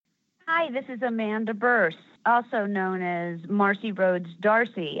Hi, this is Amanda Burse, also known as Marcy Rhodes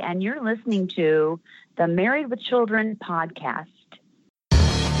Darcy, and you're listening to the Married with Children podcast.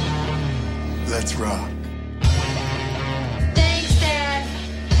 Let's rock. Thanks, Dad.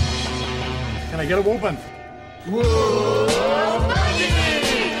 Can I get a whoopin'? Whoa,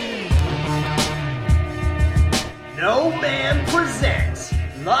 No Man presents,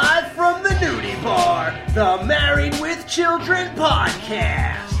 live from the nudie bar, the Married with Children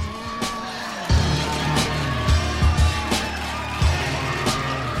podcast.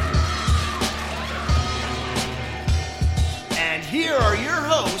 And here are your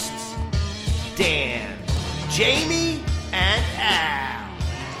hosts, Dan, Jamie, and Al.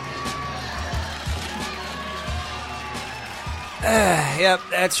 Yep,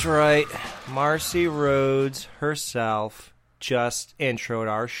 that's right. Marcy Rhodes herself just introed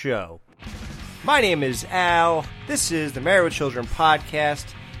our show. My name is Al. This is the Married with Children podcast,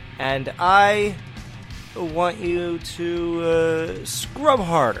 and I want you to scrub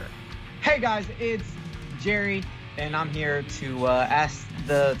harder. Hey guys, it's Jerry, and I'm here to ask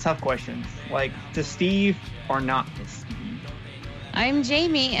the tough questions, like to Steve or not to Steve. I'm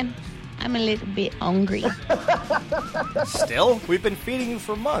Jamie, and I'm a little bit hungry. Still? We've been feeding you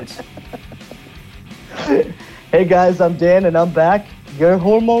for months. Hey guys, I'm Dan and I'm back. Your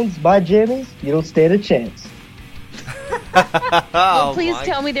hormones, my jammies, you don't stand a chance. Well, please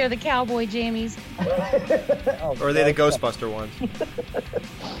tell me they're the cowboy jammies. Or are they the Ghostbuster ones?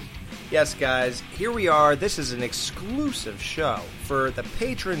 Yes, guys, here we are. This is an exclusive show for the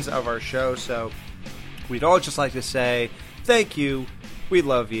patrons of our show, so we'd all just like to say thank you. We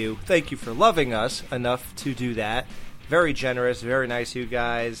love you. Thank you for loving us enough to do that. Very generous, very nice, you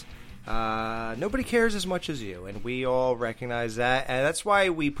guys. Nobody cares as much as you, and we all recognize that, and that's why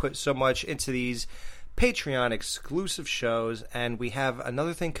we put so much into these Patreon exclusive shows. And we have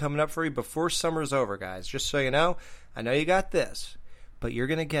another thing coming up for you before summer's over, guys. Just so you know, I know you got this, but you're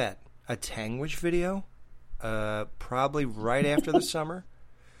gonna get a Tangwich video probably right after the summer,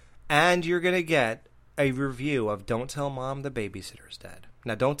 and you're gonna get a review of Don't Tell Mom the Babysitter's Dead.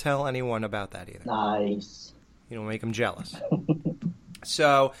 Now, don't tell anyone about that either. Nice. You don't make them jealous.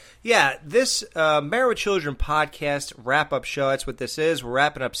 So, yeah, this Married with Children podcast wrap-up show, that's what this is. We're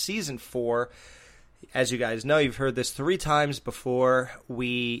wrapping up Season 4. As you guys know, you've heard this 3 times before.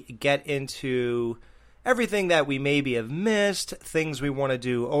 We get into everything that we maybe have missed, things we want to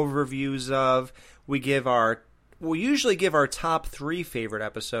do overviews of. We usually give our top 3 favorite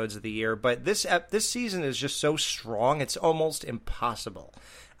episodes of the year, but this season is just so strong, it's almost impossible.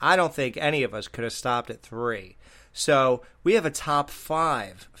 I don't think any of us could have stopped at 3. So we have a top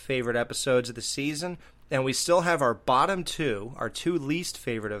 5 favorite episodes of the season, and we still have our bottom 2, our 2 least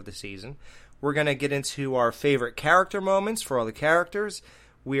favorite of the season. We're going to get into our favorite character moments for all the characters.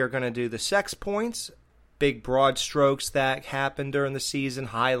 We are going to do the sex points, big broad strokes that happened during the season,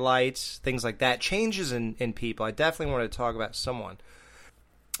 highlights, things like that, changes in people. I definitely want to talk about someone.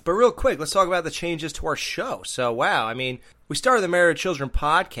 But real quick, let's talk about the changes to our show. So, wow, I mean, we started the Married with Children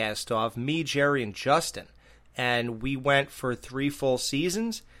podcast off, me, Jerry, and Justin. And we went for 3 full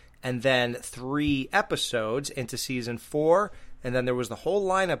seasons, and then 3 episodes into Season 4. And then there was the whole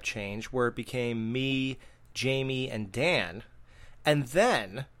lineup change where it became me, Jamie, and Dan. And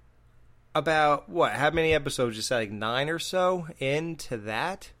then about, how many episodes you said, like 9 or so into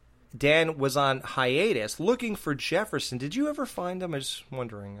that? Dan was on hiatus looking for Jefferson. Did you ever find him? I was just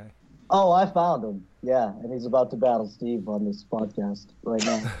wondering. Oh, I found him. Yeah, and he's about to battle Steve on this podcast right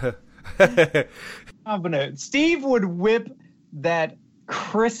now. Steve would whip that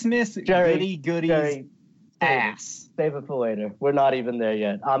Christmas goodies ass. Save it for later. We're not even there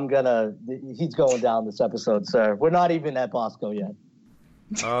yet. He's going down this episode, sir. We're not even at Bosco yet.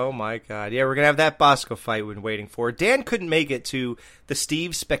 Oh my God. Yeah, we're going to have that Bosco fight we've been waiting for. Dan couldn't make it to the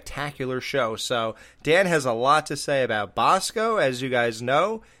Steve Spectacular show, so Dan has a lot to say about Bosco, as you guys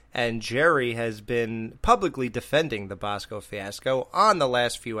know, and Jerry has been publicly defending the Bosco fiasco on the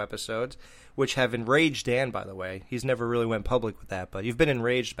last few episodes, which have enraged Dan, by the way. He's never really went public with that, but you've been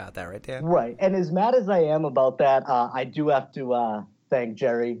enraged about that, right, Dan? Right, and as mad as I am about that, I do have to thank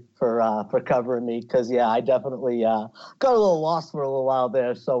Jerry for covering me, because, yeah, I definitely got a little lost for a little while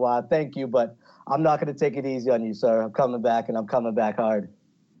there, so thank you, but I'm not going to take it easy on you, sir. I'm coming back, and I'm coming back hard.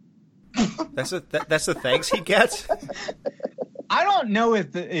 That's the thanks he gets? I don't know if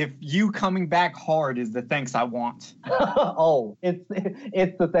you coming back hard is the thanks I want. Oh, it's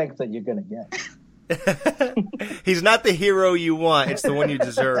the thanks that you're going to get. He's not the hero you want. It's the one you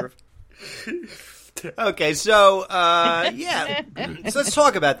deserve. Okay, so, yeah. So let's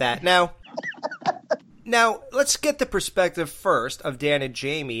talk about that. Now, Now, let's get the perspective first of Dan and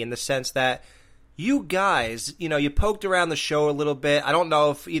Jamie in the sense that you guys, you poked around the show a little bit. I don't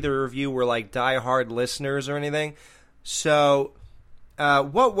know if either of you were like diehard listeners or anything. So,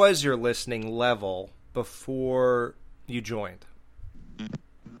 what was your listening level before you joined?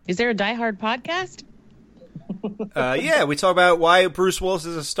 Is there a Die Hard podcast? Yeah, we talk about why Bruce Willis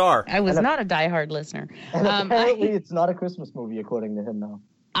is a star. I was not a Die Hard listener. And apparently it's not a Christmas movie, according to him now.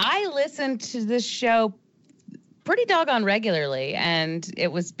 I listened to this show pretty doggone regularly, and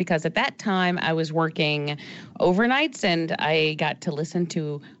it was because at that time I was working overnights and I got to listen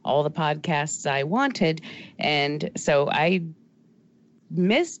to all the podcasts I wanted, and so I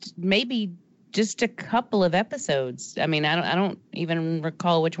missed maybe just a couple of episodes. I mean, I don't even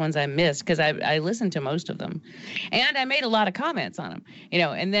recall which ones I missed because I listened to most of them, and I made a lot of comments on them,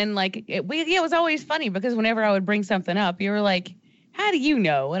 and then like it was always funny because whenever I would bring something up, you were like, how do you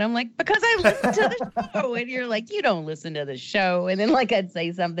know? And I'm like, because I listen to the show. And you're like, you don't listen to the show. And then like I'd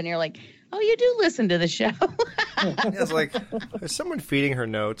say something, you're like, oh, you do listen to the show. It's like, is someone feeding her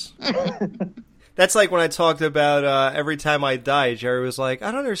notes? That's like when I talked about Every Time I Die, Jerry was like,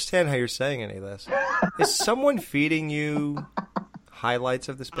 I don't understand how you're saying any of this. Is someone feeding you highlights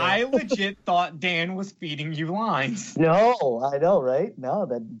of this band? I legit thought Dan was feeding you lines. No, I know, right? No,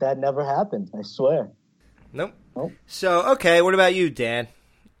 that never happened. I swear. Nope. Nope. So, okay, what about you, Dan?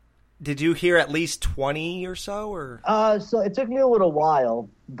 Did you hear at least 20 or so? Or So it took me a little while,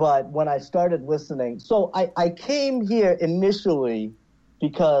 but when I started listening, so I came here initially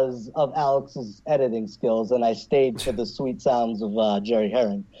because of Alex's editing skills, and I stayed for the sweet sounds of Jerry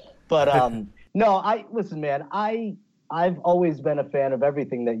Herring. But no, listen, man. I've always been a fan of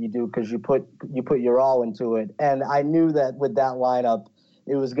everything that you do because you put your all into it, and I knew that with that lineup,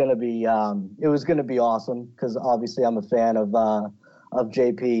 it was gonna be awesome because obviously I'm a fan of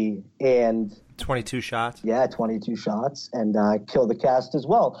JP and 22 shots. Yeah, 22 shots and Kill the Cast as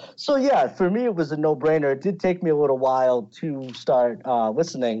well. So yeah, for me it was a no-brainer. It did take me a little while to start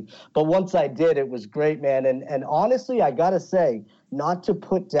listening, but once I did, it was great, man. And honestly, I gotta say, not to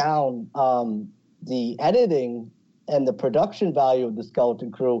put down the editing and the production value of the Skeleton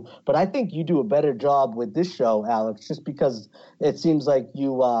Crew, but I think you do a better job with this show, Alex, just because it seems like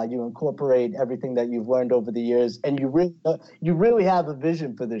you incorporate everything that you've learned over the years, and you really have a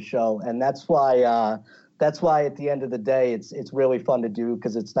vision for this show, and that's why at the end of the day it's really fun to do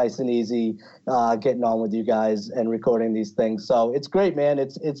because it's nice and easy getting on with you guys and recording these things. So it's great, man.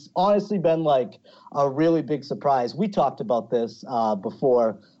 It's honestly been like a really big surprise. We talked about this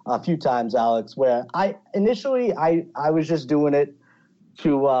before a few times, Alex, where I was just doing it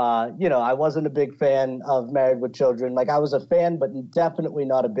to, I wasn't a big fan of Married with Children. Like, I was a fan, but definitely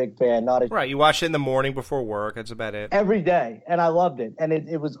not a big fan. Right, you watch it in the morning before work. That's about it. Every day, and I loved it. And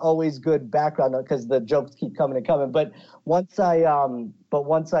it was always good background because the jokes keep coming and coming. But once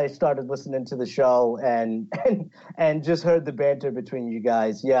I started listening to the show and just heard the banter between you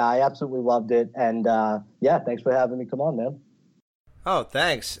guys, yeah, I absolutely loved it. And, thanks for having me come on, man. Oh,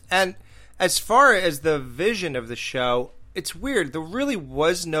 thanks. And as far as the vision of the show, it's weird. There really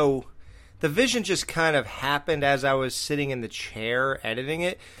was no... The vision just kind of happened as I was sitting in the chair editing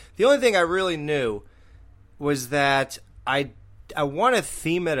it. The only thing I really knew was that I want to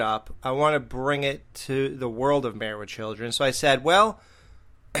theme it up. I want to bring it to the world of Married with Children. So I said, well,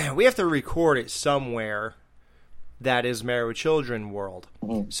 we have to record it somewhere that is Married with Children world.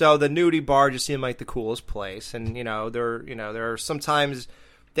 Mm-hmm. So the nudie bar just seemed like the coolest place. And, there are sometimes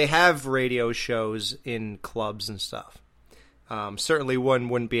they have radio shows in clubs and stuff. Certainly one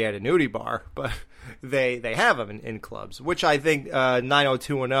wouldn't be at a nudie bar, but they have them in clubs, which I think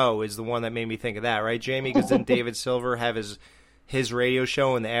 90210 is the one that made me think of that, right, Jamie? Because didn't David Silver have his radio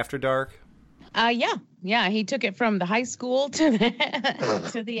show in the After Dark? Yeah. He took it from the high school to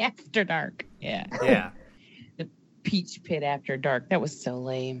the After Dark. Yeah. Yeah. The Peach Pit After Dark. That was so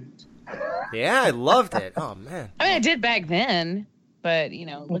lame. Yeah, I loved it. Oh man. I mean, I did back then. But,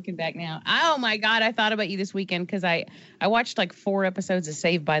 looking back now, oh, my God, I thought about you this weekend because I watched like 4 episodes of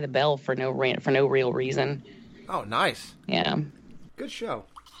Saved by the Bell for no real reason. Oh, nice. Yeah. Good show.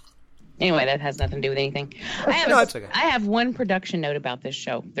 Anyway, that has nothing to do with anything. It's okay. I have one production note about this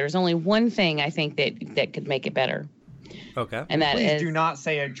show. There's only one thing I think that could make it better. Okay. And that Please is... do not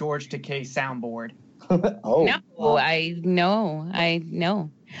say a George Takei soundboard. Oh. No, I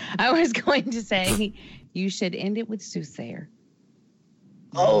know. I was going to say you should end it with Soothsayer.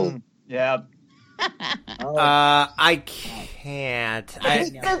 Oh, yeah. I can't.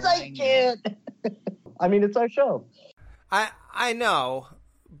 Because I can't. I mean, it's our show. I know,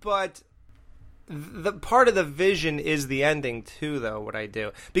 but the part of the vision is the ending too, though. What I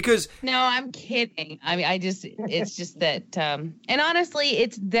do, because No, I'm kidding. I mean, it's just that, and honestly,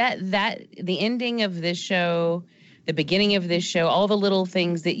 it's that the ending of this show, the beginning of this show, all the little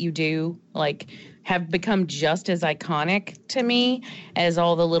things that you do, like, have become just as iconic to me as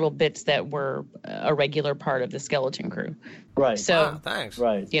all the little bits that were a regular part of the Skeleton Crew. Right. So, thanks.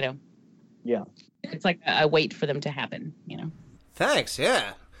 Right. you know, Yeah. it's like I wait for them to happen, you know. Thanks.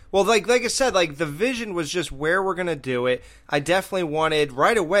 Yeah. Well, like I said, like the vision was just where we're gonna do it. I definitely wanted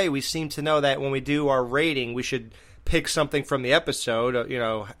right away. We seem to know that when we do our rating, we should pick something from the episode. You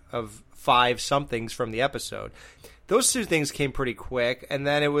know, of 5 somethings from the episode. Those 2 things came pretty quick, and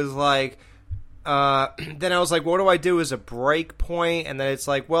then it was like. Then I was like, what do I do as a break point? And then it's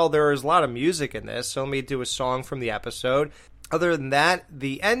like, well, there is a lot of music in this, so let me do a song from the episode. Other than that,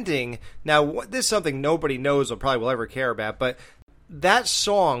 the ending, now this is something nobody knows or probably will ever care about, but that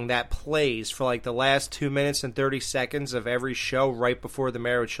song that plays for like the last 2 minutes and 30 seconds of every show right before the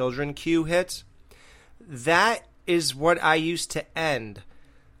Married with Children cue hits, that is what I used to end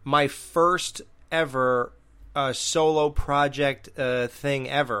my first ever solo project thing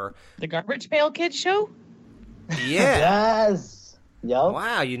ever. The Garbage Pail Kids show? Yeah. Yes. Yep.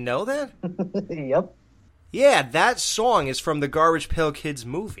 Wow, you know that? Yep. Yeah, that song is from the Garbage Pail Kids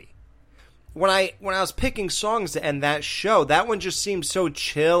movie. When I was picking songs to end that show, that one just seemed so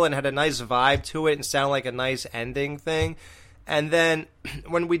chill and had a nice vibe to it and sounded like a nice ending thing. And then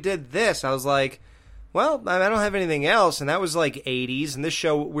when we did this, I was like, well, I don't have anything else, and that was like 80s, and this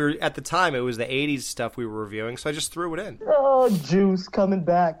show, at the time, it was the 80s stuff we were reviewing, so I just threw it in. Oh, Juice coming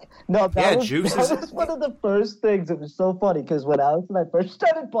back. No, Juice that was one of the first things. It was so funny, because when Alex and I first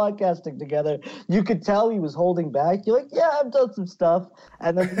started podcasting together, you could tell he was holding back. You're like, yeah, I've done some stuff,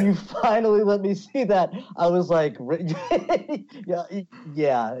 and then when you finally let me see that, I was like,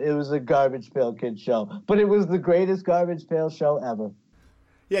 yeah, it was a Garbage Pail Kid show, but it was the greatest Garbage Pail show ever.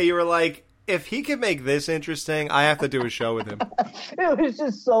 Yeah, you were like, if he can make this interesting, I have to do a show with him. It was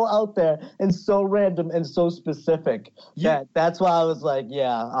just so out there and so random and so specific. That's why I was like,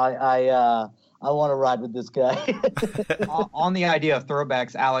 yeah, I want to ride with this guy. On the idea of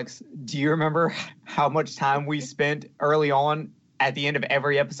throwbacks, Alex, do you remember how much time we spent early on at the end of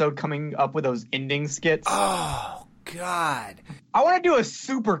every episode coming up with those ending skits? Oh, God. I want to do a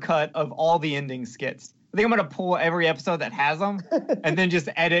super cut of all the ending skits. I think I'm going to pull every episode that has them and then just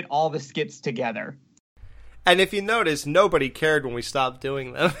edit all the skits together. And if you notice, nobody cared when we stopped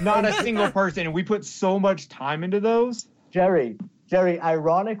doing them. Not a single person. And we put so much time into those. Jerry,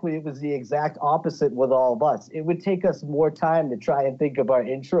 ironically, it was the exact opposite with all of us. It would take us more time to try and think of our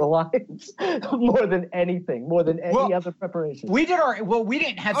intro lines more than anything, more than any other preparation. We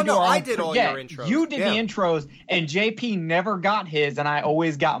didn't have to do our I own. did all your intros. You did the intros, and JP never got his, and I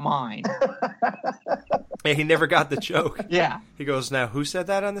always got mine. Yeah, he never got the joke. Yeah. He goes, now, who said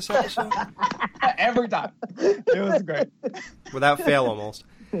that on this episode? Every time. It was great. Without fail, almost.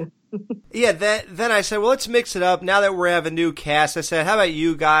 Yeah, then I said, well, let's mix it up. Now that we have a new cast, I said, how about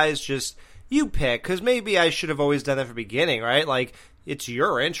you guys you pick? Because maybe I should have always done that from the beginning, right? Like, it's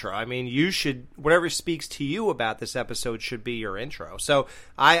your intro. I mean, you should, whatever speaks to you about this episode should be your intro. So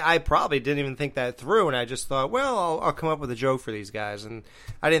I probably didn't even think that through, and I just thought, well, I'll come up with a joke for these guys, and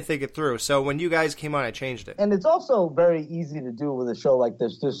I didn't think it through. So when you guys came on, I changed it. And it's also very easy to do with a show like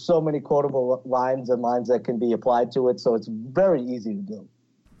this. There's so many quotable lines and lines that can be applied to it, so it's very easy to do.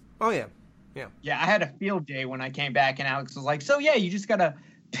 Oh, yeah. Yeah, I had a field day when I came back, and Alex was like, so yeah, you just got to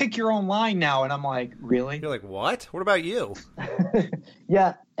pick your own line now. And I'm like, really? You're like, what? What about you?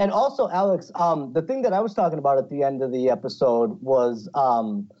 Yeah, and also, Alex, the thing that I was talking about at the end of the episode was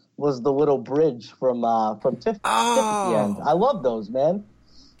the little bridge from Tiff at the end. I love those, man.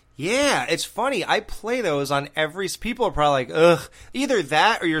 Yeah, it's funny. I play those on every... People are probably like, ugh. Either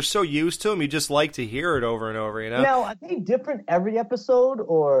that or you're so used to them, you just like to hear it over and over, you know? Now, are they different every episode,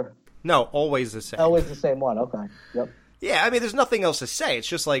 or... No, always the same. Always the same one, okay. Yep. Yeah, I mean, there's nothing else to say. It's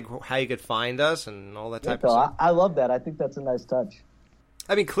just like how you could find us and all that type of stuff. I love that. I think that's a nice touch.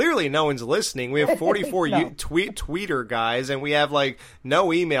 I mean, clearly no one's listening. We have 44 tweeter guys, and we have, like, no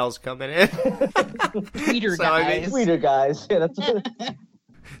emails coming in. Tweeter guys. Tweeter guys. Yeah, that's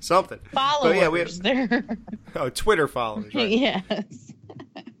something. Followers. But yeah, we have, Twitter followers, right? Yes.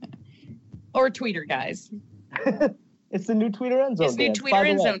 Or tweeter guys. It's the new Tweeter End Zone. It's new Tweeter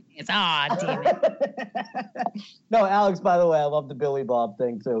End Zone. It's damn it. No, Alex, by the way, I love the Billy Bob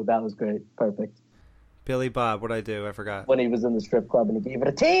thing, too. That was great. Perfect. Billy Bob, what'd I do? I forgot. When he was in the strip club and he gave it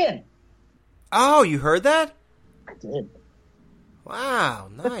a 10. Oh, you heard that? I did. Wow,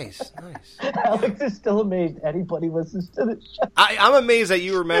 nice. Alex is still amazed anybody listens to the show. I'm amazed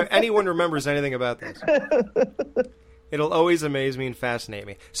that anyone remembers anything about this. It'll always amaze me and fascinate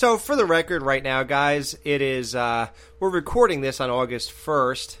me. So, for the record right now, guys, it is, we're recording this on August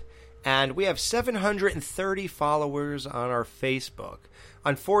 1st, and we have 730 followers on our Facebook.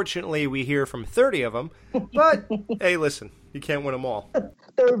 Unfortunately, we hear from 30 of them, but, hey, listen, you can't win them all.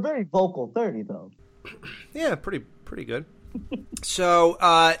 They're a very vocal 30, though. Yeah, pretty good. So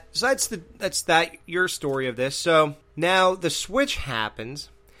that's your story of this. So, now the switch happens,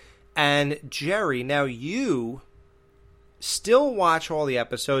 and Jerry, now you still watch all the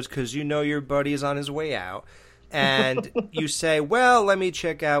episodes because you know your buddy is on his way out, and you say, well, let me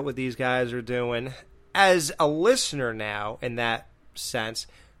check out what these guys are doing. As a listener now, in that sense,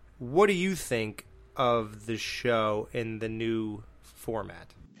 what do you think of the show in the new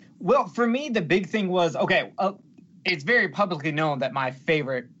format? Well, for me, the big thing was, it's very publicly known that my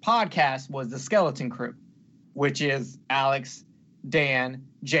favorite podcast was The Skeleton Crew, which is Alex, Dan,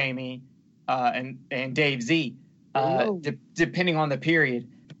 Jamie, and Dave Z. Depending on the period.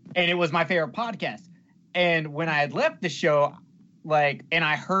 And it was my favorite podcast. And when I had left the show, and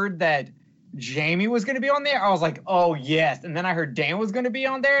I heard that Jamie was going to be on there, I was like, oh, yes. And then I heard Dan was going to be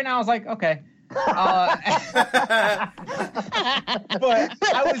on there, and I was like, okay. But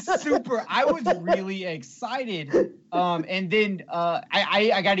I was really excited. And then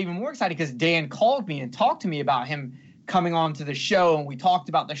I got even more excited because Dan called me and talked to me about him coming on to the show, and we talked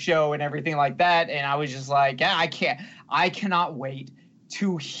about the show and everything like that, and I was just like, yeah, I cannot wait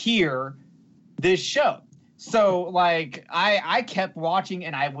to hear this show. So I kept watching,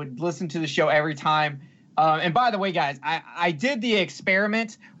 and I would listen to the show every time. And by the way, guys, I did the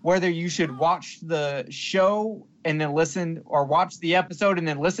experiment whether you should watch the show and then listen, or watch the episode and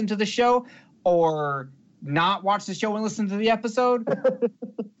then listen to the show, or not watch the show and listen to the episode.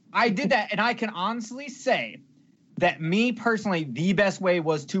 I did that, and I can honestly say that me personally, the best way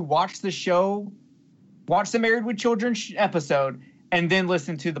was to watch the show, watch the Married with Children episode, and then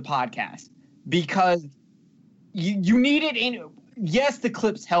listen to the podcast, because you need it. Yes, the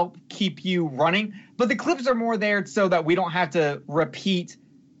clips help keep you running, but the clips are more there so that we don't have to repeat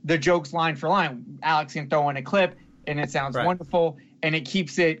the jokes line for line. Alex can throw in a clip, and it sounds wonderful, and it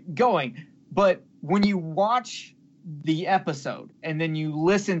keeps it going. But when you watch the episode and then you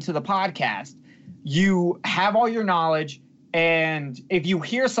listen to the podcast, you have all your knowledge, and if you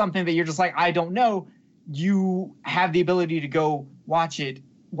hear something that you're just like, I don't know, you have the ability to go watch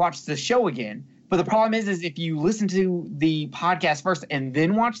the show again. But the problem is if you listen to the podcast first and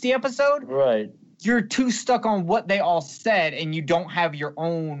then watch the episode, right, you're too stuck on what they all said, and you don't have your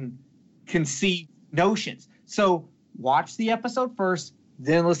own conceived notions. So watch the episode first,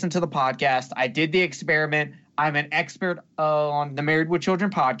 then listen to the podcast. I did the experiment. I'm an expert on the Married with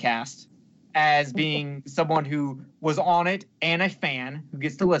Children podcast, as being someone who was on it and a fan who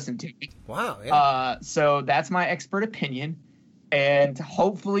gets to listen to it. Wow. Yeah. So that's my expert opinion. And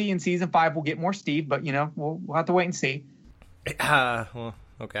hopefully in season 5 we'll get more Steve, but we'll have to wait and see. Well,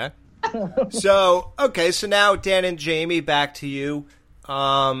 okay. So now Dan and Jamie, back to you.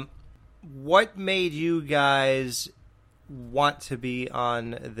 What made you guys want to be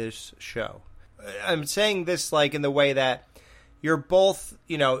on this show? I'm saying this in the way that you're both,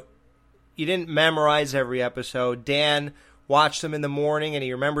 you didn't memorize every episode. Dan watched them in the morning and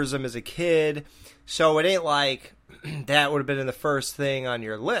he remembers them as a kid. So it ain't like that would have been in the first thing on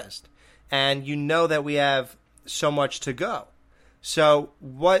your list. And you know that we have so much to go. So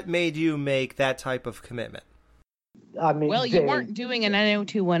what made you make that type of commitment? I mean, well, you weren't doing a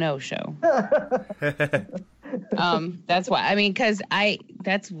 90210 show. That's why. I mean, because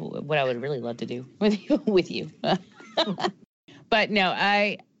that's what I would really love to do with you. But no,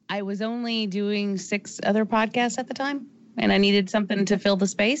 I was only doing 6 other podcasts at the time, and I needed something to fill the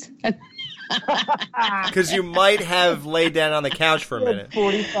space. Because you might have laid down on the couch for a minute.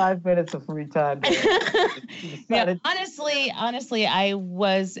 45 minutes of free time. Yeah, honestly, I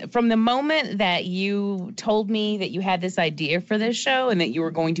was, from the moment that you told me that you had this idea for this show and that you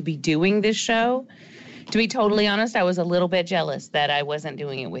were going to be doing this show, to be totally honest, I was a little bit jealous that I wasn't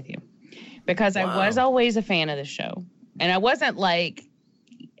doing it with you. Because I was always a fan of the show. And I wasn't the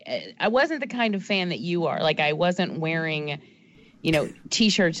kind of fan that you are. I wasn't wearing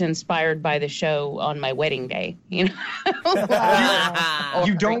T-shirts inspired by the show on my wedding day. You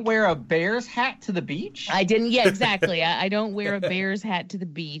don't wear a Bears hat to the beach? I didn't. Yeah, exactly. I don't wear a Bears hat to the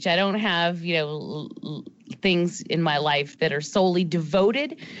beach. I don't have, things in my life that are solely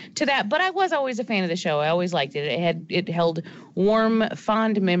devoted to that. But I was always a fan of the show. I always liked it. It held warm,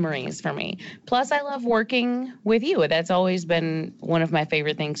 fond memories for me. Plus, I love working with you. That's always been one of my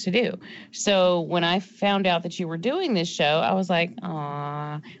favorite things to do. So when I found out that you were doing this show, I was like,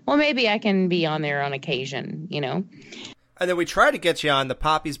 aw, well, maybe I can be on there on occasion, you know? And then we tried to get you on the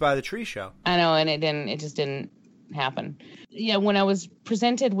Poppies by the Tree show. I know, and it just didn't happen. Yeah, when I was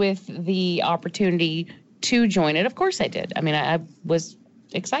presented with the opportunity to join it, of course I did. I mean, I was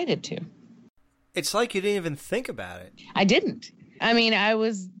excited to. It's like you didn't even think about it. I didn't. I mean, I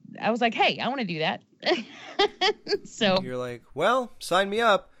was like, hey, I want to do that. So you're like, well, sign me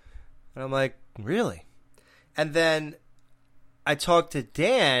up. And I'm like, really? And then I talked to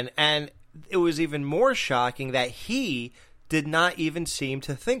Dan, and it was even more shocking that he did not even seem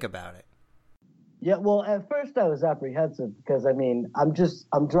to think about it. Yeah, well, at first I was apprehensive because, I mean,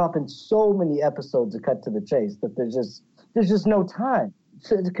 I'm dropping so many episodes to cut to the chase that there's just no time.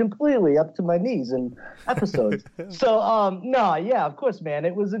 It's completely up to my knees in episodes. So, no, yeah, of course, man,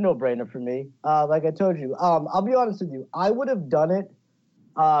 it was a no-brainer for me. Like I told you, I'll be honest with you, I would have done it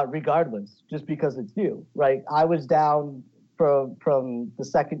regardless, just because it's you, right? I was down from the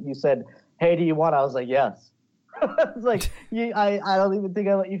second you said, hey, do you want? I was like, yes. I was like, I don't even think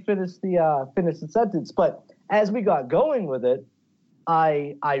I let you finish the sentence. But as we got going with it,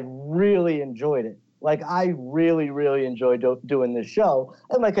 I really enjoyed it. Like, I really, really enjoyed doing this show.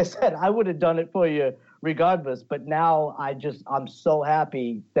 And like I said, I would have done it for you regardless. But now I'm so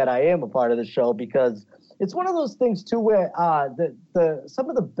happy that I am a part of the show, because it's one of those things too where some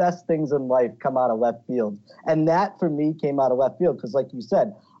of the best things in life come out of left field. And that for me came out of left field because, like you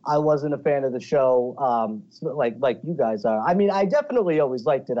said, I wasn't a fan of the show like you guys are. I mean, I definitely always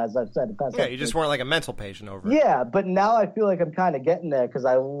liked it, as I've said in past episodes. You just weren't like a mental patient over it. Yeah, but now I feel like I'm kind of getting there because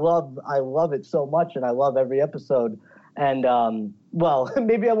I love it so much, and I love every episode. And, well,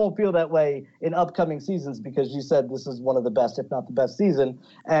 maybe I won't feel that way in upcoming seasons because you said this is one of the best, if not the best season.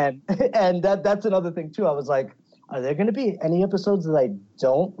 And that's another thing, too. I was like, are there going to be any episodes that I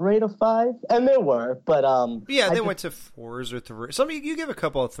don't rate a 5? And there were, but yeah, they went to 4s or 3. Some you give a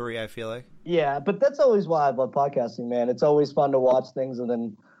couple of 3, I feel like. Yeah, but that's always why I love podcasting, man. It's always fun to watch things and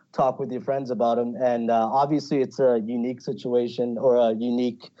then talk with your friends about them. And obviously, it's a unique situation or a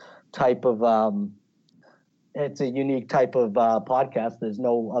unique type of podcast. There's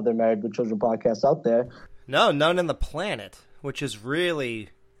no other Married with Children podcasts out there. No, none on the planet, which is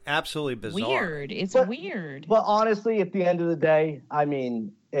really absolutely bizarre. Weird. It's weird. But honestly, at the end of the day, I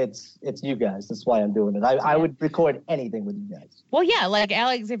mean, it's you guys. That's why I'm doing it. I would record anything with you guys. Well, yeah, like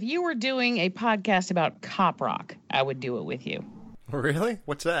Alex, if you were doing a podcast about cop rock, I would do it with you. Really?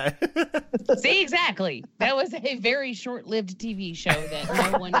 What's that? See, exactly. That was a very short-lived TV show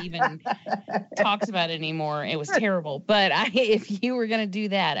that no one even talks about anymore. It was terrible. But if you were going to do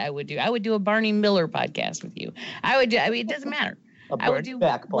that, I would do a Barney Miller podcast with you. It doesn't matter. I would do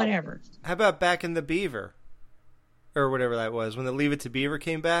whatever. How about Back in the Beaver? Or whatever that was, when the Leave It to Beaver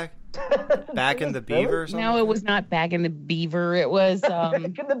came back? Back in the Beaver or something? No, it was not Back in the Beaver. It was... Back in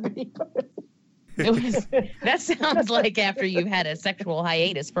the Beaver. It was. That sounds like after you've had a sexual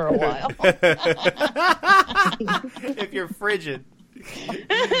hiatus for a while. If you're frigid.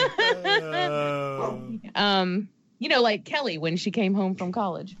 Like Kelly when she came home from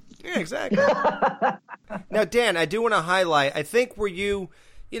college. Yeah, exactly. Now, Dan, I do want to highlight, I think where you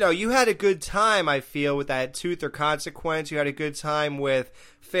had a good time, I feel, with that Tooth or Consequence. You had a good time with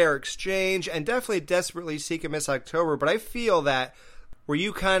Fair Exchange and definitely Desperately Seeking Miss October. But I feel that where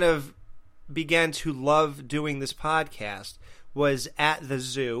you kind of began to love doing this podcast was at the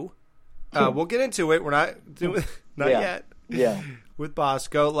zoo. We'll get into it. We're not doing yet. Yeah. With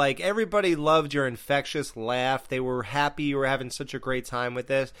Bosco. Like, everybody loved your infectious laugh. They were happy you were having such a great time with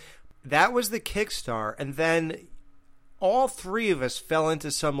this. That was the kickstart. And then all three of us fell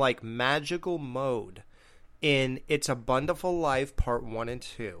into some like magical mode in It's a Bundleful Life Part 1 and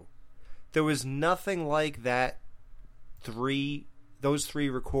 2. There was nothing like that those three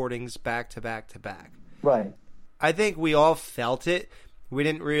recordings back to back to back. Right. I think we all felt it. We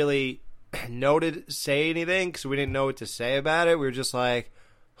didn't really know to say anything because we didn't know what to say about it. We were just like,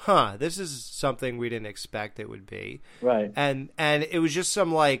 this is something we didn't expect it would be. Right. And it was just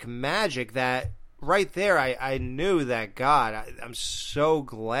some like magic that right there I knew that, God, I'm so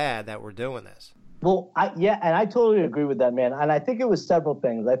glad that we're doing this. Well, and I totally agree with that, man. And I think it was several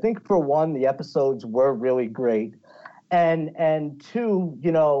things. I think, for one, the episodes were really great. And two,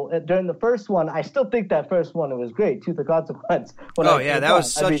 you know, during the first one, I still think that first one, it was great, Truth or Consequence. That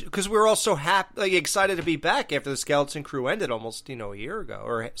was such, because we were all so happy, like, excited to be back after the Skeleton Crew ended almost, you know, a year ago,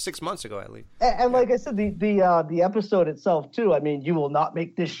 or 6 months ago at least. And like I said, the episode itself too, I mean, you will not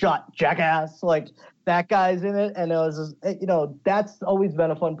make this shot, jackass, like, that guy's in it, and it was, you know, that's always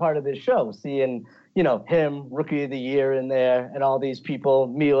been a fun part of this show, seeing, you know, him, Rookie of the Year in there, and all these people,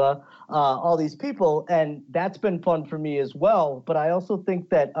 Mila, all these people, and that's been fun for me as well. But I also think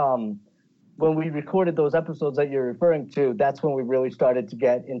that when we recorded those episodes that you're referring to, that's when we really started to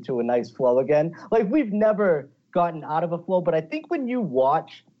get into a nice flow again. Like, we've never gotten out of a flow, but I think when you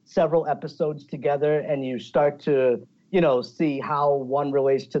watch several episodes together and you start to, you know, see how one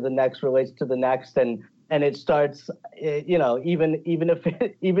relates to the next, and it starts, you know, even if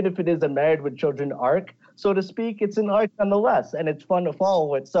it is a Married with Children arc, so to speak, it's an arc nonetheless, and it's fun to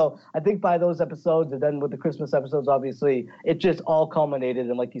follow it. So I think by those episodes, and then with the Christmas episodes, obviously, it just all culminated,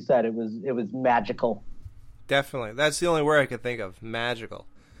 and like you said, it was magical. Definitely, that's the only word I could think of, magical.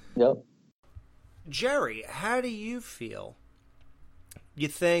 Yep. Jerry, how do you feel? You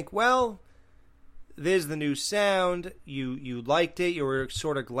think, well, there's the new sound. You liked it. You were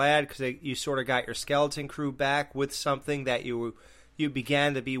sort of glad because you sort of got your Skeleton Crew back with something that you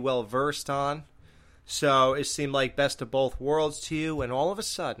began to be well versed on. So it seemed like best of both worlds to you. And all of a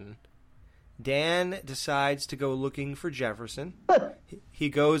sudden, Dan decides to go looking for Jefferson. He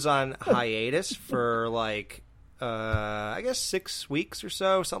goes on hiatus for like I guess 6 weeks or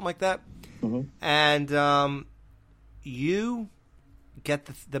so, something like that. Mm-hmm. And you get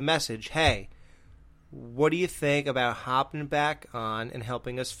the message, hey, what do you think about hopping back on and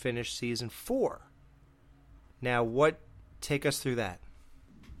helping us finish season 4? Now, take us through that.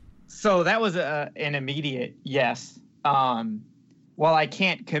 So that was an immediate yes. While I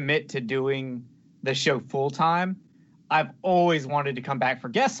can't commit to doing the show full time, I've always wanted to come back for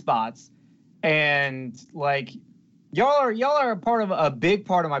guest spots. And like, y'all are a big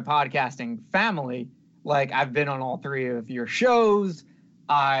part of my podcasting family. Like, I've been on all 3 of your shows.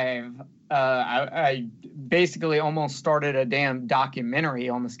 I basically almost started a damn documentary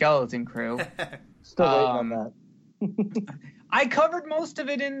on the Skeleton Crew. Still waiting on that. I covered most of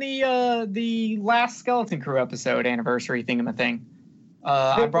it in the last Skeleton Crew episode, anniversary thingamathing.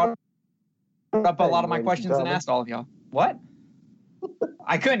 I brought up a lot of my questions and asked all of y'all. What?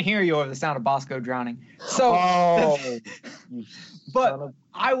 I couldn't hear you over the sound of Bosco drowning. So, but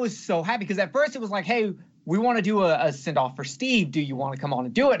I was so happy because at first it was like, hey, we want to do a send-off for Steve. Do you want to come on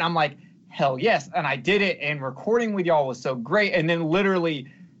and do it? And I'm like, hell yes. And I did it, and recording with y'all was so great. And then literally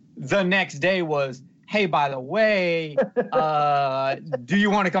the next day was, hey, by the way, do you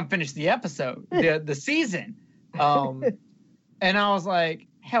want to come finish the episode, the season? And I was like,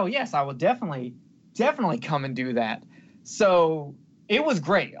 hell yes, I will definitely come and do that. So it was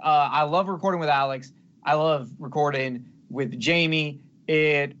great. I love recording with Alex. I love recording with Jamie.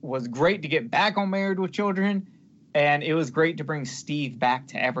 It was great to get back on Married with Children, and it was great to bring Steve back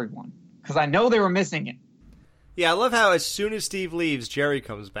to everyone because I know they were missing it. Yeah, I love how as soon as Steve leaves, Jerry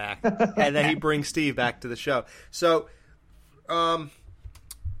comes back, and then he brings Steve back to the show. So,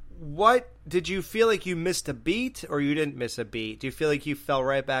 what did you feel like you missed a beat, or you didn't miss a beat? Do you feel like you fell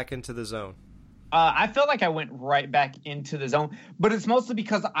right back into the zone? I felt like I went right back into the zone, but it's mostly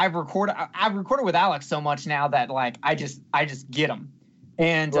because I've recorded with Alex so much now that like I just get them.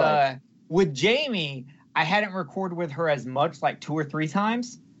 And right. With Jamie, I hadn't recorded with her as much, like 2 or 3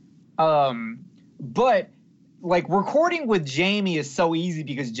 times. But like recording with Jamie is so easy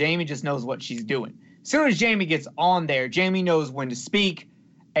because Jamie just knows what she's doing. As soon as Jamie gets on there, Jamie knows when to speak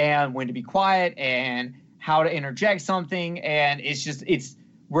and when to be quiet and how to interject something. And it's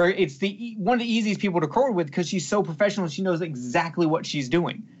one of the easiest people to record with because she's so professional and she knows exactly what she's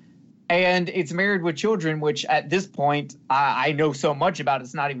doing. And it's Married with Children, which at this point I know so much about.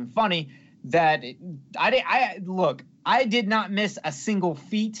 It's not even funny that I did not miss a single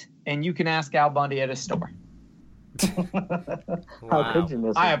feat, and you can ask Al Bundy at a store. How could you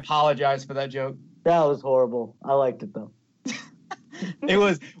miss it? I apologize for that joke. That was horrible. I liked it though. It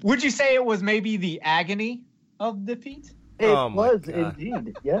was. Would you say it was maybe the agony of the feat? It was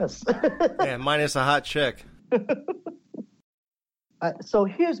indeed. Yes. Yeah, minus a hot chick. So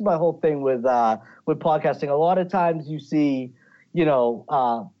here's my whole thing with podcasting. A lot of times you see,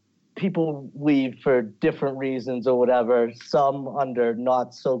 people leave for different reasons or whatever, some under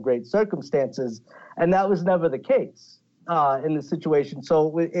not so great circumstances, and that was never the case. in the situation.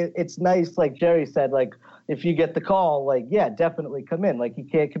 So it's nice, like Jerry said, like if you get the call, like, yeah, definitely come in. Like he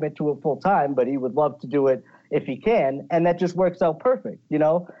can't commit to it full time, but he would love to do it if he can. And that just works out perfect, you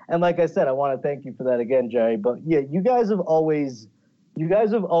know? And like I said, I want to thank you for that again, Jerry. But yeah, you guys have always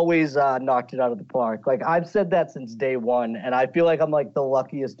knocked it out of the park. Like I've said that since day one. And I feel like I'm like the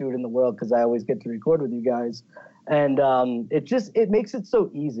luckiest dude in the world because I always get to record with you guys. And it makes it so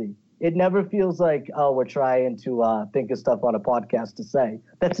easy. It never feels like, oh, we're trying to think of stuff on a podcast to say.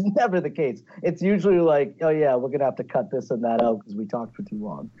 That's never the case. It's usually like, oh, yeah, we're going to have to cut this and that out because we talked for too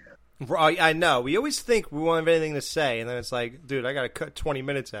long. I know. We always think we won't have anything to say, and then it's like, dude, I got to cut 20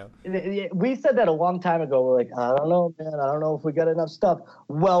 minutes out. We said that a long time ago. We're like, I don't know, man. I don't know if we got enough stuff.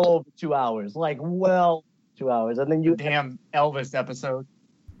 Well over 2 hours. Like, 2 hours. And then you... Damn Elvis episode.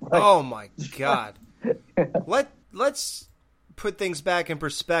 Oh, my God. Let's put things back in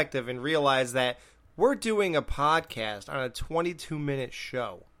perspective and realize that we're doing a podcast on a 22-minute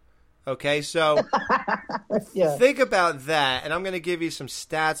show. Okay, so yeah. Think about that, and I'm going to give you some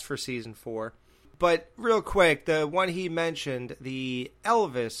stats for season 4. But real quick, the one he mentioned, the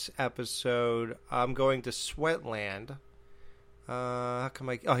Elvis episode, I'm going to Sweatland.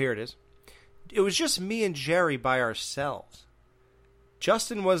 Here it is. It was just me and Jerry by ourselves.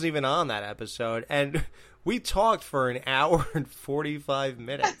 Justin wasn't even on that episode, and we talked for an hour and 45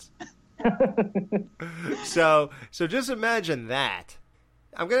 minutes. So just imagine that.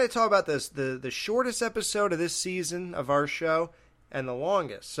 I'm going to talk about this, the shortest episode of this season of our show and the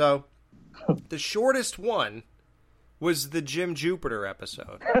longest. So the shortest one was the Jim Jupiter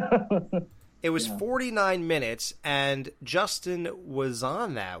episode. It was 49 minutes, and Justin was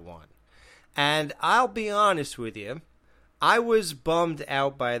on that one. And I'll be honest with you, I was bummed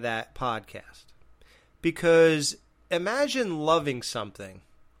out by that podcast. Because imagine loving something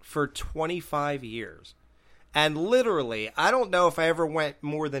for 25 years. And literally, I don't know if I ever went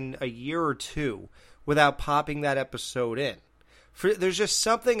more than a year or two without popping that episode in. There's just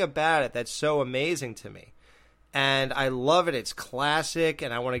something about it that's so amazing to me. And I love it. It's classic,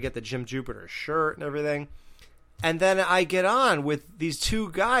 and I want to get the Jim Jupiter shirt and everything. And then I get on with these two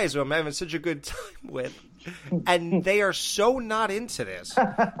guys who I'm having such a good time with. And they are so not into this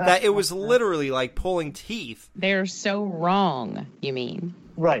that it was literally like pulling teeth. They're so wrong, you mean?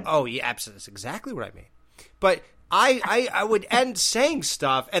 Right. Oh, yeah, absolutely. That's exactly what I mean. But I would end saying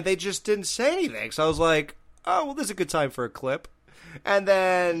stuff, and they just didn't say anything. So I was like, oh, well, this is a good time for a clip. And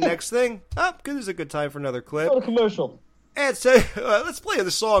then next thing, this is a good time for another clip. Go to commercial. And so let's play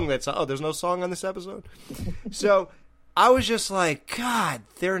the song that's... Oh, there's no song on this episode? So I was just like, God,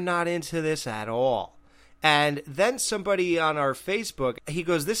 they're not into this at all. And then somebody on our Facebook, he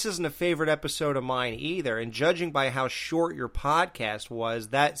goes, this isn't a favorite episode of mine either. And judging by how short your podcast was,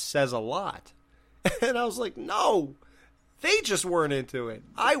 that says a lot. And I was like, no, they just weren't into it.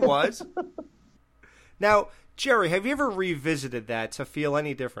 I was. Now, Jerry, have you ever revisited that to feel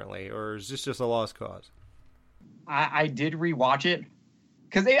any differently? Or is this just a lost cause? I did rewatch it.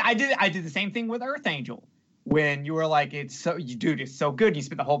 Because I did the same thing with Earth Angel. When you were like, it's so good. You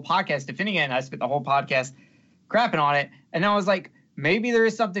spent the whole podcast defending it, and I spent the whole podcast crapping on it. And I was like, maybe there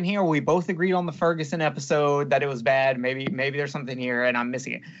is something here. We both agreed on the Ferguson episode that it was bad. Maybe there's something here, and I'm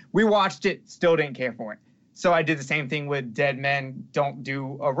missing it. We watched it, still didn't care for it. So I did the same thing with Dead Men Don't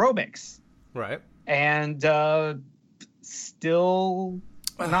Do Aerobics. Right. And still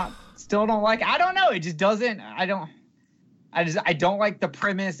don't like. I don't know. It just doesn't. I don't like the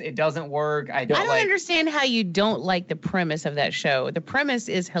premise. It doesn't work. I don't understand how you don't like the premise of that show. The premise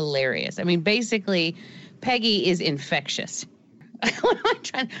is hilarious. I mean, basically, Peggy is infectious.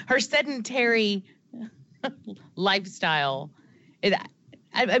 Her sedentary lifestyle.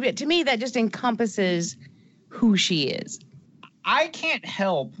 To me, that just encompasses who she is. I can't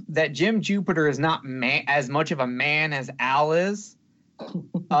help that Jim Jupiter is not as much of a man as Al is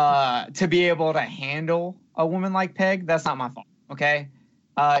to be able to handle a woman like Peg. That's not my fault, okay?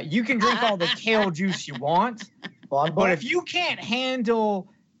 You can drink all the kale juice you want, but if you can't handle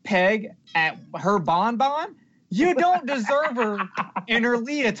Peg at her bonbon, you don't deserve her in her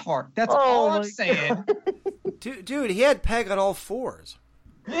leotard. That's all I'm saying. Dude, he had Peg on all fours.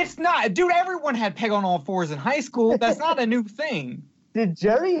 It's not. Dude, everyone had Peg on all fours in high school. That's not a new thing. Did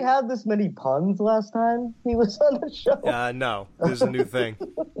Jerry have this many puns last time he was on the show? No. This is a new thing.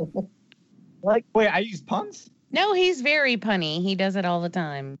 Wait, I used puns? No, he's very punny. He does it all the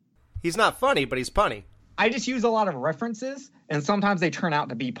time. He's not funny, but he's punny. I just use a lot of references, and sometimes they turn out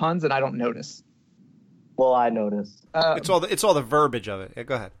to be puns, and I don't notice. Well, I noticed. It's all the verbiage of it. Yeah,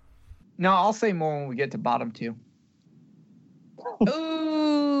 go ahead. No, I'll say more when we get to bottom 2.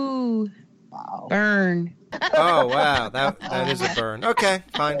 Ooh. Wow. Burn. Oh, wow. That is a burn. Okay,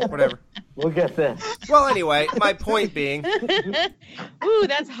 fine, whatever. We'll get there. Well, anyway, my point being, Ooh,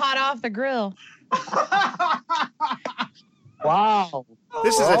 that's hot off the grill. Wow.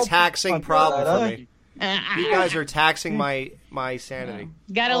 this is a Oh, taxing my problem God. for me. You guys are taxing my sanity.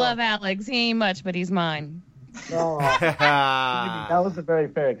 Gotta love Alex. He ain't much, but he's mine. Oh, that was a very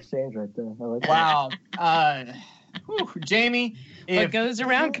fair exchange right there. I like that. Wow. Jamie, What if goes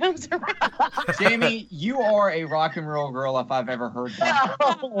around comes around. Jamie, you are a rock and roll girl if I've ever heard one.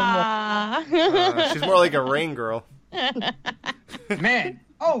 Ah. She's more like a rain girl. Man,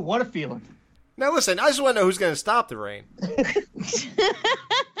 oh, what a feeling. Now listen, I just want to know who's going to stop the rain.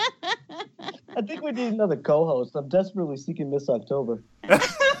 I think we need another co-host. I'm desperately seeking Miss October.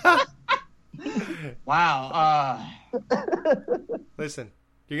 Wow. Listen,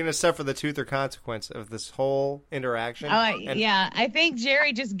 you're going to suffer the tooth or consequence of this whole interaction. Yeah, I think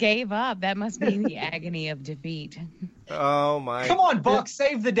Jerry just gave up. That must be the agony of defeat. Oh my! Come on, Buck,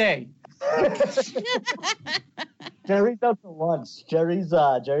 save the day. Jerry's out to lunch. Jerry's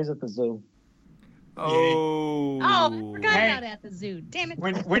at the zoo. Oh. Oh, I forgot Hey. about at the zoo. Damn it.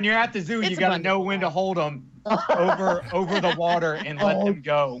 When you're at the zoo, It's you a got to bundle. know when to hold them over the water and let them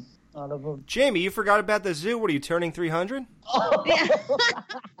go. Son of a- Jamie, you forgot about the zoo. What are you turning 300? Yeah.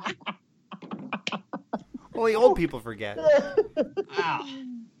 Only old people forget. Wow.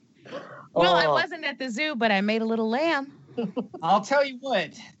 Well, I Oh. wasn't at the zoo, but I made a little lamb. I'll tell you what,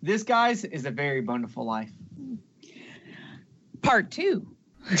 this, guys, is a very wonderful life. Part 2.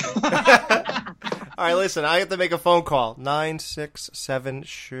 All right, listen, I have to make a phone call. 967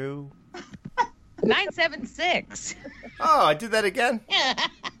 shoe. 976. Oh, I did that again.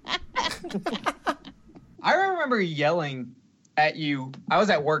 I remember yelling at you. I was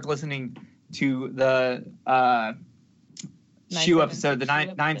at work listening to the shoe episode, the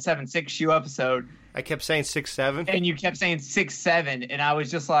 976 shoe episode, I kept saying 6'7". and you kept saying 6'7", and I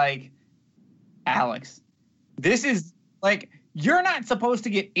was just like, Alex, this is like, you're not supposed to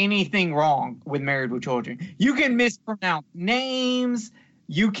get anything wrong with Married with Children. You can mispronounce names.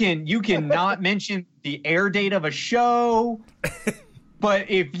 You can not mention the air date of a show. But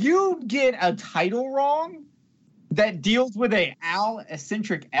if you get a title wrong that deals with a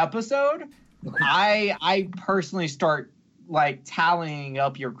Al-eccentric episode, I personally start like tallying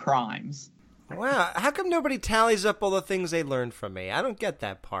up your crimes. Wow, how come nobody tallies up all the things they learned from me? I don't get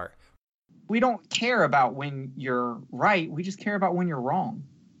that part. We don't care about when you're right. We just care about when you're wrong.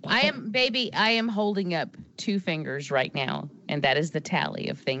 I am holding up 2 fingers right now, and that is the tally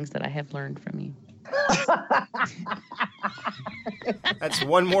of things that I have learned from you. That's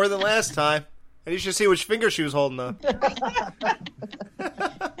one more than last time. And you should see which finger she was holding up.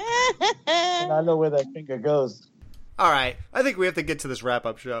 And I know where that finger goes. All right, I think we have to get to this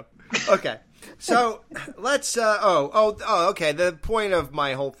wrap-up show. Okay, so let's. Okay. The point of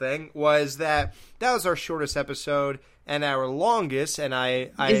my whole thing was that was our shortest episode and our longest, and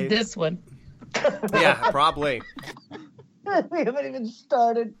Is this one? yeah, probably. We haven't even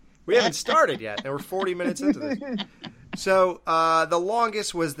started. We haven't started yet, and we're 40 minutes into this. So the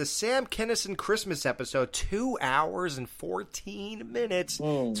longest was the Sam Kinison Christmas episode, 2 hours and 14 minutes,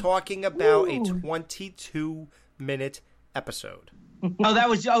 talking about a 22-minute episode. That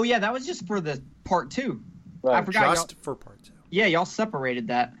was just for the part 2. Right. I forgot. Just for part 2. Yeah, y'all separated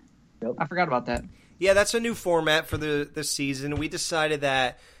that. Yep. I forgot about that. Yeah, that's a new format for the season. We decided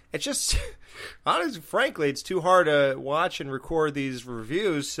that it's just, honestly, frankly, it's too hard to watch and record these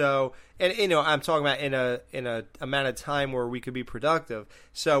reviews. So, and I'm talking about in a amount of time where we could be productive.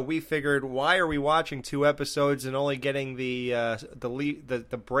 So we figured, why are we watching 2 episodes and only getting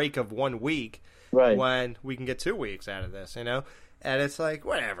the break of 1 week, Right. when we can get 2 weeks out of this? And it's like,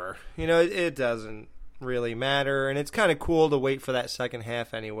 whatever, it doesn't really matter, and it's kind of cool to wait for that second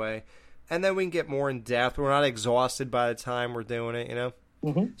half anyway. And then we can get more in depth. We're not exhausted by the time we're doing it,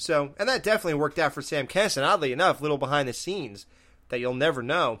 Mm-hmm. So, and that definitely worked out for Sam Kinison. Oddly enough, little behind the scenes that you'll never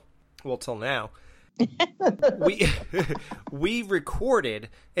know. Well, till now. we recorded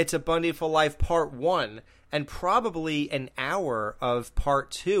It's a Bundyful Life Part 1 and probably an hour of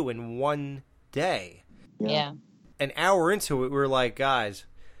Part 2 in one day. Yeah. An hour into it, we were like, guys,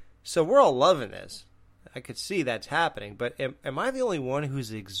 so we're all loving this. I could see that's happening, but am I the only one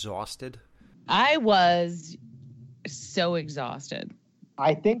who's exhausted? I was so exhausted.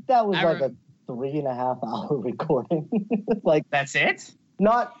 I think that was I like a 3.5 hour recording. Like, That's it?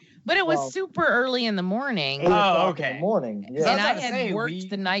 not But it was Well, super early in the morning. 8 o'clock in okay. the morning. So- Yeah. And I about to had say, worked we-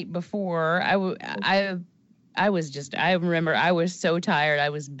 the night before. I remember I was so tired. I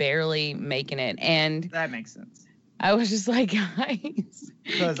was barely making it. And That makes sense. I was just like, guys.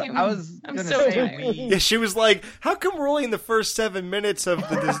 Because I was I'm gonna so say tired. Yeah, she was like, how come we're only in the first 7 minutes of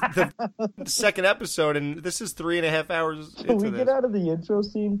the second episode, and this is 3.5 hours Can into we this? get out of the intro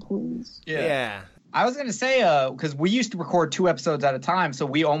scene, please? Yeah. I was gonna say because we used to record 2 episodes at a time, so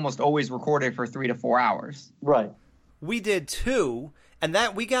we almost always recorded for 3 to 4 hours. Right. We did 2, and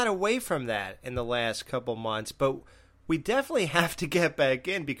that we got away from that in the last couple months, but we definitely have to get back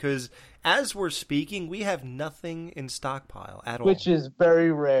in because as we're speaking, we have nothing in stockpile at all. Which is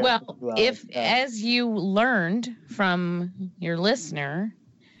very rare. Well, Alex. as you learned from your listener,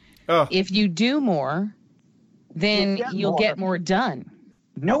 Oh. if you do more, then you'll get more done.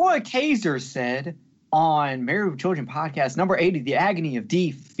 Noah Kaiser said on Married with Children podcast number 80, The Agony of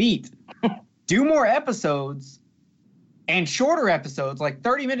Defeat, do more episodes and shorter episodes, like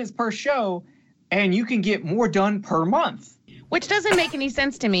 30 minutes per show, and you can get more done per month. Which doesn't make any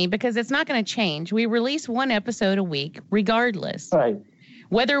sense to me because it's not going to change. We release 1 episode a week regardless. Right.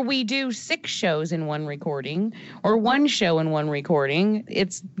 Whether we do 6 shows in one recording or 1 show in one recording,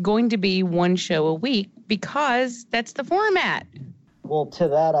 it's going to be 1 show a week because that's the format. Well, to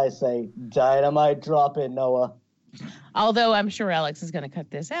that I say, dynamite drop in, Noah. Although I'm sure Alex is going to cut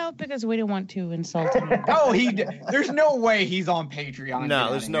this out because we don't want to insult him. Oh, there's no way he's on Patreon. No,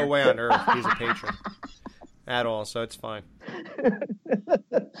 Get there's outta no here. way on earth he's a patron at all, so it's fine. And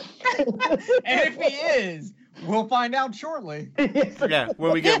if he is, we'll find out shortly. Yeah,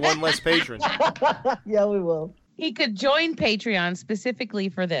 when we get 1 less patron. Yeah, we will. He could join Patreon specifically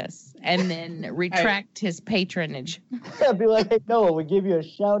for this and then retract his patronage. Yeah, be like, hey, Noah, we give you a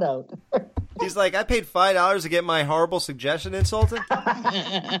shout out. He's like, I paid $5 to get my horrible suggestion insulted?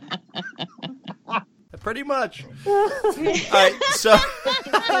 Pretty much. All right,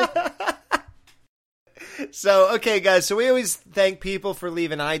 so okay, guys. So we always thank people for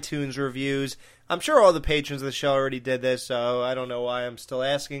leaving iTunes reviews. I'm sure all the patrons of the show already did this, so I don't know why I'm still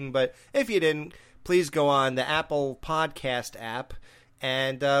asking. But if you didn't, please go on the Apple Podcast app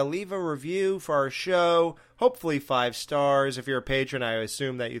and leave a review for our show. Hopefully 5 stars. If you're a patron, I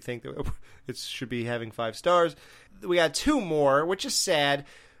assume that you think that it should be having 5 stars. We got 2 more, which is sad.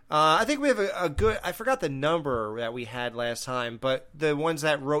 I think we have a good... I forgot the number that we had last time, but the ones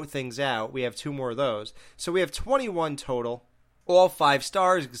that wrote things out, we have 2 more of those. So we have 21 total, all 5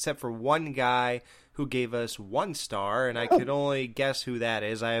 stars, except for one guy who gave us 1 star, and I could only guess who that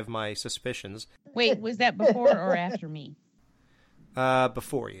is. I have my suspicions. Wait, was that before or after me?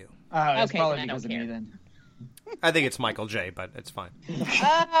 Before you. It's Okay, probably then I because of don't me care. then. I think it's Michael J., but it's fine.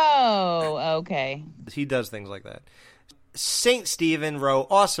 Oh, okay. He does things like that. St. Stephen wrote,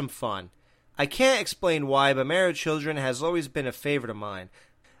 awesome fun. I can't explain why, but Married Children has always been a favorite of mine.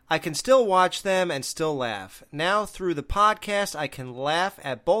 I can still watch them and still laugh. Now, through the podcast, I can laugh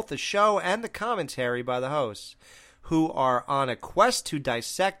at both the show and the commentary by the hosts, who are on a quest to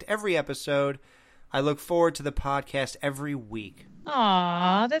dissect every episode. I look forward to the podcast every week.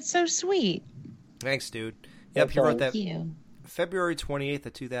 Aw, that's so sweet. Thanks, dude. Yep, he wrote that Thank you. February 28th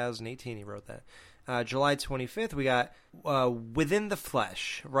of 2018, he wrote that. July 25th, we got Within the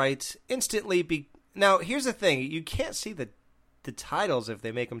Flesh, right? Instantly Now, here's the thing. You can't see the titles if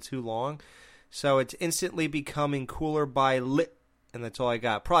they make them too long. So it's Instantly Becoming Cooler by Lit. And that's all I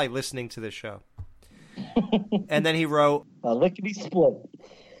got. Probably listening to the show. And then he wrote... Lickety split.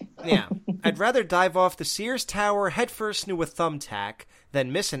 Yeah. I'd rather dive off the Sears Tower headfirst into a thumbtack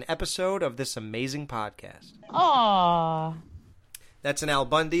than miss an episode of this amazing podcast. Aw. That's an Al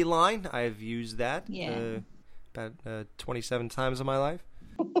Bundy line. I've used that Yeah. about 27 times in my life.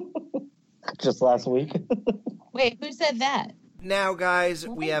 Just last week. Wait, who said that? Now, guys,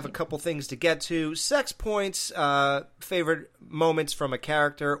 we have a couple things to get to. Sex points, favorite moments from a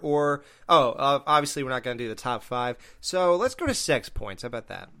character, or... obviously we're not going to do the top 5. So let's go to sex points. How about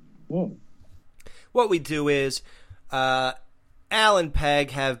that? Mm. What we do is... Al and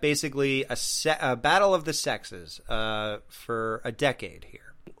Peg have basically a battle of the sexes for a decade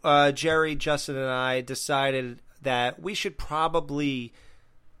here. Jerry, Justin, and I decided that we should probably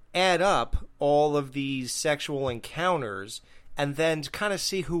add up all of these sexual encounters and then kind of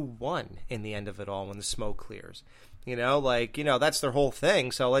see who won in the end of it all when the smoke clears. That's their whole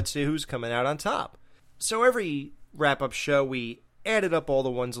thing, so let's see who's coming out on top. So every wrap-up show, we added up all the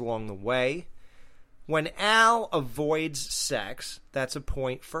ones along the way. When Al avoids sex, that's a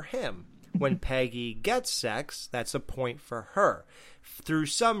point for him. When Peggy gets sex, that's a point for her. Through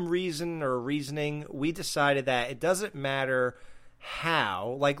some reason or reasoning, we decided that it doesn't matter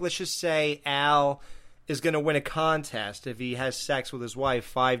how. Like, let's just say Al is going to win a contest if he has sex with his wife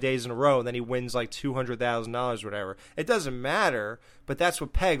 5 days in a row, and then he wins like $200,000 or whatever. It doesn't matter, but that's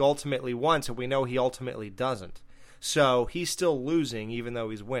what Peg ultimately wants, and we know he ultimately doesn't. So he's still losing even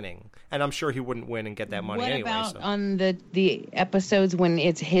though he's winning. And I'm sure he wouldn't win and get that money anyway. What about so. on the episodes when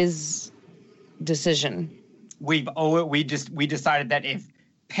it's his decision? We decided that if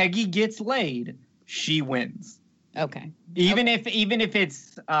Peggy gets laid, she wins. Okay. Even if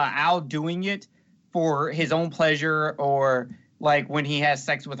it's Al doing it for his own pleasure, or like when he has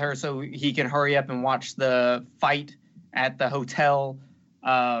sex with her so he can hurry up and watch the fight at the hotel.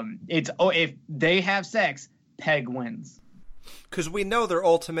 If they have sex, Peg wins. Because we know their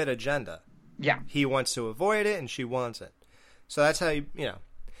ultimate agenda. Yeah. He wants to avoid it and she wants it. So that's how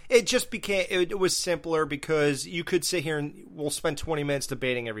it just became, it was simpler because you could sit here and we'll spend 20 minutes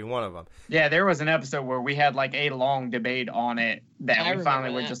debating every one of them. Yeah, there was an episode where we had like a long debate on it that we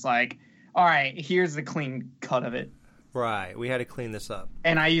finally were just like, all right, here's the clean cut of it. Right. We had to clean this up.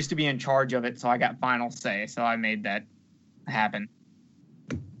 And I used to be in charge of it, so I got final say, so I made that happen.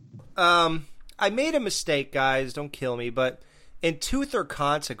 I made a mistake, guys. Don't kill me, but in Tooth or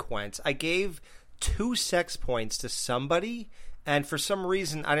Consequence, I gave 2 sex points to somebody, and for some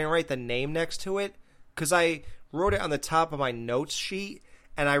reason, I didn't write the name next to it, because I wrote it on the top of my notes sheet,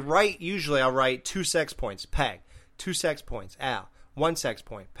 and usually I'll write 2 sex points, Peg, 2 sex points, Al, 1 sex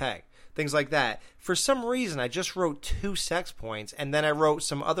point, Peg, things like that. For some reason, I just wrote 2 sex points, and then I wrote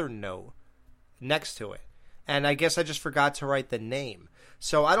some other note next to it, and I guess I just forgot to write the name.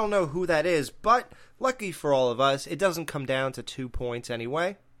 So I don't know who that is, but lucky for all of us, it doesn't come down to 2 points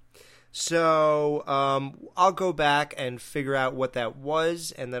anyway. So I'll go back and figure out what that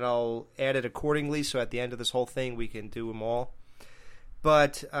was, and then I'll add it accordingly, so at the end of this whole thing, we can do them all.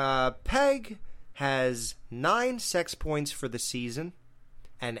 But Peg has 9 sex points for the season,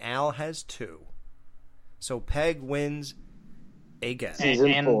 and Al has 2. So Peg wins again.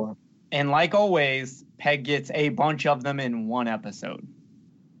 Season 4. And like always, Peg gets a bunch of them in one episode.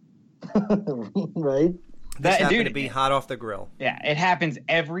 Right? This happened to be hot off the grill. Yeah, it happens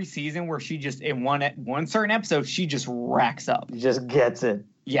every season where she just, in one certain episode, she just racks up. Just gets it.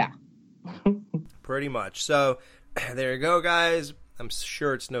 Yeah. Pretty much. So there you go, guys. I'm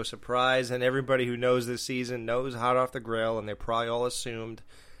sure it's no surprise, and everybody who knows this season knows hot off the grill, and they probably all assumed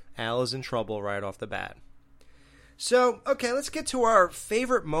Al is in trouble right off the bat. So, okay, let's get to our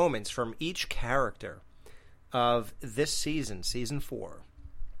favorite moments from each character of this season, Season 4.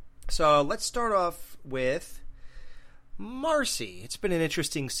 So let's start off with Marcy. It's been an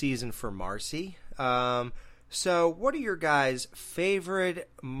interesting season for Marcy. So what are your guys' favorite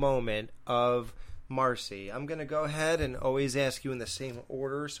moment of Marcy? I'm going to go ahead and always ask you in the same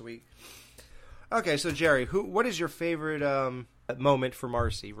order. Okay, so Jerry, what is your favorite moment for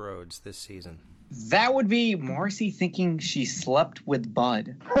Marcy Rhodes this season? That would be Marcy thinking she slept with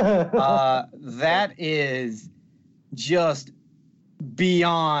Bud. That is just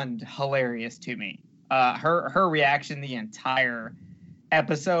beyond hilarious to me. Her reaction the entire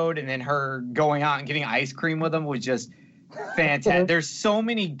episode, and then her going out and getting ice cream with him was just fantastic. There's so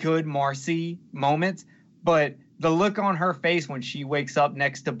many good Marcy moments, but the look on her face when she wakes up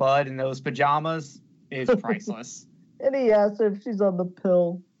next to Bud in those pajamas is priceless. And he asks her if she's on the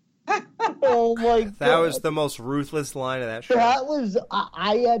pill. Oh my God. That was the most ruthless line of that show. That was,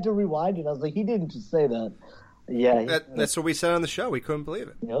 I had to rewind it. I was like, he didn't just say that. Yeah. That's what we said on the show. We couldn't believe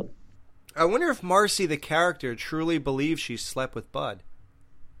it. Yep. I wonder if Marcy, the character, truly believes she slept with Bud.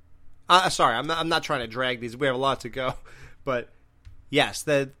 Sorry, I'm not trying to drag these. We have a lot to go. But, yes,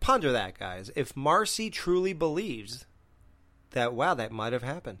 ponder that, guys. If Marcy truly believes that, wow, that might have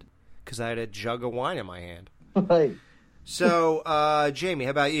happened. Because I had a jug of wine in my hand. Right. So, Jamie,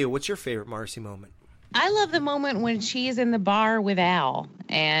 how about you? What's your favorite Marcy moment? I love the moment when she is in the bar with Al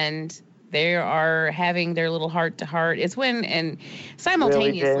and they are having their little heart-to-heart. It's when, and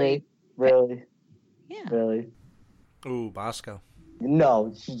simultaneously. Really? Yeah. Really? Ooh, Bosco.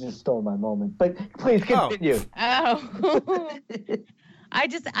 No, she just stole my moment. But please continue. Oh.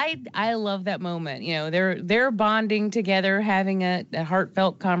 I love that moment. You know, they're bonding together, having a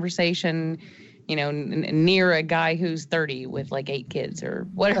heartfelt conversation, you know, near a guy who's 30 with like 8 kids or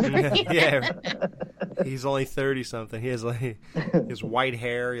whatever. Yeah. He's only 30-something. He has like his white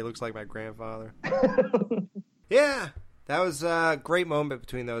hair. He looks like my grandfather. Yeah. That was a great moment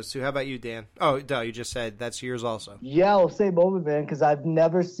between those two. How about you, Dan? Oh, duh, you just said that's yours also. Yeah, well, same moment, man, because I've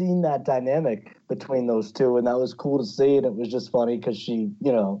never seen that dynamic between those two, and that was cool to see, and it was just funny because she,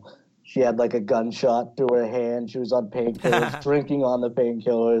 you know, she had like a gunshot through her hand. She was on painkillers, drinking on the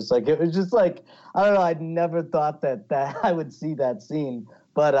painkillers. Like, it was just like, I don't know, I'd never thought that I would see that scene.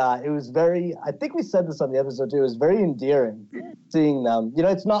 But it was very, I think we said this on the episode too, it was very endearing seeing them. You know,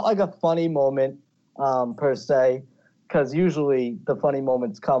 it's not like a funny moment per se, because usually the funny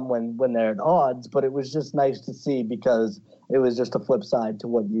moments come when they're at odds, but it was just nice to see because it was just a flip side to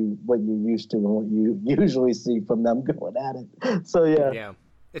what you're used to and what you usually see from them going at it. So yeah,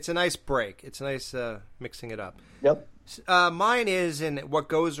 it's a nice break. It's nice mixing it up. Yep. Mine is in What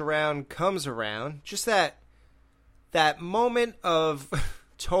Goes Around Comes Around. Just that moment of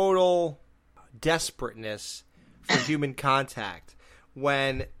total desperateness for human contact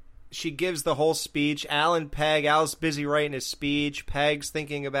when she gives the whole speech. Al's busy writing his speech. Peg's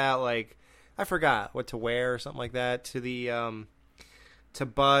thinking about, like, I forgot what to wear or something like that to the to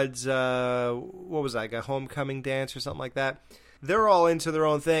Bud's what was that, like a homecoming dance or something like that. They're all into their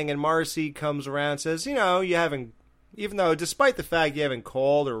own thing, and Marcy comes around and says, you know, even though despite the fact you haven't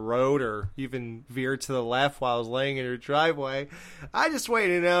called or rode or even veered to the left while I was laying in her driveway, I just want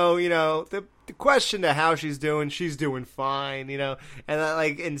you to know, you know, the question to how she's doing fine, you know. And that,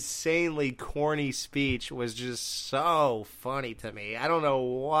 like, insanely corny speech was just so funny to me. I don't know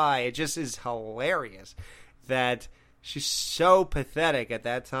why. It just is hilarious that she's so pathetic at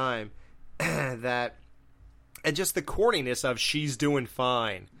that time that, and just the corniness of she's doing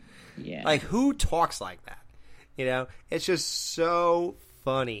fine. Yeah. Like, who talks like that? You know, it's just so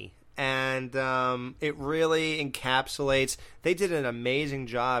funny. And it really encapsulates. They did an amazing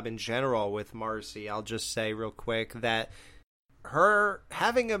job in general with Marcy. I'll just say real quick that her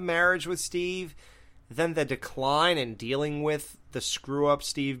having a marriage with Steve, then the decline and dealing with the screw-up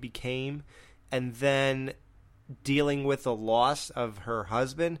Steve became, and then dealing with the loss of her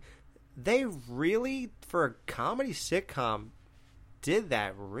husband, they really, for a comedy sitcom, did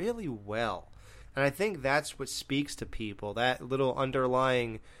that really well. And I think that's what speaks to people, that little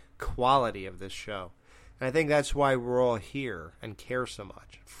underlying quality of this show. And I think that's why we're all here and care so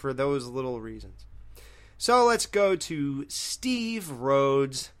much, for those little reasons. So let's go to Steve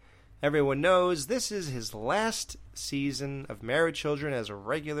Rhodes. Everyone knows this is his last season of Married Children as a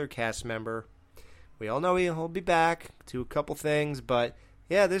regular cast member. We all know he'll be back to a couple things, but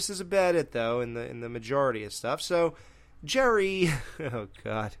yeah, this is about it though in the majority of stuff. So Jerry, oh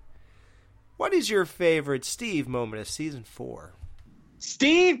God, what is your favorite Steve moment of season 4?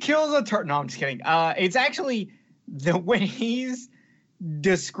 Steve kills a turtle. No, I'm just kidding. It's actually when he's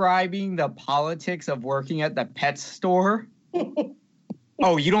describing the politics of working at the pet store.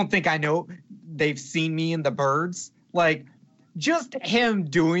 Oh, you don't think I know? They've seen me in the birds. Like, just him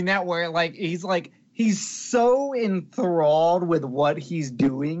doing that, where he's so enthralled with what he's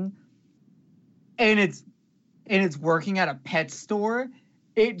doing, and it's working at a pet store.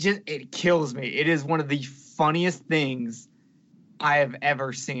 It kills me. It is one of the funniest things I have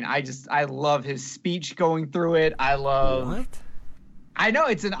ever seen. I love his speech going through it. What? I know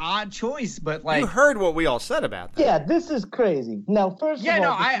it's an odd choice, but like, you heard what we all said about that. Yeah, this is crazy. Now, first of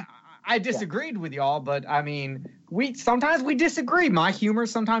all, I disagreed with y'all, but I mean, sometimes we disagree. My humor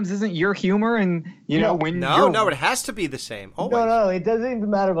sometimes isn't your humor, and no, it has to be the same. Always. No, it doesn't even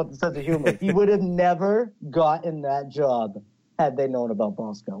matter about the sense of humor. He would have never gotten that job had they known about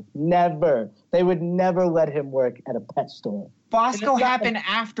Bosco. Never. They would never let him work at a pet store. Bosco happened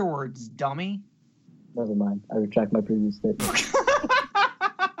afterwards, dummy. Never mind. I retract my previous statement.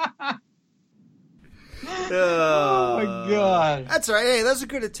 Oh my God. That's all right. Hey, that's a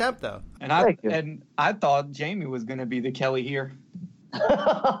good attempt, though. And I thought Jamie was going to be the Kelly here.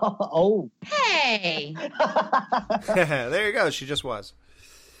 Oh. Hey. There you go. She just was.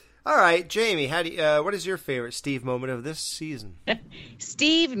 All right, Jamie. What is your favorite Steve moment of this season?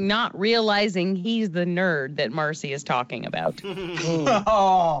 Steve not realizing he's the nerd that Marcy is talking about.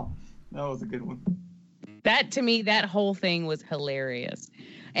 Oh, that was a good one. That, to me, that whole thing was hilarious.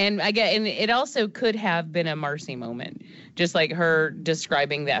 And and it also could have been a Marcy moment, just like her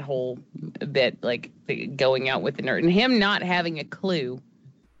describing that whole bit, like going out with the nerd, and him not having a clue.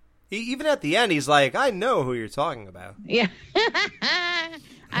 Even at the end, he's like, "I know who you're talking about." Yeah,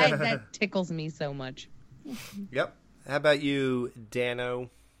 that tickles me so much. Yep. How about you, Dano?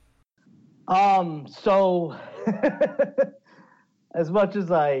 So as much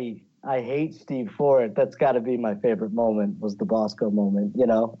as I hate Steve for it, that's got to be my favorite moment, was the Bosco moment, you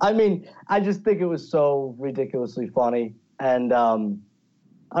know? I mean, I just think it was so ridiculously funny. And I don't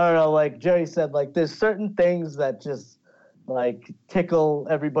know, like Jerry said, like there's certain things that just like tickle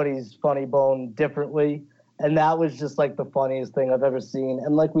everybody's funny bone differently. And that was just like the funniest thing I've ever seen.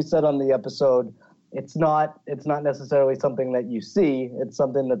 And like we said on the episode, it's not necessarily something that you see. It's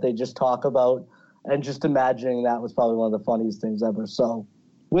something that they just talk about. And just imagining that was probably one of the funniest things ever. So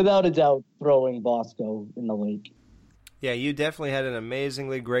without a doubt, throwing Bosco in the lake. Yeah, you definitely had an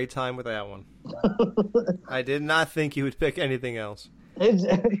amazingly great time with that one. I did not think you would pick anything else. Sorry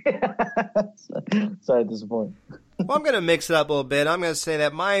to disappoint. Well, I'm going to mix it up a little bit. I'm going to say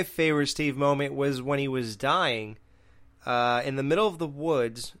that my favorite Steve moment was when he was dying in the middle of the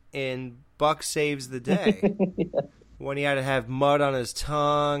woods in Buck Saves the Day. Yeah. When he had to have mud on his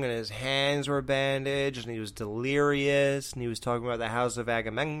tongue and his hands were bandaged and he was delirious and he was talking about the House of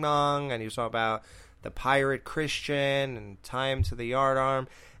Agamemnon and he was talking about the pirate Christian and tie him to the yardarm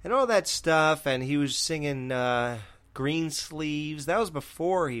and all that stuff, and he was singing Green Sleeves. That was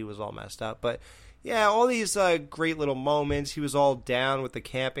before he was all messed up, but yeah, all these great little moments. He was all down with the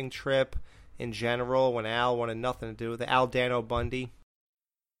camping trip in general when Al wanted nothing to do with it. Al Dano Bundy.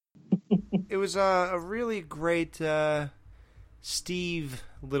 It was a really great Steve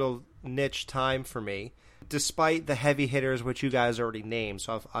little niche time for me, despite the heavy hitters, which you guys already named,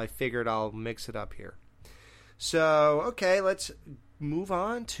 so I figured I'll mix it up here. So, okay, let's move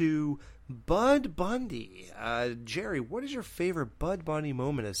on to Bud Bundy. Jerry, what is your favorite Bud Bundy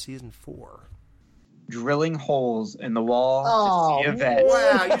moment of season 4? Drilling holes in the wall to see Yvette.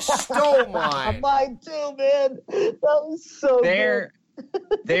 Wow, you stole mine. Mine too, man. That was so good.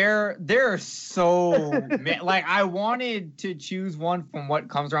 There are so many. Like, I wanted to choose one from What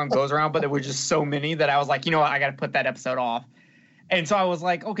Comes Around Goes Around, but there were just so many that I was like, you know what, I got to put that episode off. And so I was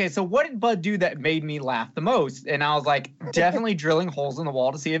like, okay, so what did Bud do that made me laugh the most? And I was like, definitely drilling holes in the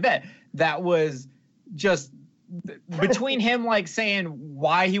wall to see Yvette. That was just between him like saying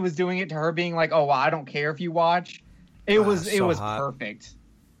why he was doing it to her being like, oh, well, I don't care if you watch. It was hot. Perfect.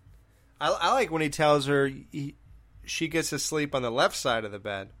 I like when he tells her she gets to sleep on the left side of the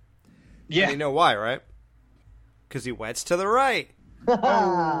bed. Yeah. And you know why, right? Because he wets to the right.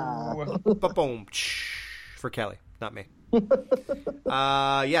 Oh. Boom. For Kelly, not me.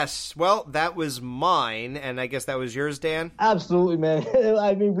 Yes. Well, that was mine, and I guess that was yours, Dan? Absolutely, man.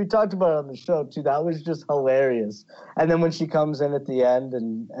 I mean, we talked about it on the show, too. That was just hilarious. And then when she comes in at the end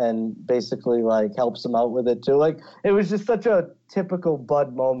and basically, like, helps him out with it, too. Like, it was just such a typical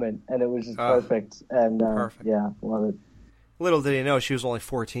Bud moment, and it was just perfect. And, perfect. Yeah, love it. Little did he know she was only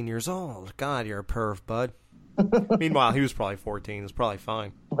 14 years old. God, you're a perv, Bud. Meanwhile, he was probably 14. It was probably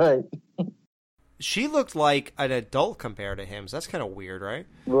fine. Right. She looked like an adult compared to him, so that's kind of weird, right?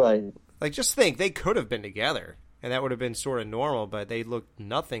 Right. Like, just think, they could have been together, and that would have been sort of normal, but they looked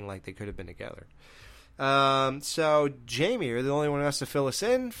nothing like they could have been together. So, Jamie, you're the only one who has to fill us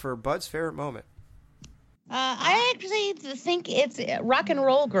in for Bud's favorite moment. I actually think it's Rock and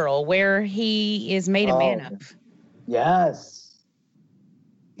Roll Girl, where he is made a man of. Yes.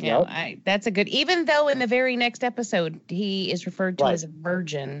 Yeah, that's a good, even though in the very next episode, he is referred to as a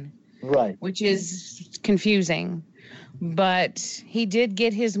virgin. Right. Which is confusing. But he did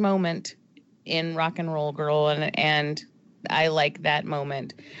get his moment in Rock and Roll Girl, and I like that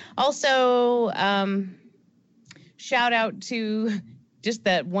moment. Also, shout out to just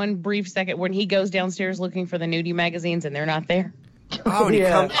that one brief second when he goes downstairs looking for the nudie magazines and they're not there. Oh, and he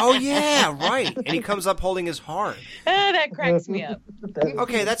comes, right. And he comes up holding his heart. That cracks me up.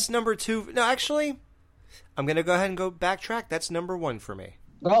 Okay, that's number 2. No, actually, I'm going to go ahead and go backtrack. That's number 1 for me.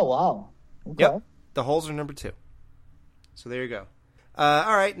 Oh, wow. Okay. Yep. The holes are number 2. So there you go.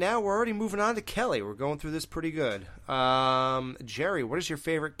 All right, now we're already moving on to Kelly. We're going through this pretty good. Jerry, what is your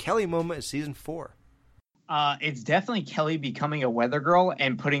favorite Kelly moment of season 4? It's definitely Kelly becoming a weather girl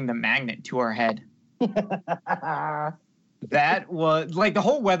and putting the magnet to her head. That was, like, the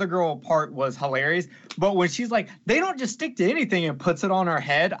whole weather girl part was hilarious. But when she's like, they don't just stick to anything and puts it on her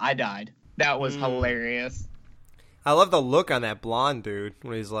head, I died. That was hilarious. I love the look on that blonde dude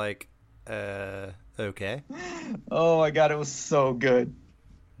when he's like, okay. Oh my God, it was so good.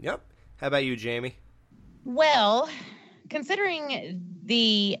 Yep. How about you, Jamie? Well, considering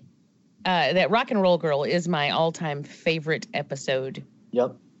that Rock and Roll Girl is my all-time favorite episode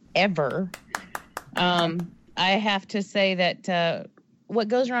ever, I have to say that What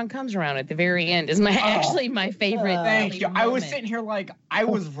Goes Around Comes Around at the very end is actually my favorite. Thank you. I was sitting here like, I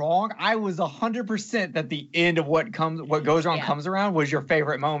was wrong. I was 100% that the end of What Goes Around Comes Around was your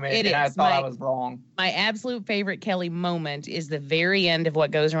favorite moment, I thought I was wrong. My absolute favorite Kelly moment is the very end of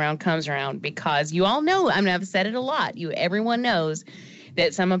What Goes Around Comes Around, because you all know, I mean, I've said it a lot. Everyone knows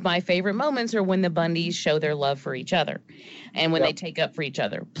that some of my favorite moments are when the Bundys show their love for each other and when they take up for each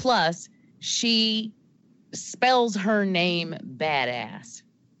other. Plus, she spells her name badass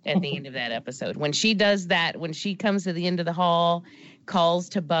at the end of that episode. When she does that, when she comes to the end of the hall, calls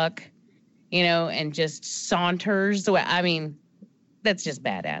to Buck, and just saunters away. I mean, that's just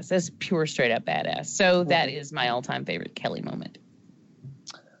badass. That's pure straight up badass. So that is my all-time favorite Kelly moment.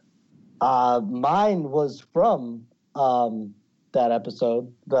 Mine was from that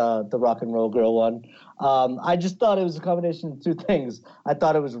episode, the Rock and Roll Girl one. I just thought it was a combination of two things. I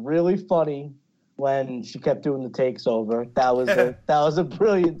thought it was really funny when she kept doing the takes over. That was a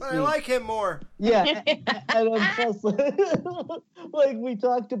brilliant scene. I like him more. Yeah, and then plus, like we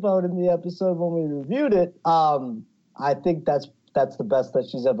talked about in the episode when we reviewed it, I think that's the best that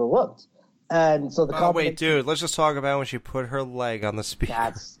she's ever looked. And so the wait, dude, let's just talk about when she put her leg on the speaker.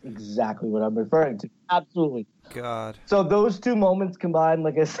 That's exactly what I'm referring to. Absolutely. God. So those two moments combined,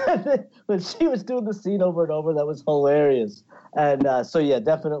 like I said, when she was doing the scene over and over, that was hilarious. And so yeah,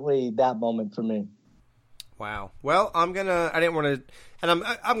 definitely that moment for me. Wow. Well, I'm gonna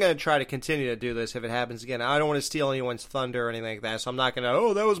try to continue to do this if it happens again. I don't want to steal anyone's thunder or anything like that, so I'm not gonna.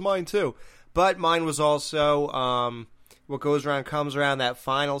 Oh, that was mine too. But mine was also what goes around comes around. That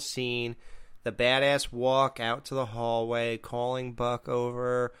final scene. The badass walk out to the hallway, calling Buck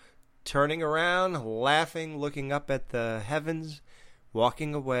over, turning around, laughing, looking up at the heavens,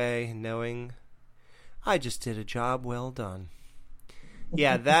 walking away, knowing I just did a job well done.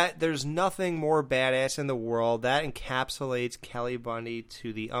 Yeah, there's nothing more badass in the world. That encapsulates Kelly Bundy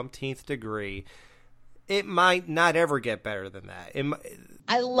to the umpteenth degree. It might not ever get better than that.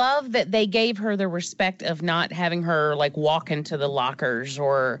 I love that they gave her the respect of not having her like walk into the lockers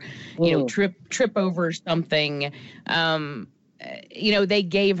or, trip over something. They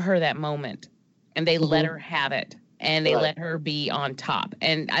gave her that moment and they let her have it and they let her be on top.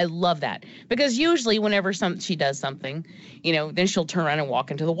 And I love that because usually whenever she does something, then she'll turn around and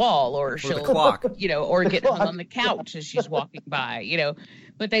walk into the wall or she'll, the clock. Or get hung on the couch as she's walking by,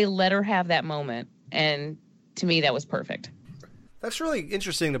 but they let her have that moment. And to me, that was perfect. That's really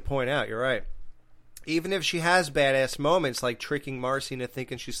interesting to point out. You're right. Even if she has badass moments like tricking Marcy into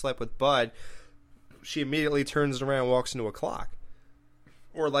thinking she slept with Bud, she immediately turns around and walks into a clock.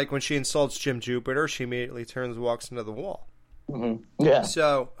 Or like when she insults Jim Jupiter, she immediately turns and walks into the wall. Mm-hmm. Yeah.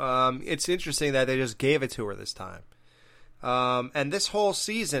 So it's interesting that they just gave it to her this time. And this whole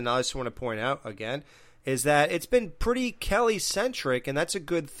season, I just want to point out again, is that it's been pretty Kelly-centric, and that's a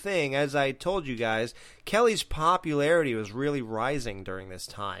good thing. As I told you guys, Kelly's popularity was really rising during this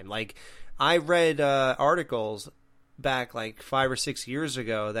time. Like, I read articles back like 5 or 6 years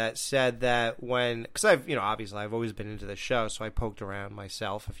ago that said that because obviously I've always been into the show, so I poked around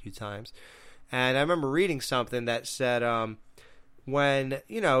myself a few times. And I remember reading something that said when,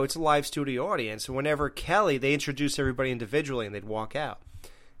 it's a live studio audience, whenever Kelly, they introduce everybody individually and they'd walk out.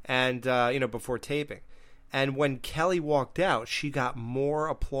 And, before taping. And when Kelly walked out, she got more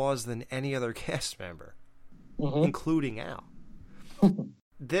applause than any other cast member, including Al.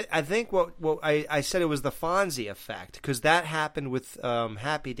 I think what I said it was the Fonzie effect, because that happened with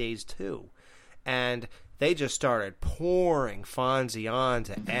Happy Days too. And they just started pouring Fonzie on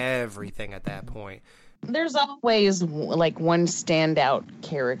to everything at that point. There's always like one standout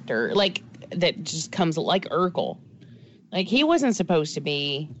character, like that just comes like Urkel. Like he wasn't supposed to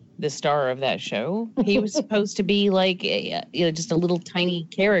be the star of that show. He was supposed to be like just a little tiny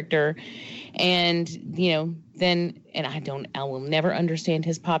character, and then I will never understand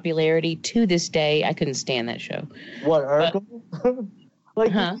his popularity to this day. I couldn't stand that show. What, Urkel?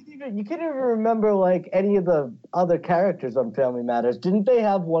 You can't even remember like any of the other characters on Family Matters. Didn't they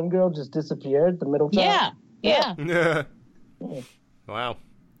have one girl just disappeared the middle time? Yeah. Wow.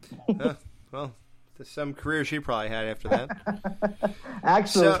 Well, some career she probably had after that.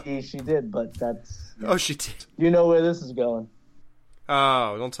 Actually, she did, but that's... Oh, she did. You know where this is going.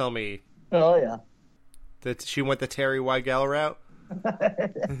 Oh, don't tell me. Oh, yeah. That she went the Terry Weigel route?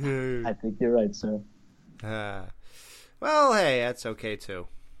 I think you're right, sir. Well, hey, that's okay, too.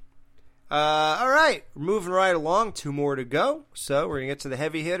 All right, moving right along. 2 more to go. So we're going to get to the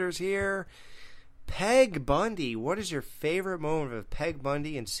heavy hitters here. Peg Bundy. What is your favorite moment of Peg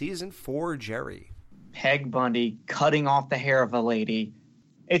Bundy in Season 4, Jerry? Peg Bundy cutting off the hair of a lady.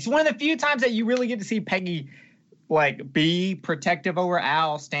 It's one of the few times that you really get to see Peggy like be protective over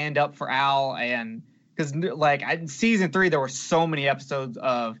Al, stand up for Al, and because like in Season 3 there were so many episodes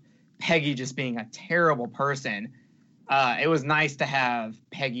of Peggy just being a terrible person. It was nice to have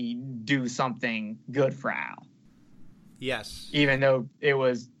Peggy do something good for Al. Yes. Even though it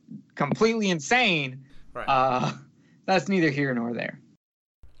was completely insane. Right. That's neither here nor there.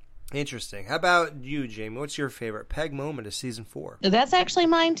 Interesting. How about you, Jamie? What's your favorite Peg moment of Season 4? That's actually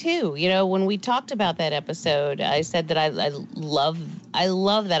mine too. When we talked about that episode, I said that I love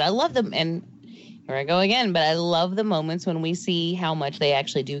that. I love them, and here I go again, but I love the moments when we see how much they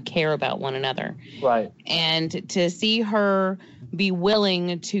actually do care about one another. Right. And to see her be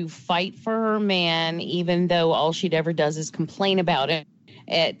willing to fight for her man, even though all she'd ever does is complain about it.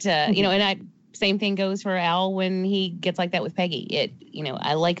 And same thing goes for Al when he gets like that with Peggy.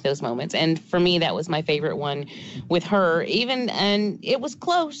 I like those moments. And for me, that was my favorite one with her. And it was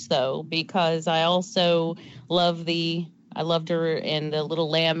close though, because I also loved her in the Little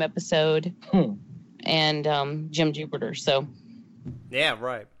Lamb episode and Jim Jupiter. So. Yeah,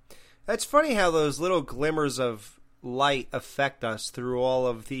 right. It's funny how those little glimmers of light affect us through all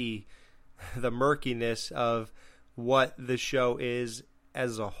of the murkiness of what the show is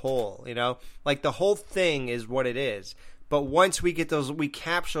as a whole, like the whole thing is what it is. But once we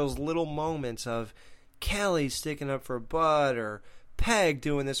capture those little moments of Kelly sticking up for Bud, or Peg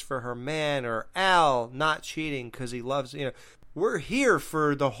doing this for her man, or Al not cheating because he loves, we're here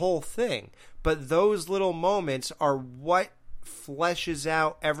for the whole thing. But those little moments are what fleshes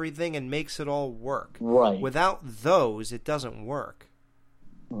out everything and makes it all work. Right. Without those, it doesn't work.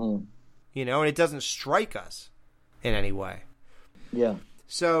 Mm-hmm. And it doesn't strike us in any way. Yeah.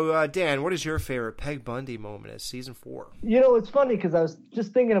 So, Dan, what is your favorite Peg Bundy moment of season 4? It's funny because I was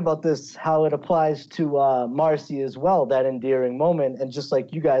just thinking about this, how it applies to Marcy as well, that endearing moment. And just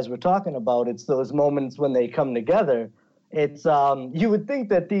like you guys were talking about, it's those moments when they come together. It's you would think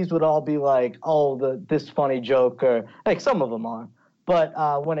that these would all be like, this funny joke, or like some of them are.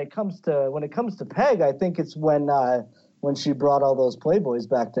 But when it comes to Peg, I think it's when she brought all those Playboys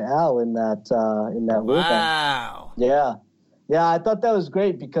back to Al in that Wow. Yeah. Yeah, I thought that was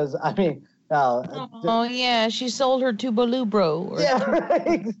great because, I mean... yeah, she sold her to Balubro. Yeah,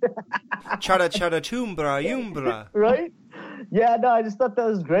 right. Chada chada tumbra yumbra. Right? Yeah, no, I just thought that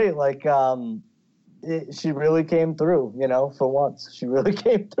was great. Like, she really came through, for once. She really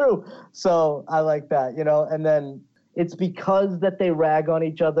came through. So I like that, And then it's because that they rag on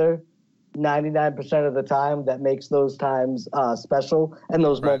each other 99% of the time that makes those times special and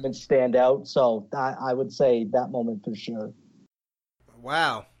those moments stand out. So I would say that moment for sure.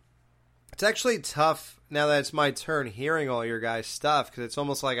 Wow. It's actually tough now that it's my turn hearing all your guys' stuff, because it's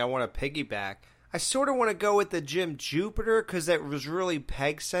almost like I want to piggyback. I sort of want to go with the Jim Jupiter because that was really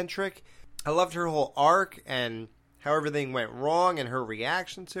Peg-centric. I loved her whole arc and how everything went wrong and her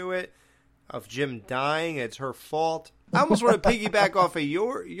reaction to it, of Jim dying. It's her fault. I almost want to piggyback off of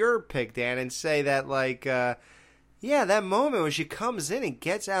your pick, Dan, and say that, like, that moment when she comes in and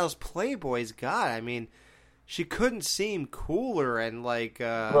gets Al's Playboys, God, I mean... She couldn't seem cooler and like...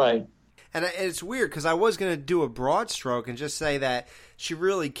 right. And it's weird because I was going to do a broad stroke and just say that she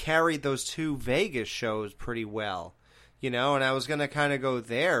really carried those 2 Vegas shows pretty well, and I was going to kind of go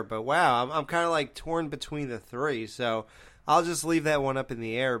there. But wow, I'm kind of like torn between the 3. So I'll just leave that one up in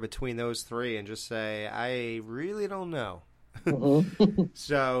the air between those 3 and just say I really don't know. Mm-hmm.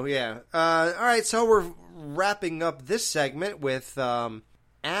 So, yeah. All right, so we're wrapping up this segment with...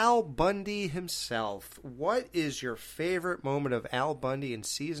 Al Bundy himself. What is your favorite moment of Al Bundy in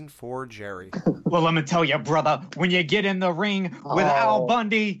season 4, Jerry? Well, let me tell you, brother, when you get in the ring with Al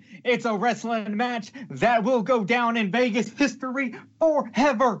Bundy, it's a wrestling match that will go down in Vegas history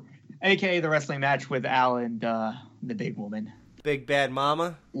forever. AKA the wrestling match with Al and the big woman. Big Bad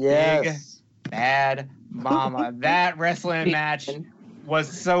Mama? Yes. Big Bad Mama. That wrestling match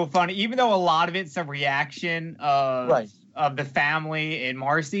was so funny. Even though a lot of it's a reaction of the family and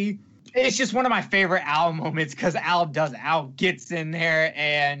Marcy, it's just one of my favorite Al moments because Al gets in there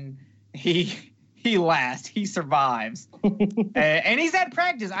and he lasts, he survives. And he's at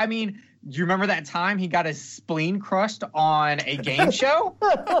practice. I mean, do you remember that time he got his spleen crushed on a game show?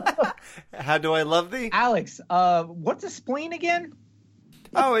 How do I love thee? Alex, what's a spleen again?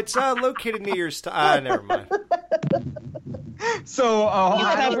 Oh, it's located near your never mind. So you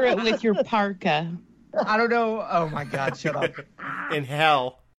cover it with your parka. I don't know. Oh my God, shut up. In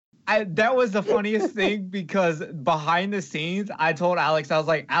hell. That was the funniest thing because behind the scenes, I told Alex, I was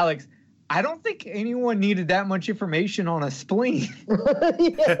like, Alex, I don't think anyone needed that much information on a spleen.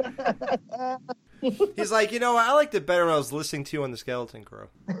 He's like, I liked it better when I was listening to you on the Skeleton Crew.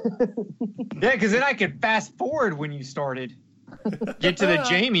 Yeah, because then I could fast forward when you started. Get to the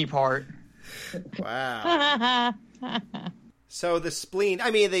Jamie part. Wow. So the spleen,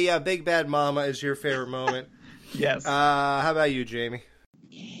 the Big Bad Mama is your favorite moment. Yes. How about you, Jamie?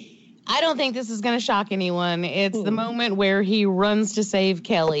 I don't think this is going to shock anyone. It's the moment where he runs to save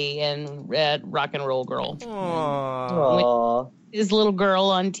Kelly and Rock and Roll Girl. Aww. His little girl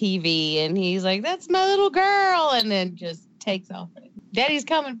on TV, and he's like, "That's my little girl," and then just takes off. Daddy's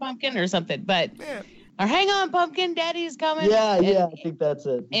coming, pumpkin, or something. But or hang on, pumpkin, Daddy's coming. Yeah, I think that's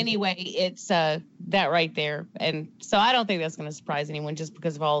it. Anyway, it's that right there, and so I don't think that's going to surprise anyone, just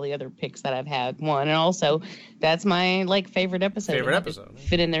because of all the other picks that I've had. One, and also that's my favorite episode.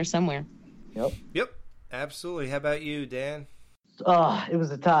 Fit in there somewhere. Yep. Absolutely. How about you, Dan? It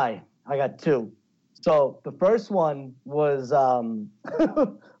was a tie. I got two. So the first one was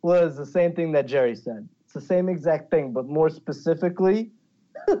was the same thing that Jerry said. It's the same exact thing, but more specifically,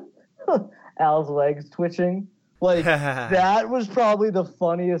 Al's legs twitching. Like, that was probably the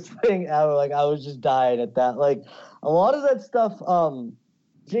funniest thing ever. Like, I was just dying at that. Like, a lot of that stuff,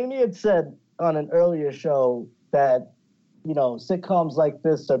 Jamie had said on an earlier show that, you know, sitcoms like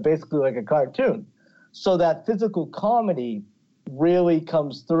this are basically like a cartoon. So that physical comedy really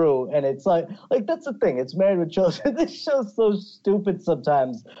comes through, and it's like that's the thing. It's Married with Children. This show's so stupid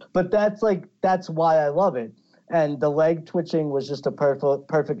sometimes, but that's why I love it. And the leg twitching was just a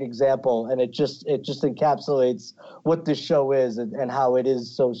perfect example, and it just encapsulates what this show is and how it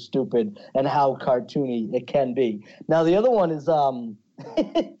is so stupid and how cartoony it can be. Now the other one is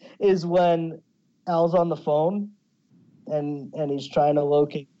is when Al's on the phone and he's trying to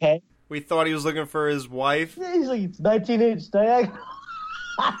locate Peg. We thought he was looking for his wife. Yeah, he's like, it's 19-inch diagonal.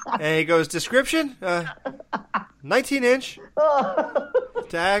 And he goes, description? 19-inch.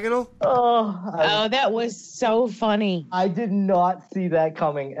 Diagonal. Oh, that was so funny. I did not see that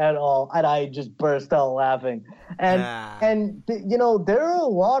coming at all, and I just burst out laughing. And you know, there are a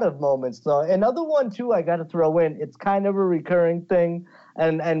lot of moments, though. Another one, too, I got to throw in. It's kind of a recurring thing,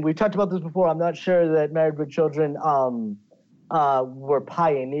 and we talked about this before. I'm not sure that Married with Children were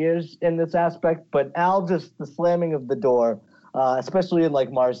pioneers in this aspect, but Al, just the slamming of the door, especially in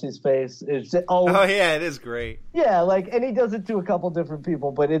like Marcy's face, is just, oh yeah, it is great. Yeah, like, and he does it to a couple different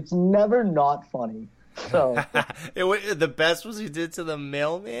people, but it's never not funny. So the best was he did to the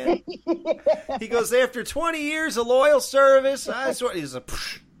mailman. Yeah. He goes, after 20 years of loyal service, I swear. He's like,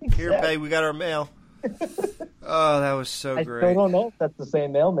 here, Peg, we got our mail. Oh, that was so great. I still don't know if that's the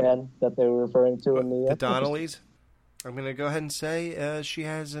same mailman that they were referring to in the Donnellys. I'm going to go ahead and say she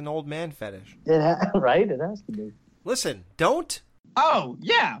has an old man fetish. Right? It has to be. Listen, don't. Oh,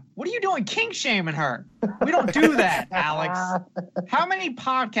 yeah. What are you doing king shaming her? We don't do that, Alex. How many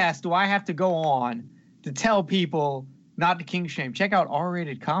podcasts do I have to go on to tell people not to king shame? Check out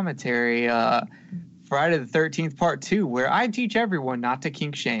R-Rated Commentary, Friday the 13th, Part 2, where I teach everyone not to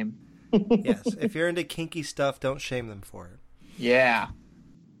kink shame. Yes. If you're into kinky stuff, don't shame them for it. Yeah.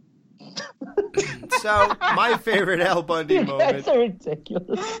 So, my favorite Al Bundy moment. That's so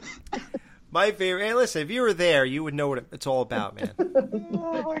ridiculous. My favorite. Hey, listen, if you were there, you would know what it's all about, man.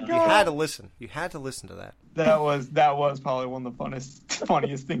 Oh my God. You had to listen. You had to listen to that. That was probably one of the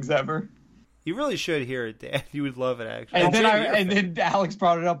funniest things ever. You really should hear it, Dan. You would love it, actually. And then Alex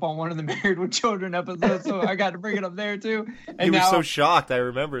brought it up on one of the Married with Children episodes, so I got to bring it up there too. And he was so shocked. I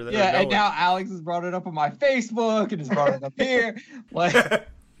remember that. Yeah, and now Alex has brought it up on my Facebook and has brought it up here. Like,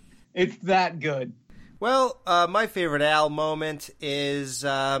 it's that good. Well, my favorite Al moment is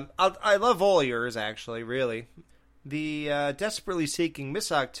I love all yours, actually, really. The Desperately Seeking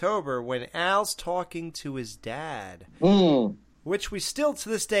Miss October when Al's talking to his dad. Which we still, to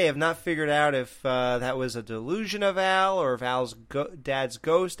this day, have not figured out if that was a delusion of Al or if Al's dad's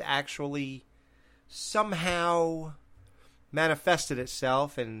ghost actually somehow manifested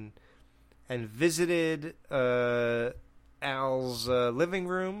itself and visited Al's living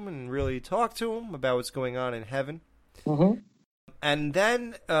room and really talked to him about what's going on in heaven. Mm-hmm. And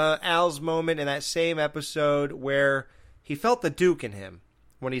then Al's moment in that same episode where he felt the Duke in him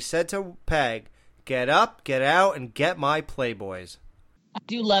when he said to Peg, "Get up, get out, and get my Playboys." I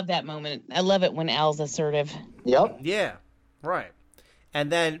do love that moment. I love it when Al's assertive. Yep. Yeah, right.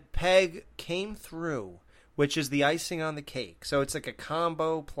 And then Peg came through, which is the icing on the cake. So it's like a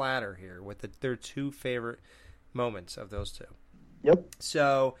combo platter here with their two favorite moments of those two. Yep.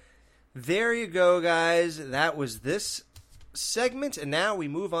 So there you go, guys. That was this segment, and now we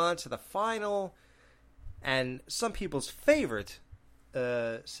move on to the final and some people's favorite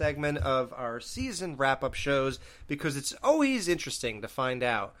segment of our season wrap-up shows, because it's always interesting to find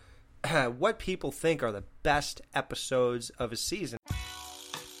out what people think are the best episodes of a season.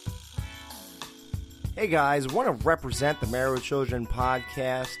 Hey guys, want to represent the Married with Children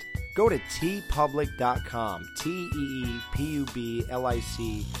podcast? Go to tpublic.com,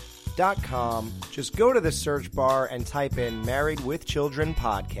 TEEPUBLIC.com. Just go to the search bar and type in Married with Children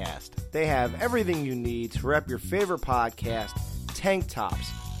podcast. They have everything you need to rep your favorite podcast: tank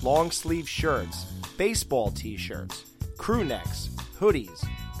tops, long sleeve shirts, baseball t-shirts, crew necks, hoodies.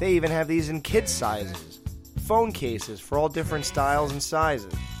 They even have these in kids sizes, phone cases for all different styles and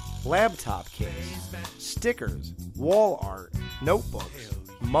sizes, laptop case, stickers, wall art, notebooks,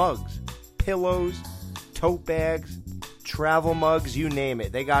 mugs, pillows, tote bags, travel mugs, you name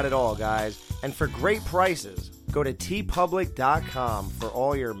it. They got it all, guys. And for great prices, go to tpublic.com for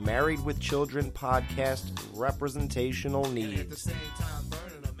all your Married with Children podcast representational needs.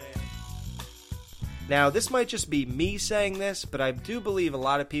 Now, this might just be me saying this, but I do believe a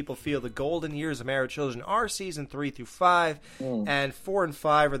lot of people feel the golden years of Married with Children are season 3 through 5, and 4 and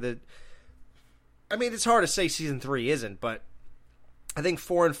 5 are the... I mean, it's hard to say season 3 isn't, but I think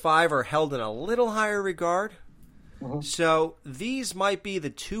 4 and 5 are held in a little higher regard. So these might be the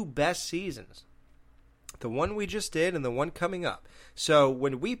 2 best seasons. The one we just did and the one coming up. So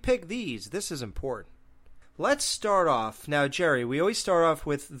when we pick these, this is important. Let's start off. Now, Jerry, we always start off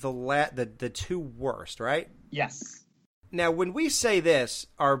with the 2 worst, right? Yes. Now, when we say this,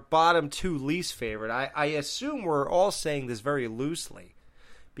 our bottom 2 least favorite, I assume we're all saying this very loosely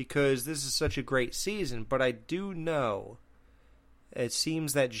because this is such a great season, but I do know it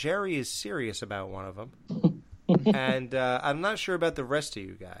seems that Jerry is serious about one of them, and I'm not sure about the rest of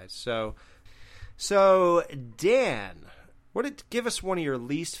you guys. So Dan, give us one of your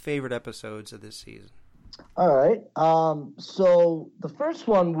least favorite episodes of this season. All right. So the first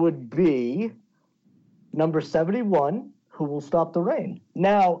one would be number 71, Who Will Stop the Rain?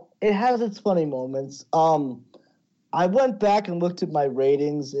 Now, it has its funny moments. I went back and looked at my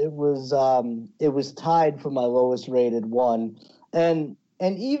ratings. It was tied for my lowest rated one. And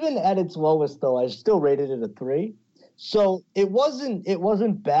even at its lowest, though, I still rated it a 3. So it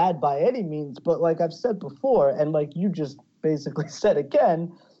wasn't bad by any means, but like I've said before, and like you just basically said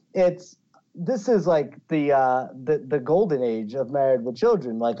again, this is like the golden age of Married with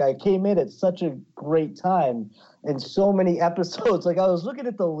Children. Like I came in at such a great time and so many episodes. Like I was looking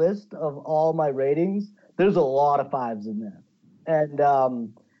at the list of all my ratings. There's a lot of 5s in there.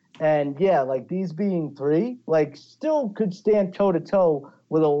 And yeah, like these being 3, like still could stand toe to toe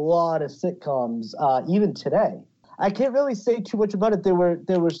with a lot of sitcoms, even today. I can't really say too much about it. There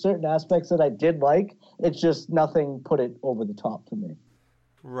were certain aspects that I did like. It's just nothing put it over the top for me.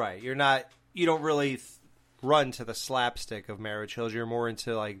 Right. You don't really run to the slapstick of Married with Children. You're more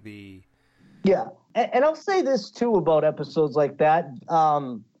into like the... Yeah. And I'll say this too about episodes like that.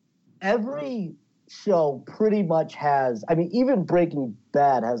 Every show pretty much has, I mean, even Breaking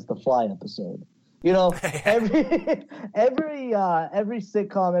Bad has the fly episode. You know, every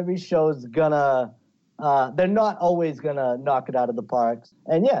sitcom, every show is gonna... they're not always going to knock it out of the park.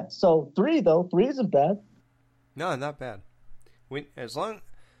 And yeah, so 3 isn't bad. No, not bad. I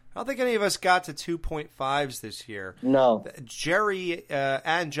don't think any of us got to 2.5s this year. No. Jerry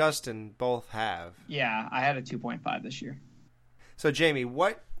and Justin both have. Yeah, I had a 2.5 this year. So Jamie,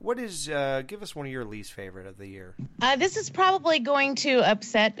 what is give us one of your least favorite of the year? This is probably going to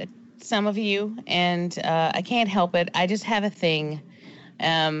upset some of you, and I can't help it. I just have a thing.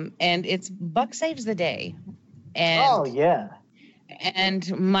 And it's Buck Saves the Day. And, oh, yeah.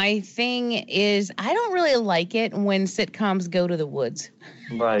 And my thing is, I don't really like it when sitcoms go to the woods.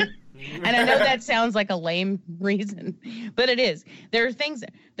 Right. And I know that sounds like a lame reason, but it is. There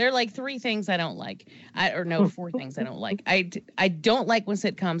are like 3 things I don't like. 4 things I don't like. I don't like when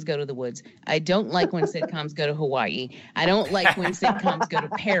sitcoms go to the woods. I don't like when sitcoms go to Hawaii. I don't like when sitcoms go to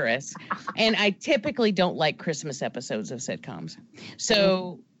Paris. And I typically don't like Christmas episodes of sitcoms.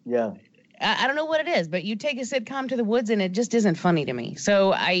 So yeah, I don't know what it is, but you take a sitcom to the woods and it just isn't funny to me.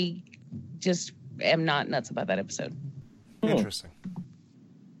 So I just am not nuts about that episode. Interesting.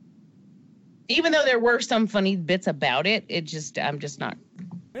 Even though there were some funny bits about it, I'm just not.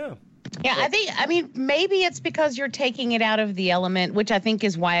 Yeah. Yeah, I mean, maybe it's because you're taking it out of the element, which I think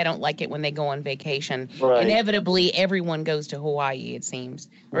is why I don't like it when they go on vacation. Right. Inevitably, everyone goes to Hawaii, it seems.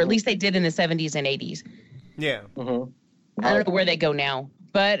 Or at least they did in the 70s and 80s. Yeah. Mm-hmm. I don't know where they go now,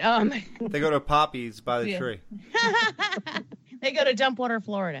 but... They go to Poppy's by the tree. They go to Dumpwater,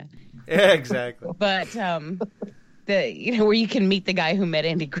 Florida. Yeah, exactly. But... where you can meet the guy who met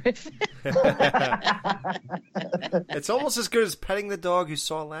Andy Griffith. It's almost as good as petting the dog who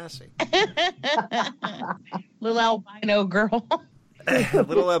saw Lassie. Little albino girl.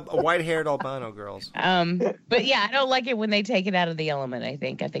 Little white-haired albino girls. But yeah, I don't like it when they take it out of the element. I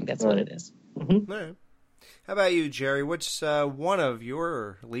think that's what it is. Mm-hmm. All right. How about you, Jerry? What's one of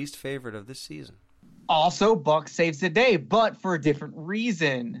your least favorite of this season? Also, Buck Saves the Day, but for a different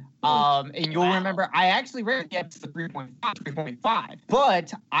reason. And you'll remember, I actually rated the episode 3.5,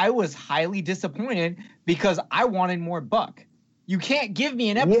 but I was highly disappointed because I wanted more Buck. You can't give me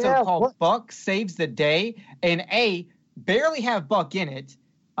an episode called Buck Saves the Day and A, barely have Buck in it,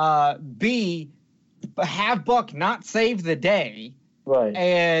 B, have Buck not save the day, right?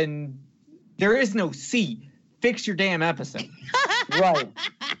 And there is no C. Fix your damn episode. Right.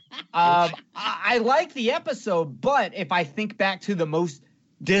 I like the episode, but if I think back to the most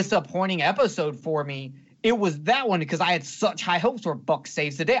disappointing episode for me, it was that one because I had such high hopes for Buck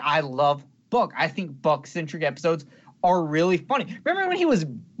Saves the Day. I love Buck. I think Buck-centric episodes are really funny. Remember when he was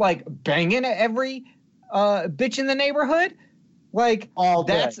like banging every Bitch in the Neighborhood. Like, All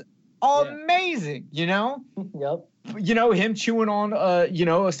day. that's amazing, you know? Yep. You know, him chewing on,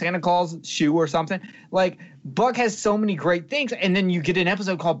 a Santa Claus shoe or something. Like, Buck has so many great things. And then you get an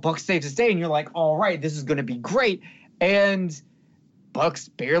episode called Buck Saves the Day, and you're like, all right, this is going to be great. And Buck's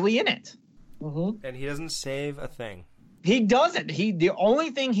barely in it. Mm-hmm. And he doesn't save a thing. He doesn't. The only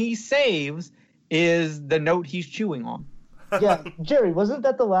thing he saves is the note he's chewing on. Yeah, Jerry, wasn't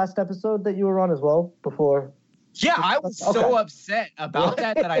that the last episode that you were on as well before? Yeah, I was so upset about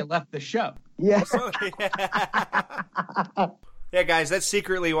that I left the show. Yeah. Yeah, guys, that's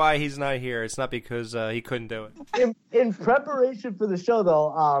secretly why he's not here. It's not because he couldn't do it. In preparation for the show,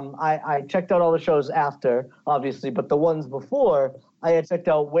 though, I checked out all the shows after, obviously, but the ones before, I had checked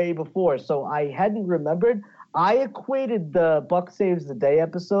out way before, so I hadn't remembered. I equated the Buck Saves the Day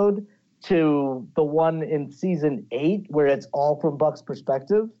episode to the one in season 8 where it's all from Buck's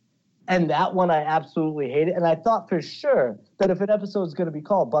perspective. And that one I absolutely hated. And I thought for sure that if an episode is going to be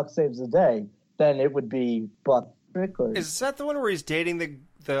called Buck Saves the Day, then it would be Buck Strickler. Is that the one where he's dating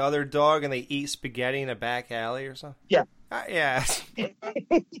the other dog and they eat spaghetti in a back alley or something? Yeah. Yeah.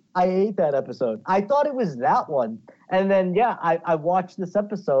 I hate that episode. I thought it was that one. And then, I watched this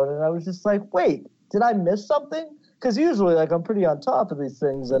episode and I was just like, wait, did I miss something? Because usually, I'm pretty on top of these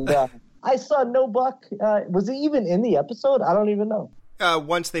things. And I saw no Buck. Was he even in the episode? I don't even know.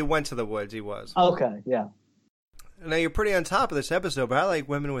 Once they went to the woods, he was. Okay, yeah. Now, you're pretty on top of this episode, but I like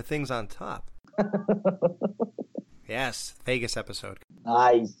women with things on top. Yes, Vegas episode.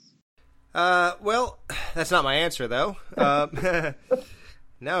 Nice. Well, that's not my answer, though.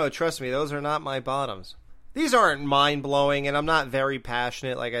 No, trust me, those are not my bottoms. These aren't mind-blowing, and I'm not very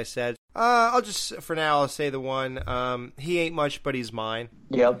passionate, like I said. I'll just, for now, I'll say the one, he ain't much, but he's mine.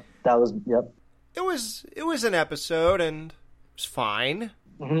 Yep, yep. It was an episode, and it was fine.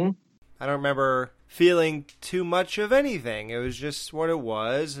 Mm-hmm. I don't remember feeling too much of anything. It was just what it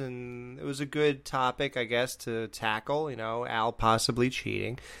was, and it was a good topic, I guess, to tackle, Al possibly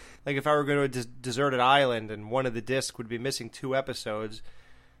cheating. Like, if I were going to a deserted island and one of the discs would be missing 2 episodes,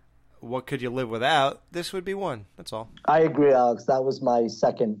 what could you live without? This would be one. That's all. I agree, Alex. That was my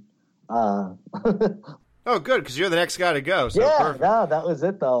second. Oh, good, because you're the next guy to go. So yeah, perfect. No, that was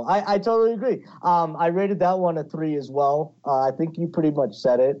it, though. I totally agree. I rated that one a 3 as well. I think you pretty much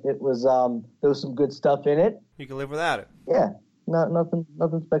said it. It was there was some good stuff in it. You can live without it. Yeah, nothing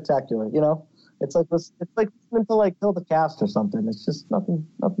spectacular. It's like listening to Kill the Cast or something. It's just nothing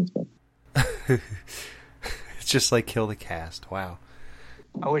special. It's just like Kill the Cast. Wow.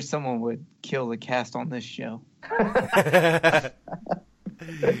 I wish someone would kill the cast on this show.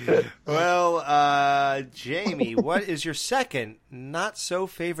 Well, Jamie, what is your second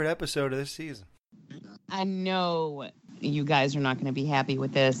not-so-favorite episode of this season? I know you guys are not going to be happy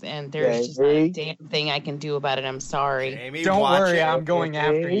with this, and there's just not a damn thing I can do about it. I'm sorry. Jamie, don't worry, it. I'm going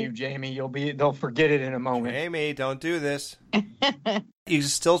after you, Jamie. They'll forget it in a moment. Jamie, don't do this. You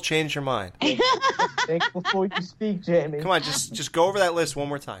still change your mind. Think before you speak, Jamie. Come on, just go over that list one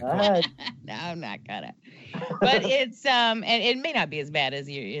more time. No, I'm not gonna. But it's and it may not be as bad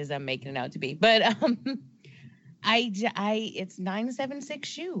as I'm making it out to be. But it's 976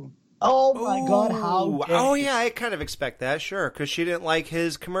 Shoe. Oh my God! How? Oh yeah, I kind of expect that, sure, because she didn't like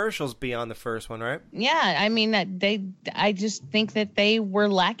his commercials beyond the first one, right? Yeah, I mean I just think that they were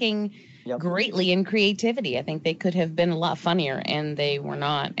lacking greatly in creativity. I think they could have been a lot funnier, and they were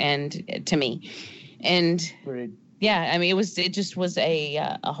not. And to me, and Agreed. Yeah, I mean it just was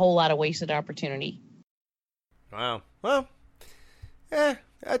a whole lot of wasted opportunity. Wow. Well,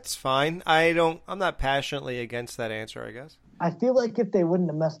 that's fine. I'm not passionately against that answer, I guess. I feel like if they wouldn't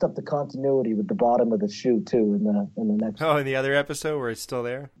have messed up the continuity with the bottom of the shoe too in the next. Oh, in the other episode where it's still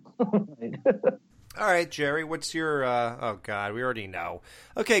there. Right. All right, Jerry. What's your? Oh God, we already know.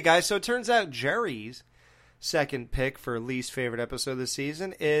 Okay, guys. So it turns out Jerry's second pick for least favorite episode of the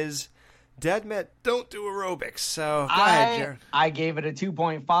season is Dead Men Don't Do Aerobics. So go ahead, Jerry. I gave it a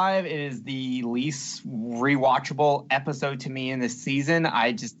 2.5. It is the least rewatchable episode to me in this season.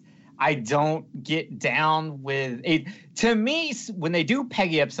 I don't get down with it. To me, when they do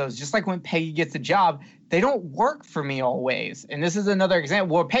Peggy episodes, just like when Peggy Gets a Job, they don't work for me always. And this is another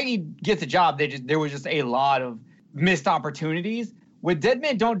example where Peggy Gets a Job, there was just a lot of missed opportunities. With Dead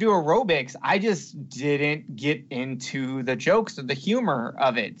Men Don't Do Aerobics, I just didn't get into the jokes or the humor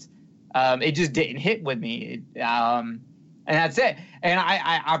of it. It just didn't hit with me. And that's it. And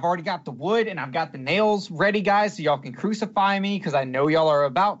I've already got the wood and I've got the nails ready, guys, so y'all can crucify me because I know y'all are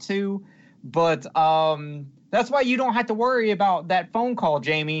about to. But that's why you don't have to worry about that phone call,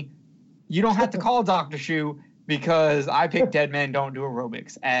 Jamie. You don't have to call Dr. Shu because I picked Dead Men Don't Do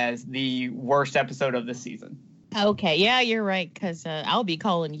Aerobics as the worst episode of the season. Okay, yeah, you're right, because I'll be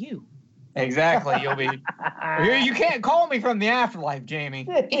calling you. Exactly. You'll be. You can't call me from the afterlife, Jamie.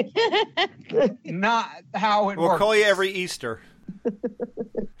 Not how it works. We'll call you every Easter.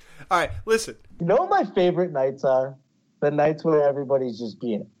 All right, listen. You know what my favorite nights are? The nights where everybody's just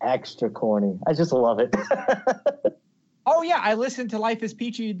being extra corny. I just love it. Oh, yeah. I listened to Life is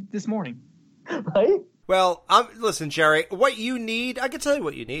Peachy this morning. Right? Well, listen, Jerry, what you need, I can tell you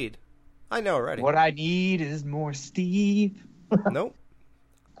what you need. I know already. What I need is more Steve. Nope.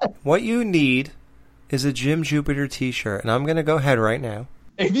 What you need is a Jim Jupiter t-shirt, and I'm going to go ahead right now.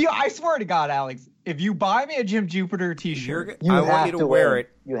 I swear to God, Alex, if you buy me a Jim Jupiter t-shirt, I want you to wear it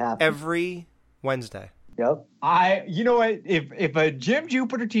You have to. every Wednesday. Yep. you know what? If a Jim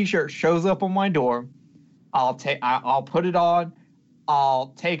Jupiter t-shirt shows up on my door, I'll put it on. I'll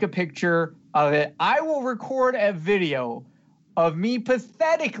take a picture of it. I will record a video of me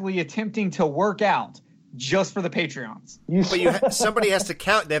pathetically attempting to work out just for the Patreons. But somebody has to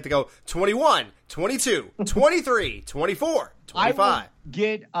count. They have to go 21, 22, 23, 24, 25. I will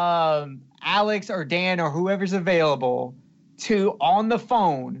get Alex or Dan or whoever's available to on the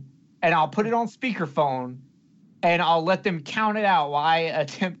phone, and I'll put it on speakerphone, and I'll let them count it out while I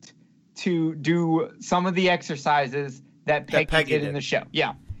attempt to do some of the exercises that Peggy did in the show.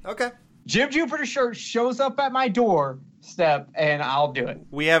 Yeah. Okay. Jim Jupiter shirt shows up at my doorstep, and I'll do it.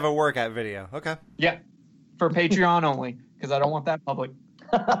 We have a workout video. Okay. Yeah. For Patreon only, because I don't want that public.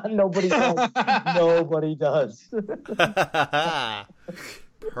 Nobody does. Nobody does.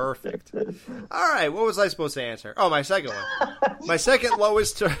 Perfect. All right, what was I supposed to answer? Oh, my second one. My second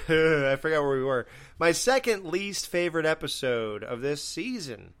lowest... I forgot where we were. My second least favorite episode of this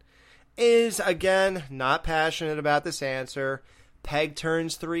season is, again, not passionate about this answer. Peg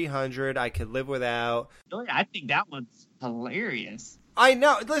Turns 300. I could live without. I think that one's hilarious. I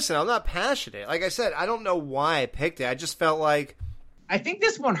know. Listen, I'm not passionate. Like I said, I don't know why I picked it. I just felt like... I think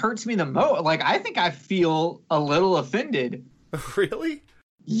this one hurts me the most. Like, I think I feel a little offended. Really?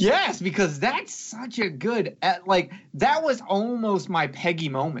 Yes, because that's such a good... that was almost my Peggy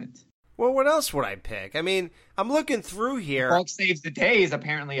moment. Well, what else would I pick? I mean, I'm looking through here. Hulk Saves the Day is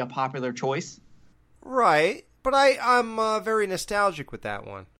apparently a popular choice. Right. But I'm very nostalgic with that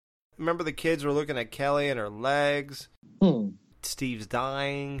one. Remember the kids were looking at Kelly and her legs? Steve's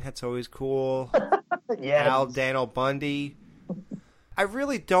dying. That's always cool. Yeah. Daniel Bundy. I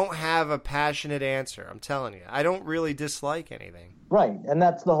really don't have a passionate answer. I'm telling you. I don't really dislike anything. Right. And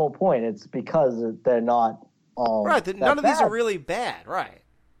that's the whole point. It's because they're not all right. None of these bad. are really bad. Right.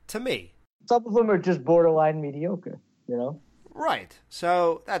 To me. Some of them are just borderline mediocre, you know? Right.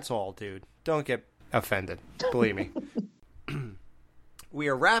 So that's all, dude. Don't get offended. Believe me. We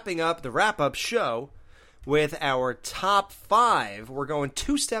are wrapping up the wrap-up show with our top 5. We're going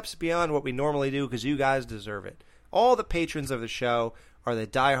 2 steps beyond what we normally do because you guys deserve it. All the patrons of the show are the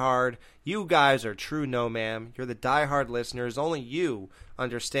diehard. You guys are true no-ma'am. You're the diehard listeners. Only you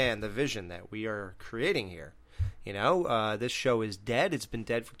understand the vision that we are creating here. You know, this show is dead. It's been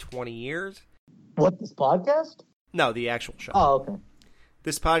dead for 20 years. What, this podcast? No, the actual show. Oh, okay.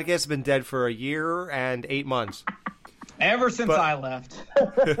 This podcast has been dead for a year and 8 months. Ever since I left.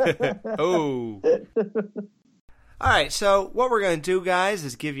 Oh. All right, so what we're going to do, guys,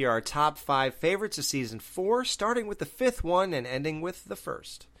 is give you our top 5 favorites of Season 4, starting with the 5th one and ending with the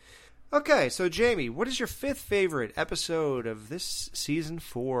 1st. Okay, so Jamie, what is your 5th favorite episode of this Season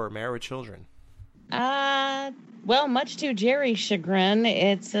 4, Married with Children? Well, much to Jerry's chagrin,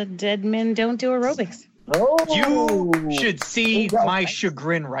 it's a Dead Men Don't Do Aerobics. Oh, you should see my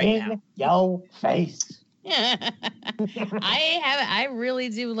chagrin right now. Yo face. I really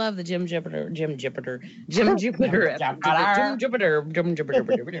do love the Jim Jupiter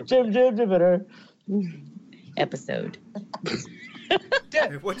episode.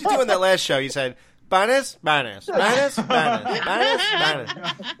 What did you do in that last show? You said, Bonus. That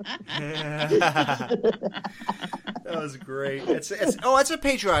was great. It's a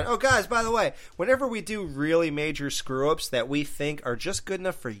Patreon. Oh, guys, by the way, whenever we do really major screw-ups that we think are just good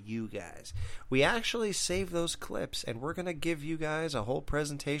enough for you guys, we actually save those clips, and we're going to give you guys a whole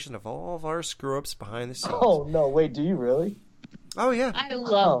presentation of all of our screw-ups behind the scenes. Oh, no, wait, do you really? Oh, yeah. I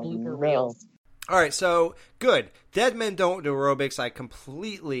love blooper reels. All right, so, good. Dead Men Don't Do Aerobics. I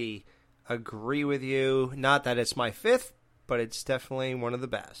completely agree with you. Not that it's my 5th, but it's definitely one of the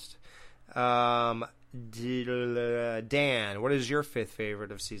best. Dan, what is your 5th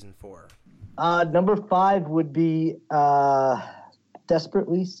favorite of Season 4? Number 5 would be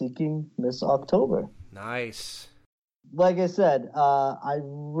Desperately Seeking Miss October. Nice. like I said, I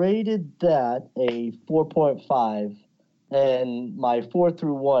rated that a 4.5, and my 4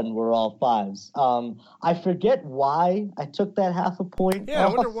 through 1 were all 5s. I forget why I took that half a point. Yeah, I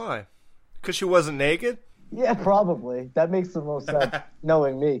wonder why. Because she wasn't naked? Yeah, probably. That makes the most sense,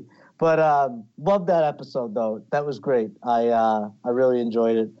 knowing me. But love that episode, though. That was great. I really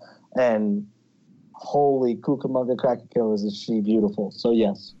enjoyed it. And holy Cucamonga Cracker Killers, is she beautiful. So,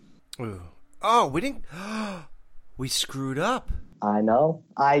 yes. Ooh. Oh, we didn't... we screwed up. I know.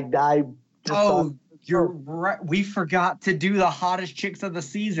 I just you're right. We forgot to do the hottest chicks of the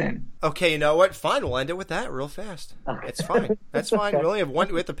season. Okay, you know what? Fine, we'll end it with that real fast. It's fine. That's fine. Okay. We only have one.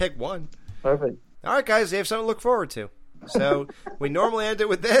 We have to pick one. Perfect. All right, guys, you have something to look forward to. So we normally end it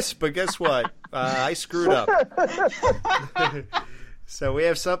with this, but guess what? I screwed up. So we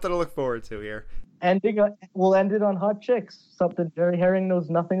have something to look forward to here. We'll end it on hot chicks, something Jerry Herring knows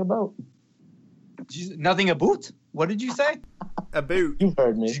nothing about. Nothing about? What did you say? A boot. You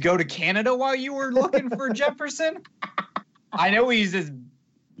heard me. Did you go to Canada while you were looking for Jefferson? I know he's as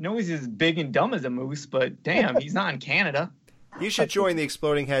big and dumb as a moose, but damn, he's not in Canada. You should join the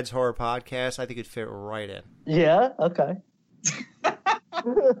Exploding Heads Horror Podcast. I think it'd fit right in. Yeah? Okay.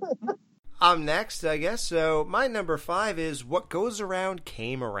 I'm next, I guess. So my number 5 is What Goes Around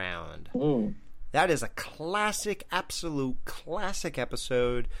Came Around. That is a classic, absolute classic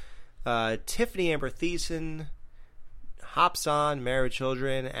episode. Tiffany Amber Thiessen hops on Married with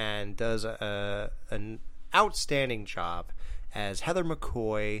Children and does an outstanding job as Heather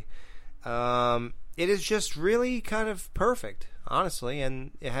McCoy. It is just really kind of perfect, honestly,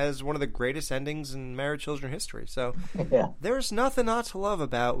 and it has one of the greatest endings in Married with Children history. So There's nothing not to love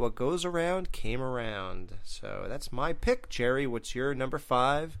about What Goes Around Came Around. So that's my pick. Jerry, what's your number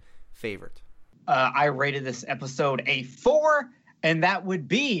 5 favorite? I rated this episode a 4, and that would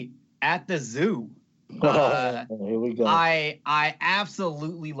be At the Zoo. Here we go. I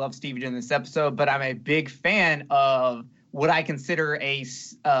absolutely love Stevie in this episode, but I'm a big fan of what I consider a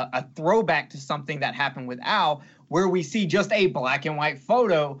throwback to something that happened with Al, where we see just a black and white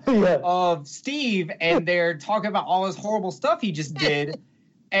photo of Steve, and they're talking about all this horrible stuff he just did,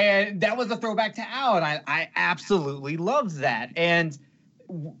 and that was a throwback to Al, and I absolutely loved that, and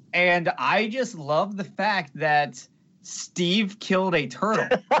I just love the fact that Steve killed a turtle.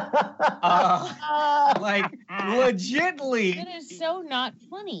 Like, legitimately. It is so not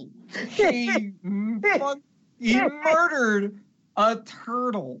funny. He murdered a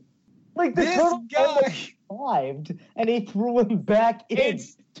turtle. Like the This turtle guy survived, and he threw him back in.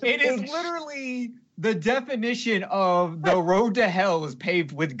 It is literally the definition of the road to hell is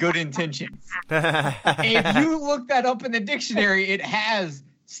paved with good intentions. If you look that up in the dictionary, it has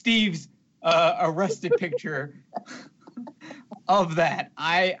Steve's arrested picture of that.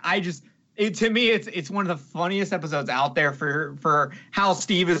 To me, it's one of the funniest episodes out there for how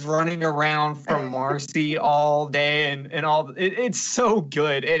Steve is running around from Marcy all day and all. It's so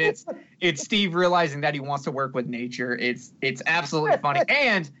good, and it's Steve realizing that he wants to work with nature. It's absolutely funny,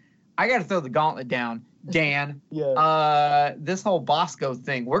 and I got to throw the gauntlet down, Dan. This whole Bosco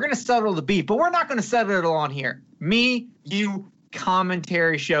thing, we're gonna settle the beef, but we're not gonna settle it on here. Me, you,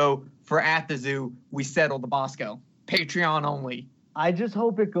 commentary show for At the Zoo. We settle the Bosco. Patreon only. I just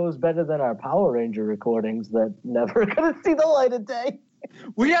hope it goes better than our Power Ranger recordings that never gonna see the light of day.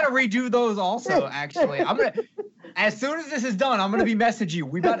 We got to redo those also, actually. As soon as this is done, I'm going to be messaging you.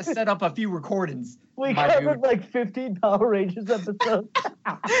 We got to set up a few recordings. We covered like 15 Power Rangers episodes.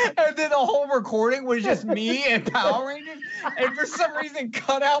 And then the whole recording was just me and Power Rangers. And for some reason,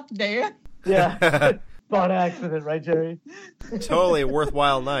 cut out Dan. Yeah. Fun accident, right, Jerry? Totally a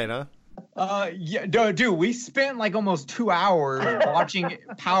worthwhile night, huh? Yeah, dude, we spent like almost 2 hours watching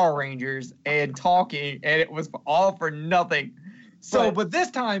Power Rangers and talking, and it was all for nothing. So, but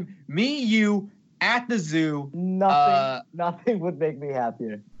this time, me, you, At the Zoo. Nothing would make me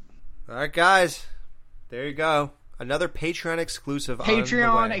happier. All right, guys. There you go. Another Patreon exclusive.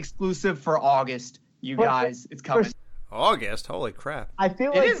 Patreon exclusive for August. Guys, it's coming. August? Holy crap. I feel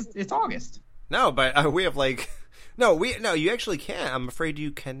like it's August. No, but we have like... No, you actually can't. I'm afraid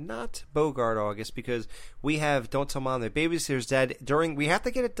you cannot bogart August because we have Don't Tell Mom the Babysitter's Dead we have to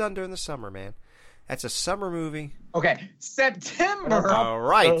get it done during the summer, man. That's a summer movie. Okay, September. All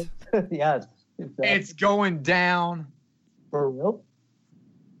right. Yes. Exactly. It's going down. For real?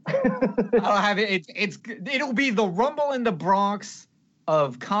 I'll have it. It'll be the Rumble in the Bronx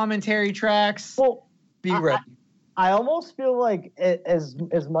of commentary tracks. Well, be ready. I almost feel like as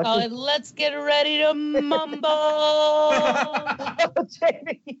much Oh, as let's get ready to mumble.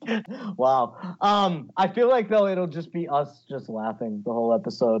 Jamie. Wow. I feel like though it'll just be us just laughing the whole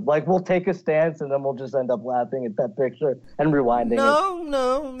episode. Like we'll take a stance and then we'll just end up laughing at that picture and rewinding it.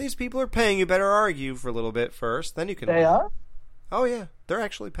 No. These people are paying. You better argue for a little bit first. Then you can. They are? Oh yeah, they're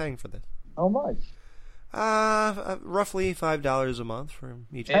actually paying for this. How much? Roughly $5 a month for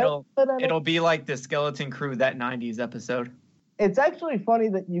each. It'll be like the Skeleton Crew, that 90s episode. It's actually funny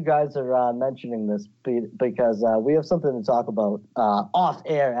that you guys are mentioning this because we have something to talk about off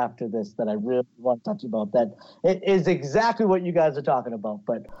air after this that I really want to touch about. That it is exactly what you guys are talking about.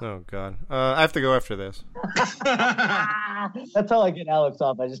 But oh god, I have to go after this. That's how I get Alex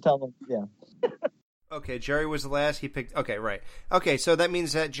off. I just tell him, yeah. Okay, Jerry was the last. He picked. Okay, right. Okay, so that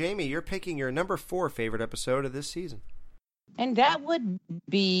means that Jamie, you're picking your number 4 favorite episode of this season. And that would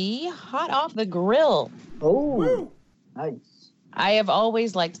be Hot Off the Grill. Oh, nice. I have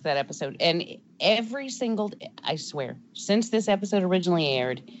always liked that episode. And I swear, since this episode originally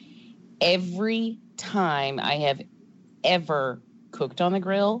aired, every time I have ever cooked on the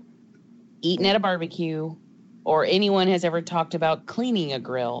grill, eaten at a barbecue, or anyone has ever talked about cleaning a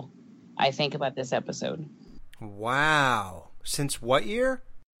grill, I think about this episode. Wow. Since what year?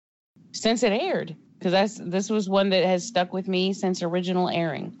 Since it aired. Because this was one that has stuck with me since original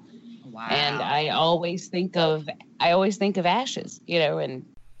airing. Wow. And I always think of ashes, and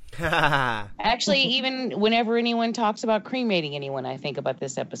actually even whenever anyone talks about cremating anyone, I think about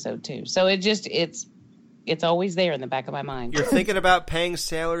this episode too. So it's always there in the back of my mind. You're thinking about paying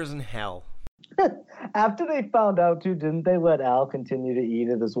sailors in hell. After they found out too, didn't they let Al continue to eat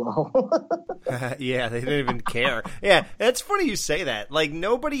it as well? Yeah, they didn't even care. Yeah, it's funny you say that. Like we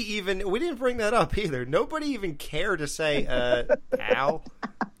didn't bring that up either. Nobody even cared to say, Al,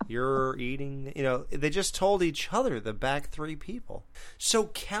 you're eating, they just told each other, the back 3 people. So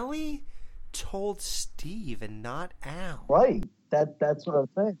Kelly told Steve and not Al. Right. That's what I'm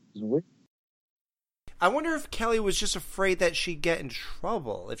saying. It's weird. I wonder if Kelly was just afraid that she'd get in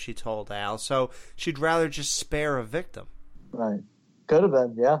trouble if she told Al, so she'd rather just spare a victim. Right. Could have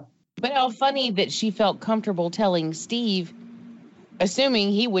been, yeah. But how funny that she felt comfortable telling Steve, assuming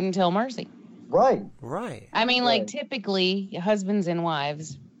he wouldn't tell Marcy. Right. Right. I mean, like, typically, husbands and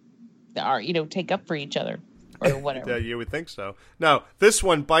wives are, take up for each other or whatever. Yeah, you would think so. No, this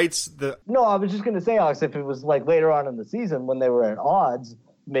one bites the... No, I was just going to say, Alex, if it was, like, later on in the season when they were at odds...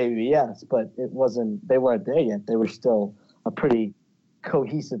 Maybe, yes, but it wasn't, they weren't there yet. They were still a pretty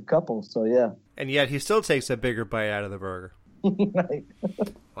cohesive couple, so yeah. And yet he still takes a bigger bite out of the burger. Right.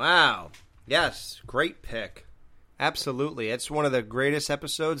 Wow. Yes, great pick. Absolutely. It's one of the greatest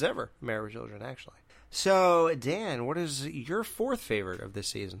episodes ever, Married with Children, actually. So, Dan, what is your 4th favorite of this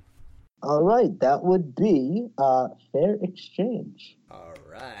season? All right, that would be Fair Exchange. All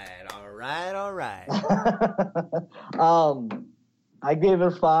right. I gave it a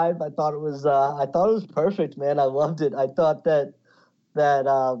 5. I thought it was perfect, man. I loved it. I thought that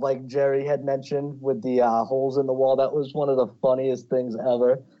like Jerry had mentioned with the holes in the wall, that was one of the funniest things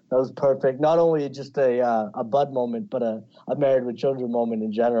ever. That was perfect. Not only just a Bud moment, but a Married with Children moment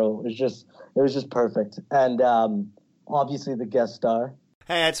in general. It was just perfect. And obviously the guest star.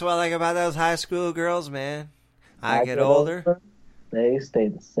 Hey, that's what I like about those high school girls, man. I get older. They stay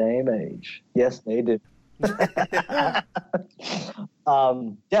the same age. Yes, they do.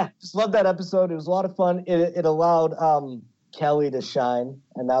 Yeah, just love that episode. It was a lot of fun. It allowed Kelly to shine,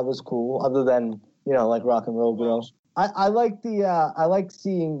 and that was cool. Other than like Rock and Roll Girl, I like I like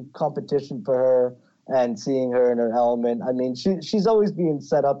seeing competition for her and seeing her in her element. I mean, she's always being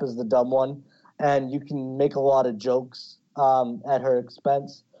set up as the dumb one, and you can make a lot of jokes at her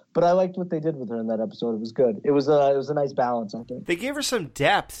expense. But I liked what they did with her in that episode. It was good. It was a nice balance, I think. They gave her some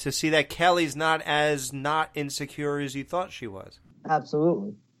depth to see that Kelly's not as not insecure as you thought she was.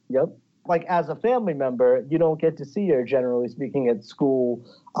 Absolutely. Yep. Like, as a family member, you don't get to see her, generally speaking, at school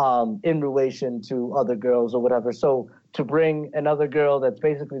in relation to other girls or whatever. So to bring another girl that's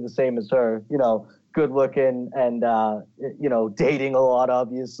basically the same as her, good looking and, dating a lot,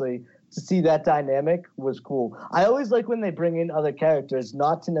 obviously, to see that dynamic was cool. I always like when they bring in other characters,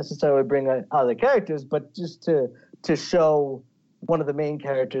 not to necessarily bring in other characters, but just to show one of the main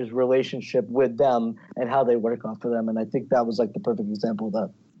characters' relationship with them and how they work off of them. And I think that was like the perfect example of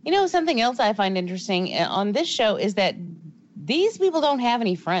that. Something else I find interesting on this show is that these people don't have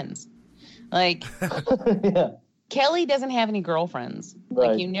any friends. Like, yeah. Kelly doesn't have any girlfriends.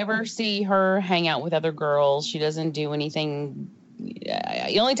 Right. Like, you never see her hang out with other girls. She doesn't do anything.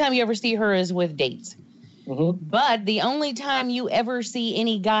 The only time you ever see her is with dates. Mm-hmm. But the only time you ever see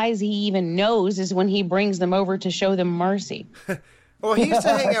any guys he even knows is when he brings them over to show them Marcy. Well, he used to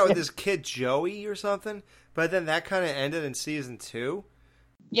hang out with this kid Joey or something, but then that kind of ended in season 2.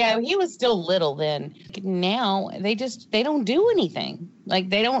 Yeah, he was still little then. Now they don't do anything. Like,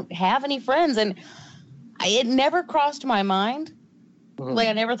 they don't have any friends, and it never crossed my mind. Like,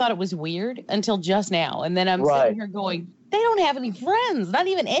 I never thought it was weird until just now, and then I'm sitting here going, they don't have any friends, not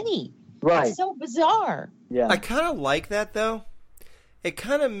even any. Right. It's so bizarre. Yeah. I kind of like that, though. It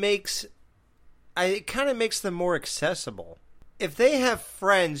kind of makes them more accessible. If they have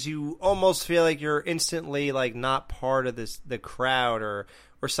friends, you almost feel like you're instantly like not part of the crowd or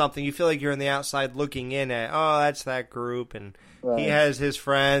something. You feel like you're on the outside looking in at, oh, that's that group, and he has his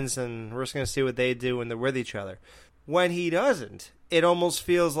friends, and we're just going to see what they do when they're with each other. When he doesn't, it almost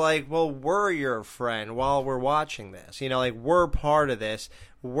feels like, well, we're your friend while we're watching this. You know, like, we're part of this.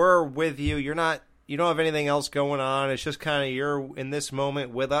 We're with you. You don't have anything else going on. It's just kind of you're in this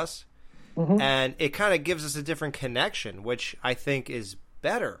moment with us. Mm-hmm. And it kind of gives us a different connection, which I think is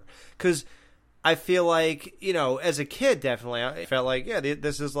better. Because I feel like, you know, as a kid, definitely, I felt like, yeah,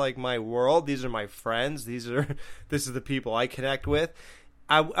 this is like my world. These are my friends. This is the people I connect with.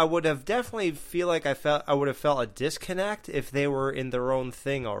 I would have definitely feel like I would have felt a disconnect if they were in their own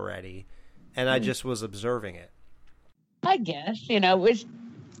thing already, and I just was observing it. I guess, you know, it's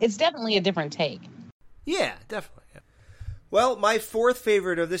definitely a different take. Yeah, definitely. Yeah. Well, my fourth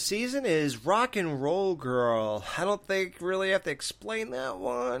favorite of the season is Rock and Roll Girl. I don't think really have to explain that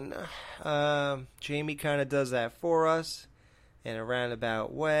one. Jamie kind of does that for us in a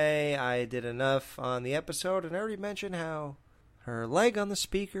roundabout way. I did enough on the episode, and I already mentioned how her leg on the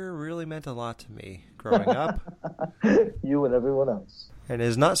speaker really meant a lot to me growing up. You and everyone else. And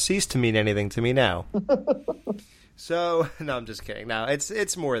has not ceased to mean anything to me now. So, no, I'm just kidding. No,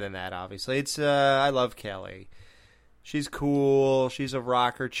 it's more than that, obviously. It's I love Kelly. She's cool. She's a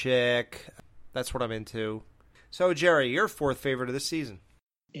rocker chick. That's what I'm into. So, Jerry, your fourth favorite of the season.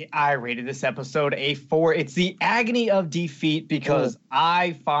 I rated this episode a 4. It's the agony of defeat because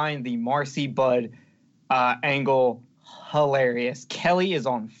I find the Marcy Bud angle hilarious. Kelly is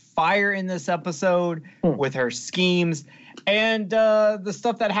on fire in this episode with her schemes, and the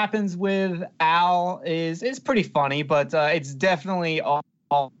stuff that happens with Al is pretty funny, but it's definitely all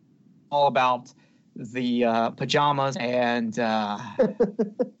about the pajamas and the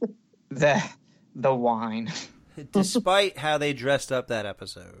wine. Despite how they dressed up that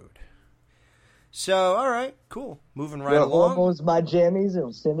episode. So, all right, cool. Moving right along. Almost my jammies,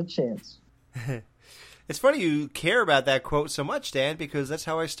 it'll stand a chance. It's funny you care about that quote so much, Dan, because that's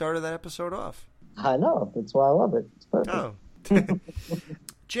how I started that episode off. I know. That's why I love it. It's perfect. Oh.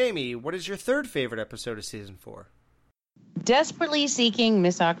 Jamie, what is your third favorite episode of season 4? Desperately Seeking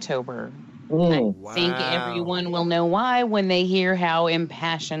Miss October. I think everyone will know why when they hear how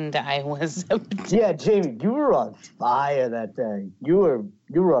impassioned I was. Yeah, Jamie, you were on fire that day. You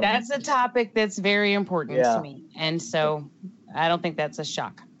were on. That's a topic that's very important to me. And so I don't think that's a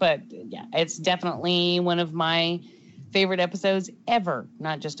shock. But yeah, it's definitely one of my favorite episodes ever,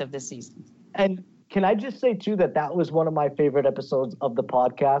 not just of this season. And can I just say, too, that was one of my favorite episodes of the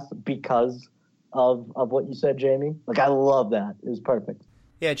podcast because of what you said, Jamie? Like, I love that. It was perfect.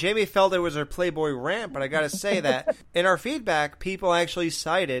 Yeah, Jamie felt it was her Playboy rant, but I got to say that in our feedback, people actually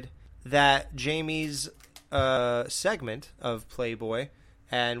cited that Jamie's segment of Playboy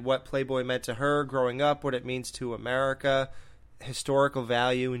and what Playboy meant to her growing up, what it means to America, historical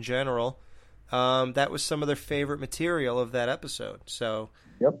value in general, that was some of their favorite material of that episode. So,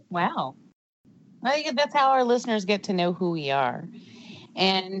 Wow. I think that's how our listeners get to know who we are.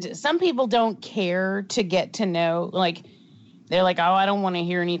 And some people don't care to get to know, like, they're like, oh, I don't want to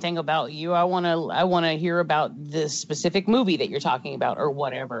hear anything about you. I want to hear about this specific movie that you're talking about or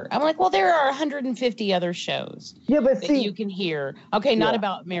whatever. I'm like, well, there are 150 other shows that you can hear. Okay, not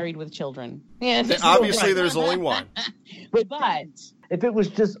about Married with Children. Yeah, obviously, there's only one. But if it was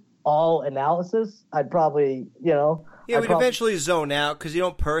just all analysis, I'd probably, Yeah, we'd eventually zone out because you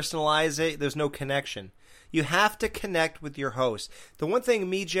don't personalize it. There's no connection. You have to connect with your host. The one thing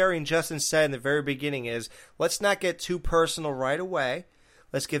me, Jerry, and Justin said in the very beginning is, let's not get too personal right away.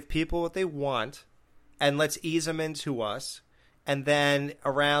 Let's give people what they want, and let's ease them into us. And then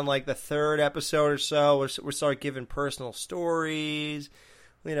around like the third episode or so, we'll start giving personal stories,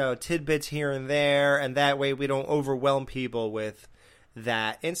 tidbits here and there, and that way we don't overwhelm people with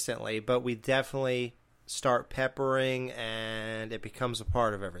that instantly. But we definitely start peppering, and it becomes a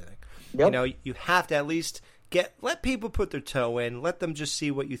part of everything. Yep. You have to at least let people put their toe in, let them just see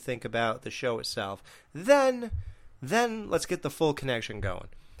what you think about the show itself. Then let's get the full connection going.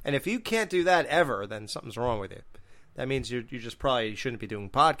 And if you can't do that ever, then something's wrong with you. That means you just probably shouldn't be doing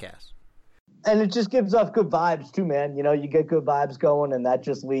podcasts. And it just gives off good vibes too, man. You know, you get good vibes going, and that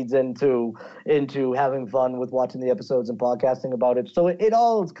just leads into having fun with watching the episodes and podcasting about it. So it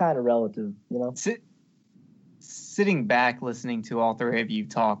all is kind of relative, you know. Sitting back listening to all three of you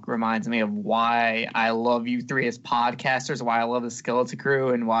talk reminds me of why I love you three as podcasters, why I love the Skeleton Crew,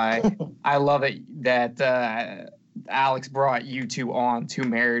 and why I love it that Alex brought you two on to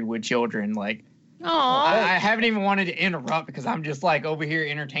Married with Children. Like, I haven't even wanted to interrupt because I'm just like over here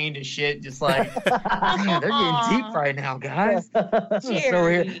entertained as shit, just like, man, they're getting deep right now, guys.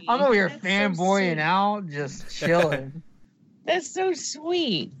 I'm over here fanboying out, just chilling. That's so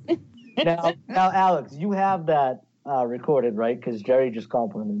sweet. Now, Alex, you have that recorded, right? Because Jerry just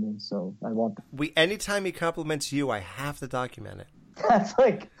complimented me, so I want that. Anytime he compliments you, I have to document it. That's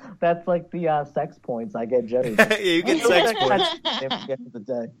like the sex points I get Jerry. Yeah, you get sex points.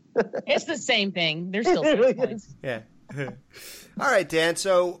 It's the same thing. They're still sex points. Yeah. All right, Dan.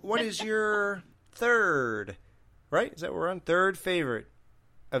 So, what is your third? Right? Is that what we're on? Third favorite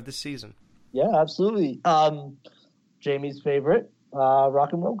of the season? Yeah, absolutely. Jamie's favorite,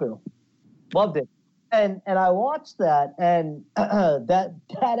 Rock and Roll Girl. Loved it. And I watched that, and that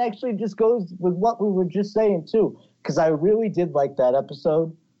actually just goes with what we were just saying too. Because I really did like that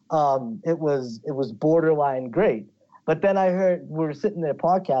episode. It was borderline great. But then I heard we were sitting there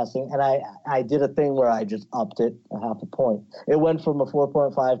podcasting, and I did a thing where I just upped it a half a point. It went from a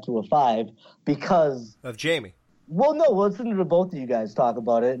 4.5 to a 5 because of Jamie. Well, no, listening to both of you guys talk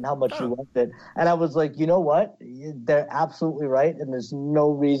about it and how much you loved it, and I was like, you know what? They're absolutely right, and there's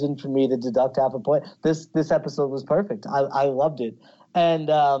no reason for me to deduct half a point. This episode was perfect. I loved it, and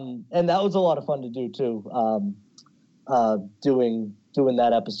that was a lot of fun to do too. Doing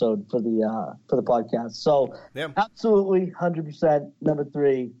that episode for the podcast. So absolutely 100%. Number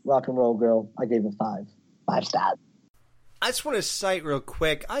 3, Rock and Roll Girl. I gave it 5 stars. I just want to cite real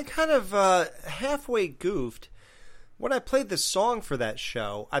quick. I kind of halfway goofed. When I played the song for that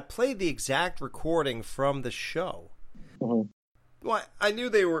show, I played the exact recording from the show. Mm-hmm. Well, I knew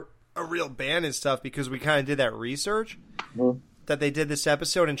they were a real band and stuff because we kind of did that research that they did this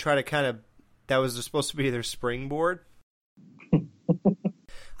episode and try to kind of, that was supposed to be their springboard.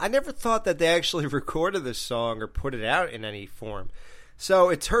 I never thought that they actually recorded this song or put it out in any form. So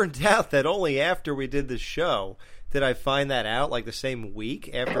it turned out that only after we did the show did I find that out, like the same week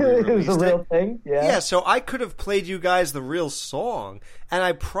after we released it. Was a real thing? Yeah. Yeah, so I could have played you guys the real song, and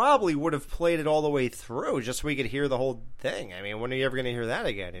I probably would have played it all the way through just so we could hear the whole thing. I mean, when are you ever going to hear that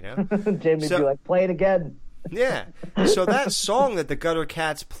again, you know? Jamie would be like, play it again. Yeah. So that song that the Gutter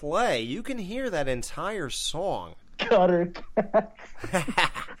Cats play, you can hear that entire song. Gutter Cats.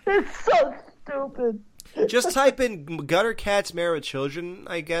 It's so stupid. Just type in Gutter Cats Married with Children,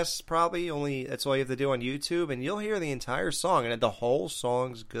 I guess, probably. Only that's all you have to do on YouTube, and you'll hear the entire song, and the whole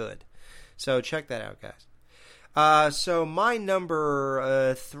song's good. So check that out, guys. So my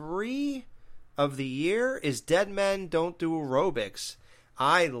number 3 of the year is Dead Men Don't Do Aerobics.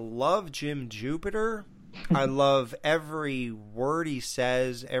 I love Jim Jupiter. I love every word he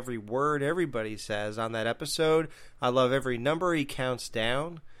says, every word everybody says on that episode. I love every number he counts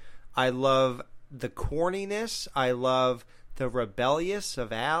down. I love the corniness. I love the rebellious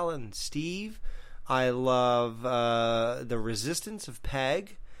of Al and Steve. I love the resistance of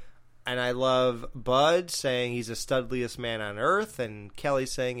Peg. And I love Bud saying he's the studliest man on earth, and Kelly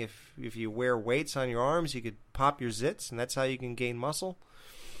saying if you wear weights on your arms, you could pop your zits, and that's how you can gain muscle.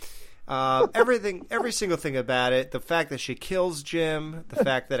 Every single thing about it, the fact that she kills Jim, the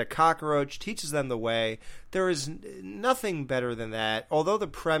fact that a cockroach teaches them the way, there is nothing better than that. Although the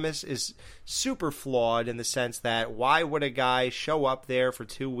premise is super flawed in the sense that why would a guy show up there for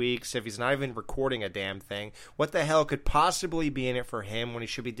 2 weeks if he's not even recording a damn thing? What the hell could possibly be in it for him when he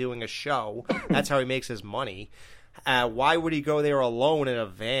should be doing a show? That's how he makes his money. Why would he go there alone in a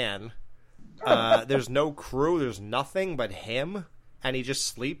van? There's no crew, there's nothing but him. And he just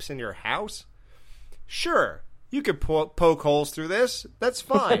sleeps in your house? Sure, you could poke holes through this. That's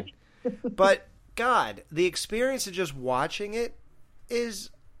fine. But, God, the experience of just watching it is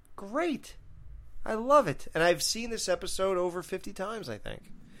great. I love it. And I've seen this episode over 50 times, I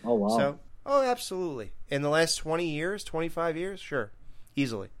think. Oh, wow. So, absolutely. In the last 20 years, 25 years? Sure.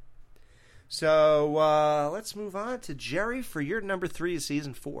 Easily. So, let's move on to Jerry for your number 3 of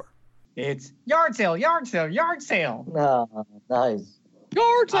season 4. It's yard sale, yard sale, yard sale. Oh, nice.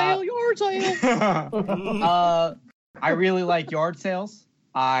 Yard sale, yard sale. I really like yard sales.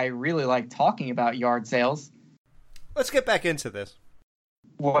 I really like talking about yard sales. Let's get back into this.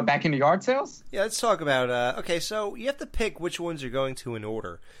 What, back into yard sales? Yeah, let's talk about. Okay, so you have to pick which ones you're going to in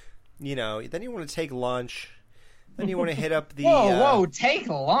order. You know, then you want to take lunch. Then you want to hit up the. Whoa! Take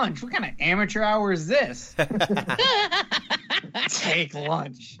lunch. What kind of amateur hour is this? Take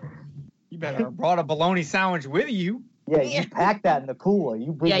lunch. You better have brought a bologna sandwich with you. Yeah, you pack that in the cooler.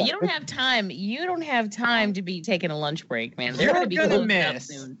 You bring. Yeah, that you don't with have time. You don't have time to be taking a lunch break, man. They're You're going to be gonna closing up miss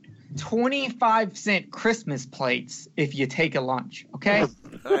soon. 25-cent Christmas plates if you take a lunch. Okay.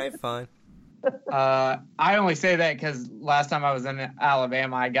 All right, fine. I only say that because last time I was in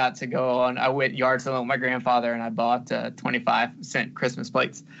Alabama, I got to go on. I went yard selling with my grandfather, and I bought 25-cent Christmas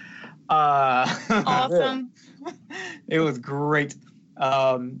plates. Awesome. It was great.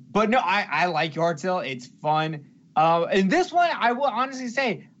 But no, I like yard sale. It's fun. And this one, I will honestly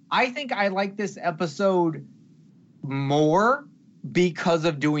say, I think I like this episode more because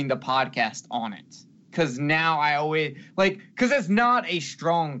of doing the podcast on it. Because now I always because it's not a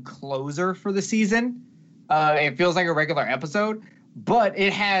strong closer for the season. It feels like a regular episode, but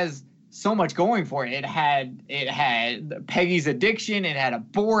it has so much going for it. It had Peggy's addiction. It had a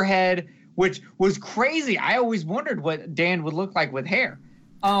boarhead, which was crazy. I always wondered what Dan would look like with hair.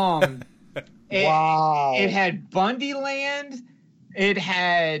 wow. It had Bundyland. It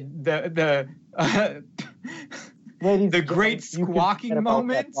had the Ladies the and great gentlemen, you can squawking forget about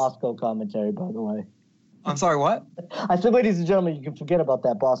moment. that Bosco commentary, by the way. I'm sorry, what? I said, ladies and gentlemen, you can forget about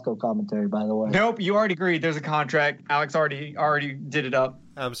that Bosco commentary, by the way. Nope, you already agreed. There's a contract. Alex already did it up.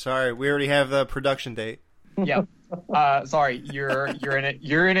 I'm sorry. We already have the production date. Yeah. Sorry, you're in it.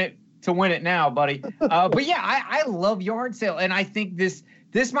 You're in it to win it now, buddy. But yeah, I love yard sale, and I think this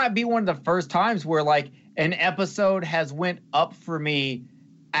might be one of the first times where like an episode has went up for me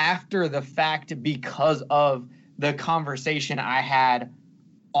after the fact because of the conversation I had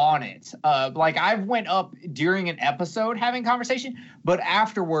on it. Like I've went up during an episode having conversation, but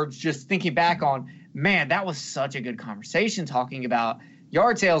afterwards just thinking back on, man, that was such a good conversation talking about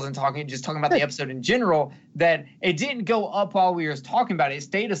yard sales and talking about the episode in general, that it didn't go up while we were talking about it. It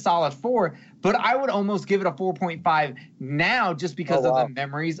stayed a solid 4, but I would almost give it a 4.5 now just because of the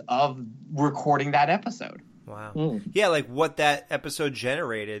memories of recording that episode. Wow. Yeah, like what that episode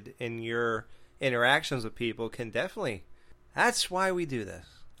generated in your interactions with people can definitely. That's why we do this,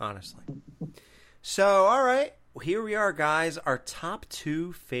 honestly. So, all right, here we are, guys. Our top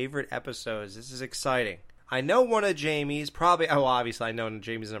 2 favorite episodes. This is exciting. I know one of Jamie's probably. Oh, obviously, I know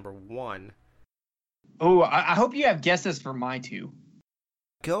Jamie's number 1. Oh, I hope you have guesses for my 2.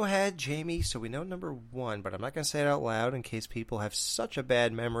 Go ahead, Jamie. So we know number 1, but I'm not going to say it out loud in case people have such a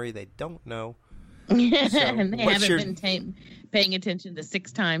bad memory they don't know. So, and they haven't been paying attention the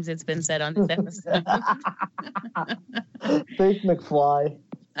 6 times it's been said on this episode. Thanks, McFly.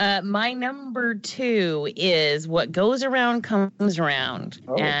 My number 2 is What Goes Around Comes Around.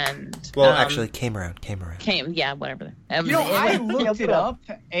 Oh. And actually, came around. Yeah, whatever. I looked it up,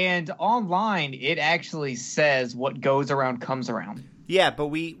 and online it actually says what goes around comes around. Yeah, but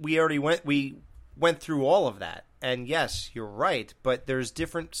we already went through all of that, and yes, you're right. But there's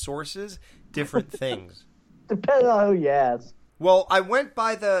different sources, different things. Depending on who you ask. Well, I went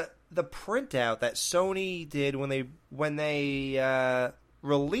by the printout that Sony did when they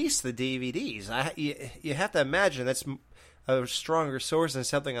released the DVDs. You have to imagine that's a stronger source than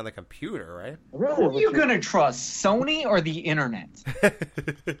something on the computer, right? Who are you gonna trust, Sony or the internet?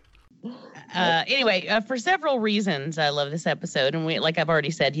 Anyway, for several reasons, I love this episode, and like I've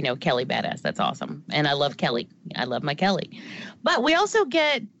already said, Kelly badass. That's awesome, and I love Kelly. I love my Kelly. But we also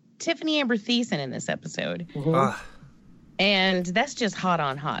get Tiffany Amber Thiessen in this episode. Mm-hmm. And that's just hot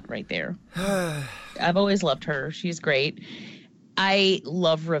on hot right there. I've always loved her. She's great. I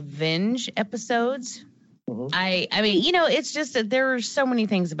love revenge episodes. Mm-hmm. I mean, it's just that there are so many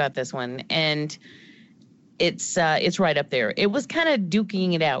things about this one, and it's right up there. It was kind of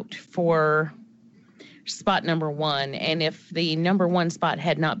duking it out for spot number 1, and if the number 1 spot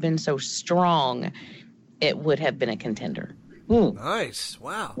had not been so strong, it would have been a contender. Nice.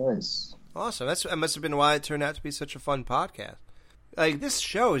 Wow. Nice. Awesome. That must have been why it turned out to be such a fun podcast. Like, this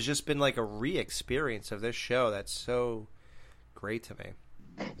show has just been like a re-experience of this show. That's so great to me.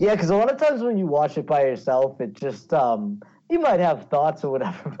 Yeah, because a lot of times when you watch it by yourself, it just, you might have thoughts or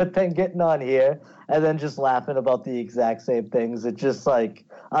whatever, but then getting on here and then just laughing about the exact same things, it just like,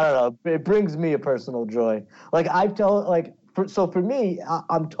 I don't know, it brings me a personal joy. Like, for me,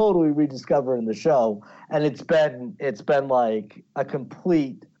 I'm totally rediscovering the show, and it's been like a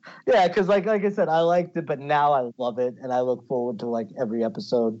complete, yeah, because like I said, I liked it, but now I love it, and I look forward to like every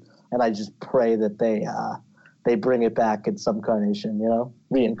episode, and I just pray that they bring it back in some carnation,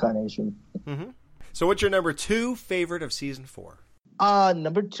 reincarnation. Mm-hmm. So what's your number 2 favorite of season 4?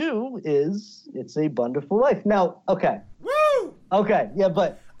 Number 2 is It's a Wonderful Life. Now, okay. Woo! Okay, yeah,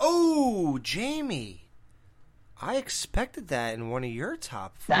 but... Oh, Jamie. I expected that in one of your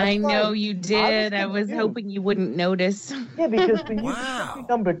top 5. I know you did. I was hoping you wouldn't notice. Yeah, because when you said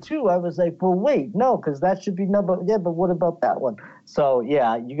number 2, I was like, well, wait, no, because that should be number... Yeah, but what about that one? So,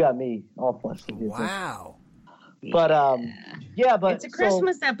 yeah, you got me all flushed. Wow. But, yeah, but... It's a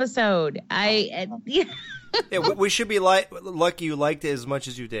Christmas episode. Yeah, we should be lucky you liked it as much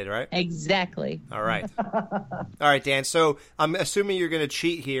as you did, right? Exactly. All right. All right, Dan. So I'm assuming you're going to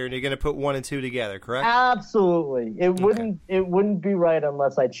cheat here and you're going to put 1 and 2 together, correct? Absolutely. It wouldn't be right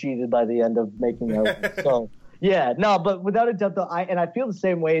unless I cheated by the end of making it. So, yeah. No, but without a doubt, though, I feel the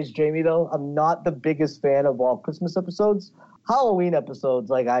same way as Jamie, though. I'm not the biggest fan of all Christmas episodes. Halloween episodes,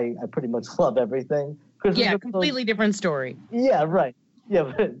 like, I pretty much love everything. Christmas episodes, completely different story. Yeah, right.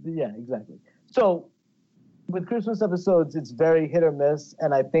 Yeah, yeah, exactly. So, with Christmas episodes, it's very hit or miss,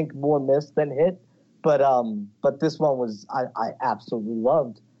 and I think more miss than hit. But this one was I absolutely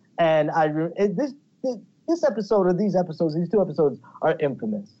loved, and this episode or these 2 episodes are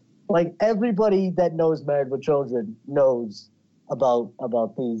infamous. Like everybody that knows Married with Children knows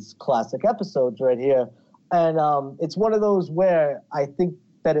about these classic episodes right here, and it's one of those where I think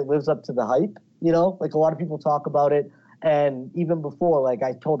that it lives up to the hype. You know, like a lot of people talk about it. And even before, like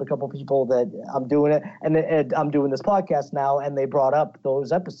I told a couple people that I'm doing it, and I'm doing this podcast now, and they brought up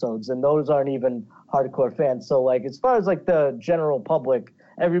those episodes, and those aren't even hardcore fans. So, like, as far as like the general public,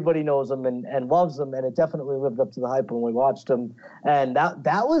 everybody knows them and loves them, and it definitely lived up to the hype when we watched them. And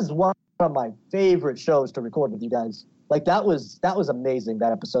that was one of my favorite shows to record with you guys. Like that was amazing,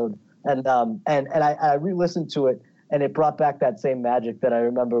 that episode. And I re-listened to it, and it brought back that same magic that I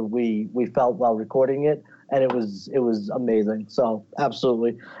remember we felt while recording it. And it was amazing. So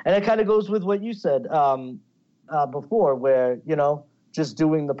absolutely. And it kind of goes with what you said before, where, you know, just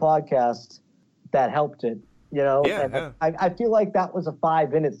doing the podcast, that helped it, you know. Yeah, and yeah. I feel like that was a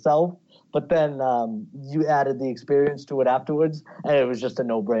 5 in itself, but then you added the experience to it afterwards, and it was just a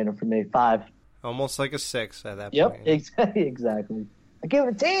no-brainer for me. 5. Almost like a 6 at that point. Yep, exactly. I gave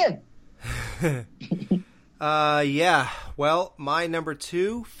it a 10. Yeah. Well, my number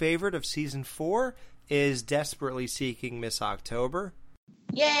 2 favorite of season 4 is Desperately Seeking Miss October.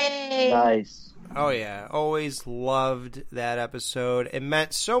 Yay! Nice. Oh, yeah. Always loved that episode. It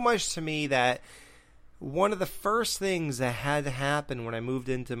meant so much to me that one of the first things that had to happen when I moved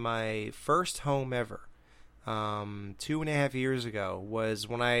into my first home ever, 2.5 years ago, was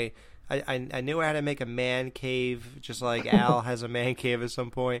when I knew I had to make a man cave, just like Al has a man cave at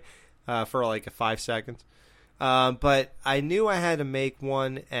some point, for like 5 seconds. But I knew I had to make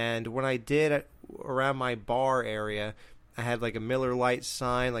one, and when I did, around my bar area, I had like a Miller Lite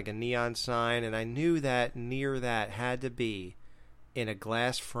sign, like a neon sign, and I knew that near that had to be, in a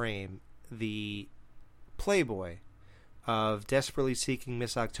glass frame, the Playboy of Desperately Seeking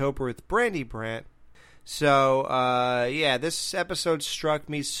Miss October with Brandy Brant. So, yeah, this episode struck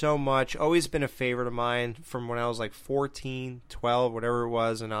me so much. Always been a favorite of mine from when I was like 14, 12, whatever it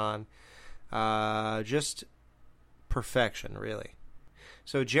was, and on. Just perfection, really.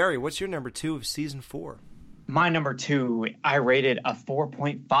 So, Jerry, what's your number 2 of season 4? My number 2, I rated a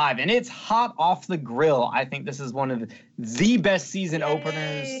 4.5, and it's hot off the grill. I think this is one of the best season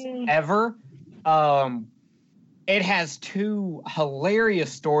openers ever. It has 2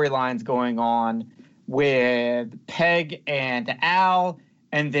 hilarious storylines going on with Peg and Al,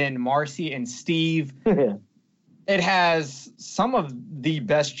 and then Marcy and Steve. It has some of the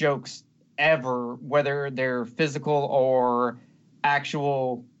best jokes ever, whether they're physical or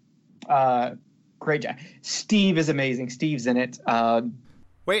actual. Great job. Steve is amazing. Steve's in it.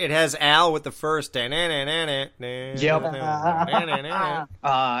 Wait, it has Al with the first. Yep.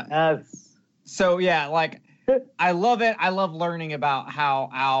 So, yeah, like, I love it. I love learning about how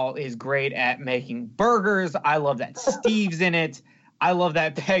Al is great at making burgers. I love that Steve's in it. I love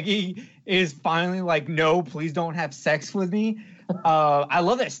that Peggy is finally like, no, please don't have sex with me. I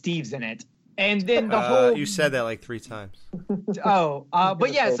love that Steve's in it. And then the whole... You said that like 3 times.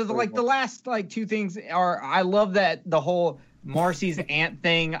 But yeah, so the last like 2 things are, I love that the whole Marcy's aunt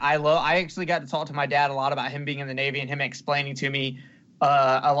thing. I actually got to talk to my dad a lot about him being in the Navy and him explaining to me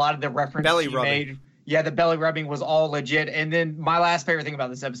a lot of the references belly he rubbing. made. Yeah, the belly rubbing was all legit. And then my last favorite thing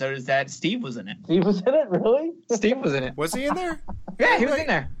about this episode is that Steve was in it. Steve was in it, really? Steve was in it. Was he in there? Yeah, he was in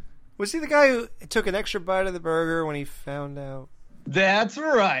there. Was he the guy who took an extra bite of the burger when he found out? That's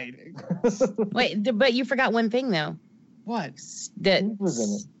right. Wait, but you forgot one thing, though. What? That Steve was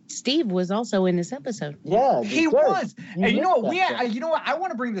in it. Steve was also in this episode. Yeah, He did. was. And you know what? missed that. You know what? I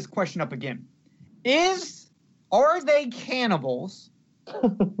want to bring this question up again. Is Are they cannibals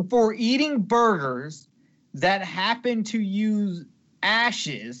for eating burgers that happen to use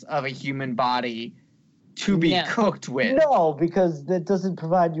ashes of a human body to be cooked with? No, because that doesn't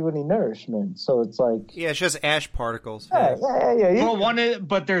provide you any nourishment. So it's like... Yeah, it's just ash particles. Yeah. Well,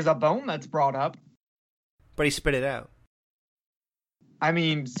 but there's a bone that's brought up. But he spit it out. I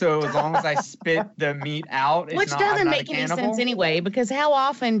mean, so as long as I spit the meat out, it's Which doesn't make any sense anyway, because how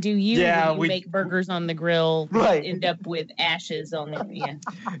often do you make burgers on the grill end up with ashes on them? Yeah.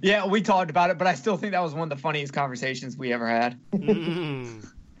 Yeah, we talked about it, but I still think that was one of the funniest conversations we ever had.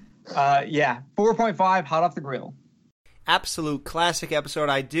 4.5, hot off the grill. Absolute classic episode.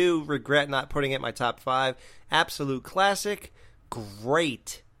 I do regret not putting it in my top 5. Absolute classic.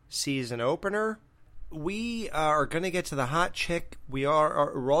 Great season opener. We are going to get to the hot chick. We're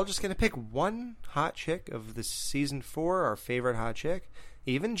all just going to pick one hot chick of the season 4, our favorite hot chick.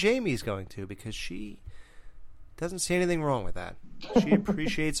 Even Jamie's going to, because she doesn't see anything wrong with that. She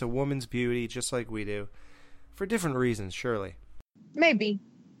appreciates a woman's beauty just like we do. For different reasons, surely. Maybe.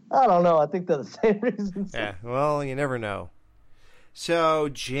 I don't know. I think they're the same reasons. Yeah, well, you never know. So,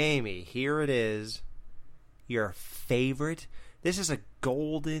 Jamie, here it is. Your favorite. This is a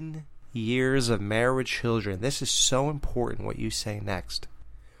golden years of Married with Children. This is so important what you say next.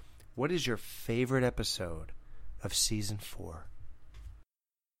 What is your favorite episode of season 4?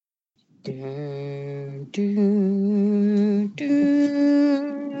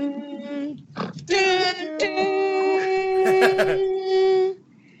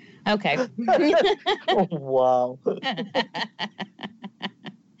 Okay. Oh, wow.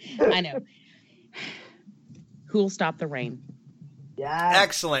 I know. Who'll stop the rain? Yeah.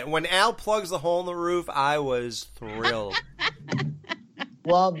 Excellent. When Al plugs the hole in the roof, I was thrilled.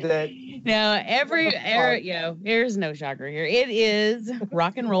 Loved it. No, there's no shocker here. It is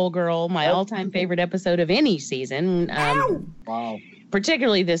Rock and Roll Girl, my all-time favorite episode of any season. Wow.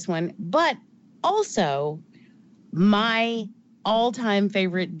 Particularly this one, but also my all-time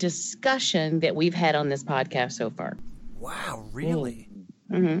favorite discussion that we've had on this podcast so far. Wow, really?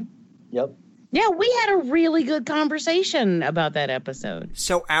 Mm-hmm. Yep. Yeah, we had a really good conversation about that episode.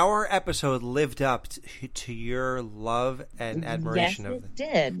 So our episode lived up to your love and admiration of it. Yes,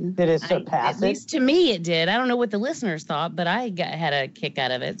 it did. Did it surpass At least to me it did. I don't know what the listeners thought, but I had a kick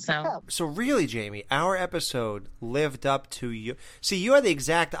out of it. So really, Jamie, our episode lived up to you. See, you had the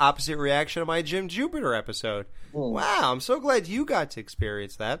exact opposite reaction of my Jim Jupiter episode. Wow, I'm so glad you got to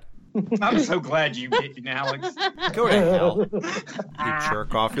experience that. I'm so glad you did, Alex. Go to hell. You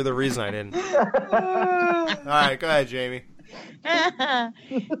jerk off. You're the reason I didn't. All right, go ahead, Jamie. No,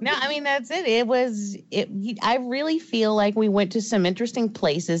 I mean, that's it. I really feel like we went to some interesting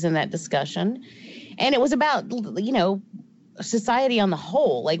places in that discussion. And it was about, society on the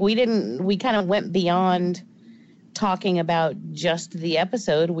whole. Like we kind of went beyond talking about just the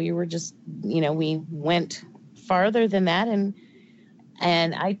episode. We were just, we went farther than that. And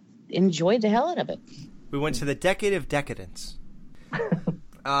I enjoyed the hell out of it. We went to the decade of decadence.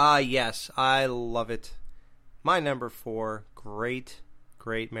 Yes, I love it. My number 4, great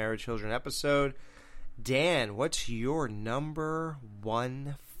Married Children episode. Dan, what's your number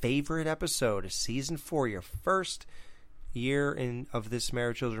 1 favorite episode of season 4, your first year of this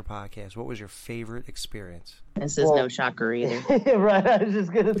Married Children podcast? What was your favorite experience? This is no shocker either. Right, I was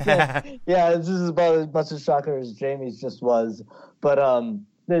just going to say, yeah, this is about as much a shocker as Jamie's just was. But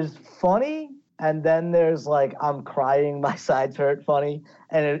there's funny, and then there's like I'm crying, my sides hurt funny,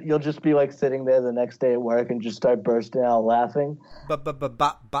 and you'll just be like sitting there the next day at work and just start bursting out laughing.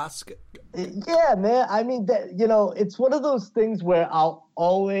 Bosco. Yeah, man. I mean, it's one of those things where I'll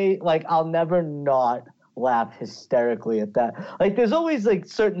never not laugh hysterically at that. Like, there's always like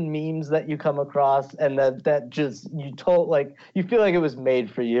certain memes that you come across, and that just you feel like it was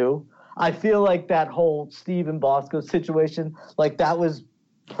made for you. I feel like that whole Steve and Bosco situation, like that was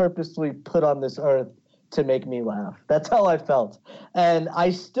purposely put on this earth to make me laugh. That's how I felt. And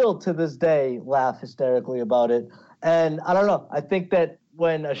I still, to this day, laugh hysterically about it. And I don't know. I think that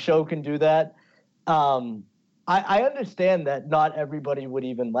when a show can do that, I understand that not everybody would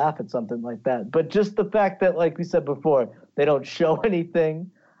even laugh at something like that. But just the fact that, like we said before, they don't show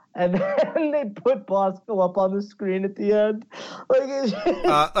anything, and then they put Bosco up on the screen at the end.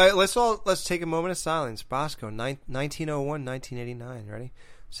 Let's take a moment of silence. Bosco, 1901, 1989. Ready?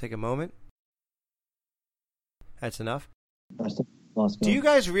 Let's take a moment. That's enough. Bosco. Do you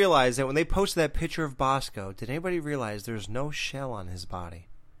guys realize that when they posted that picture of Bosco, did anybody realize there's no shell on his body?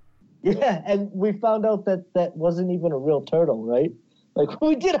 Yeah, and we found out that wasn't even a real turtle, right? Like, when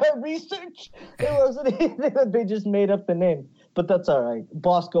we did our research, it wasn't anything that they just made up the name. But that's all right.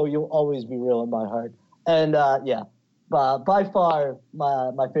 Bosco, you'll always be real in my heart. And by far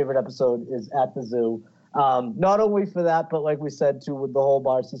my favorite episode is At the Zoo. Not only for that, but like we said too, with the whole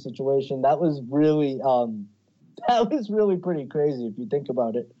Marcy situation, that was really pretty crazy if you think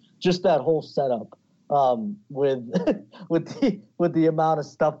about it. Just that whole setup with the amount of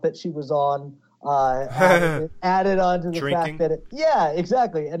stuff that she was on, added on to the Drinking. fact that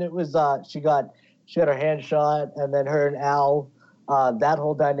exactly. And it was she had her hand shot, and then her and Al, that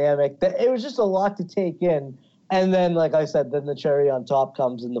whole dynamic. It was just a lot to take in. And then, like I said, then the cherry on top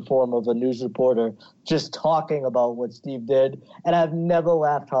comes in the form of a news reporter just talking about what Steve did. And I've never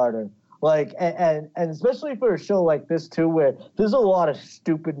laughed harder. Like, and especially for a show like this, too, where there's a lot of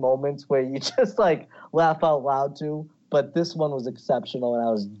stupid moments where you just, like, laugh out loud, too. But this one was exceptional, and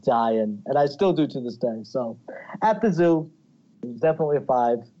I was dying. And I still do to this day. So, At the Zoo, it was definitely a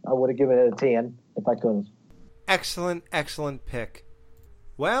 5. I would have given it a 10 if I could have. Excellent pick.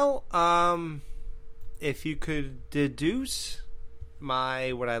 Well, if you could deduce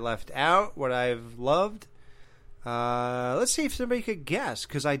what I left out, what I've loved, let's see if somebody could guess,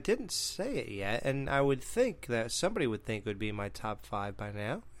 because I didn't say it yet, and I would think that somebody would think it would be my top 5 by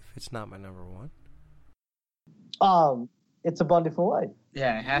now, if it's not my number 1. It's A Bundy for Life.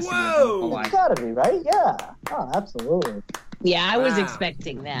 Yeah, it has to Whoa! be. It's gotta be, right? Yeah. Oh, absolutely. Yeah, I was Wow.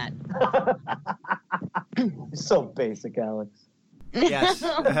 expecting that. You're so basic, Alex. Yes.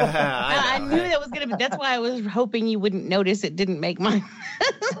 I know. knew that was going to be. That's why I was hoping you wouldn't notice it didn't make mine.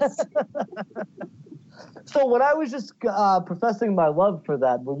 So when I was just professing my love for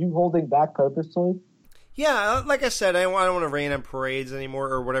that, were you holding back purposely? Yeah, like I said, I don't want to rain on parades anymore,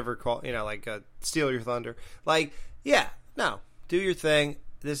 or whatever steal your thunder. Like, yeah, no, do your thing.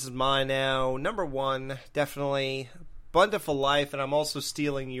 This is mine now. Number 1, definitely Bundy for Life, and I'm also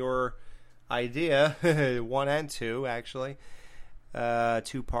stealing your idea, 1 and 2, actually.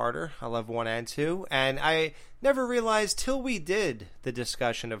 2-parter. I love 1 and 2, and I never realized till we did the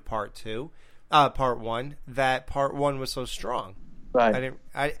discussion of part 1, that part 1 was so strong. Right.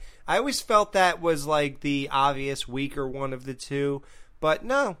 I always felt that was like the obvious weaker one of the two, but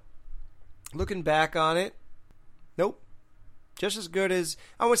no. Looking back on it, nope. Just as good as,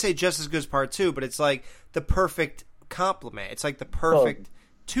 I wouldn't say just as good as part 2, but it's like the perfect complement. It's like the perfect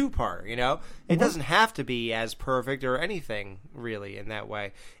 2-parter, you know? It doesn't have to be as perfect or anything really in that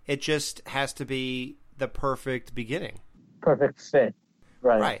way. It just has to be the perfect beginning. Perfect fit.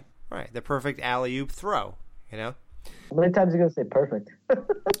 Right. Right. The perfect alley-oop throw, you know? How many times are you going to say perfect?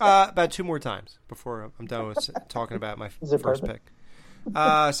 About 2 more times before I'm done with talking about my first pick.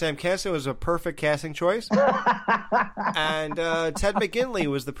 Sam Kinison was a perfect casting choice. And Ted McGinley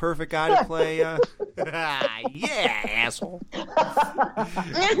was the perfect guy to play. Yeah, asshole. That's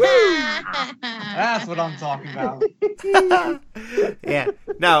what I'm talking about. Yeah.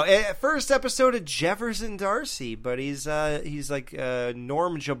 No, first episode of Jefferson Darcy, but he's like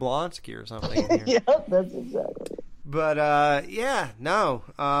Norm Jablonski or something. In here. Yeah, that's exactly it. But, no.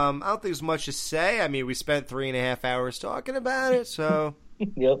 I don't think there's much to say. I mean, we spent 3.5 hours talking about it, so...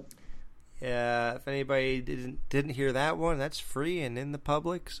 Yep. Yeah, if anybody didn't hear that one, that's free and in the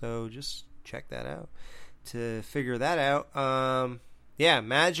public, so just check that out to figure that out. Yeah,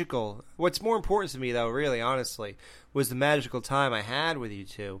 magical. What's more important to me, though, really, honestly, was the magical time I had with you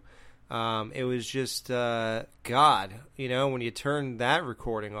two. It was just, God, you know, when you turned that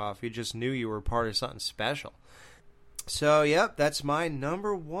recording off, you just knew you were part of something special. So, yep, that's my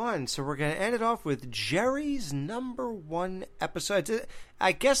number 1. So we're going to end it off with Jerry's number 1 episode.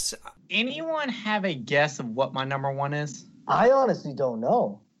 I guess... Anyone have a guess of what my number 1 is? I honestly don't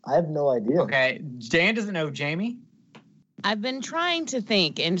know. I have no idea. Okay, Dan doesn't know. Jamie? I've been trying to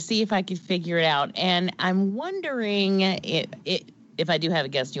think and see if I could figure it out, and I'm wondering if I do have a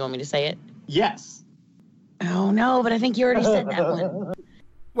guess. Do you want me to say it? Yes. Oh, no, but I think you already said that one.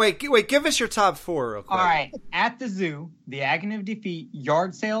 Wait, give us your top 4 real quick. All right, At the Zoo, The Agony of Defeat,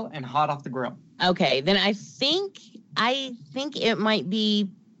 Yard Sale, and Hot Off the Grill. Okay, then I think it might be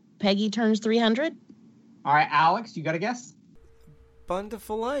Peggy Turns 300. All right, Alex, you got a guess? Bundy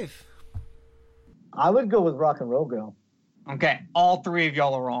for Life. I would go with Rock and Roll Girl. Okay, all 3 of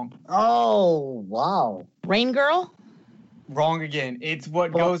y'all are wrong. Oh, wow. Rain Girl? Wrong again. It's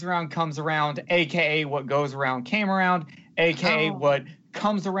What Goes Around Comes Around, a.k.a. What Goes Around Came Around, a.k.a. What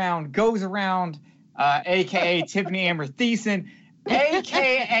Comes Around Goes Around, a.k.a. Tiffany Amber Thiessen,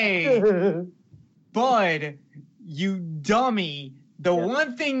 a.k.a. Bud, you dummy. The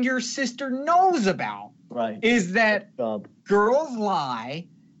one thing your sister knows about is that girls lie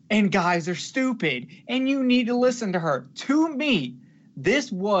and guys are stupid, and you need to listen to her. To me, this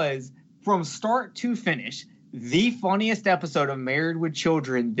was, from start to finish, the funniest episode of Married with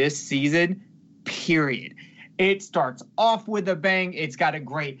Children this season, period. It starts off with a bang. It's got a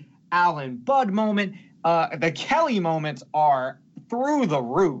great Alan Bud moment. The Kelly moments are through the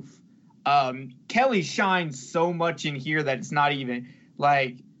roof. Kelly shines so much in here that it's not even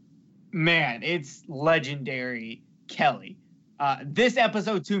like, man, it's legendary Kelly. This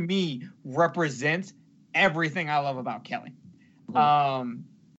episode to me represents everything I love about Kelly.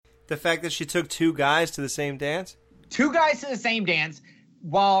 The fact that she took two guys to the same dance? Two guys to the same dance.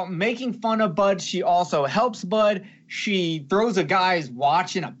 While making fun of Bud, she also helps Bud. She throws a guy's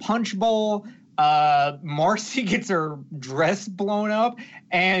watch in a punch bowl. Marcy gets her dress blown up,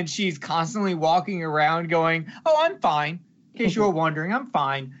 and she's constantly walking around going, "Oh, I'm fine." In case you were wondering, I'm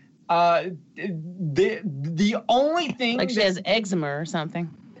fine. The only thing like she has eczema or something.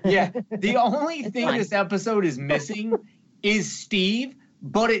 Yeah, the only thing fine. this episode is missing is Steve,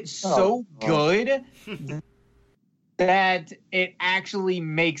 but it's so good that it actually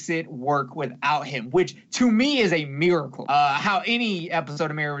makes it work without him, which to me is a miracle. How any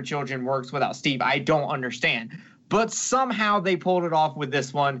episode of Married with Children works without Steve, I don't understand. But somehow they pulled it off with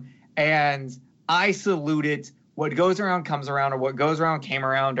this one, and I salute it. What goes around comes around, or what goes around came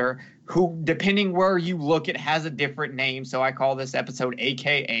around, or who, depending where you look, it has a different name. So I call this episode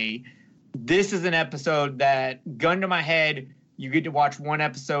AKA. This is an episode that, gun to my head, you get to watch one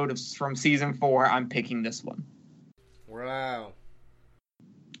episode from season 4. I'm picking this one. Wow.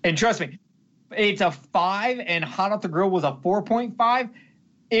 And trust me, it's a 5, and Hot Off the Grill was a 4.5.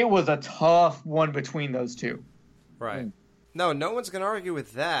 It was a tough one between those two. Right. No one's going to argue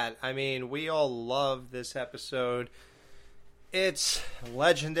with that. I mean, we all love this episode. It's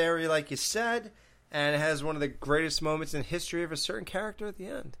legendary, like you said, and it has one of the greatest moments in history of a certain character at the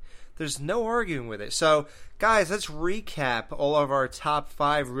end. There's no arguing with it. So, guys, let's recap all of our top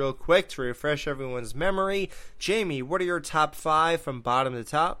 5 real quick to refresh everyone's memory. Jamie, what are your top 5 from bottom to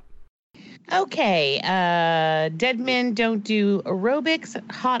top? Okay, Dead Men Don't Do Aerobics,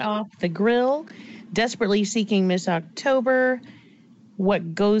 Hot Off the Grill, Desperately Seeking Miss October,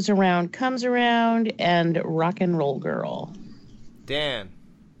 What Goes Around Comes Around, and Rock and Roll Girl. Dan.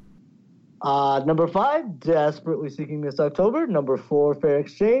 Number 5, Desperately Seeking Miss October. Number 4, Fair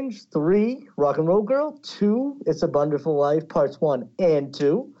Exchange. 3, Rock and Roll Girl. 2, It's a Wonderful Life, Parts 1 and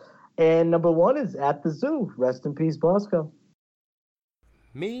 2. And number 1 is At the Zoo. Rest in peace, Bosco.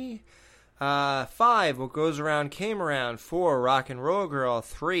 Me. 5, What Goes Around Came Around. 4, Rock and Roll Girl.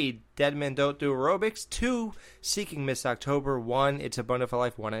 3, Dead Men Don't Do Aerobics. 2, Seeking Miss October. 1, It's a Wonderful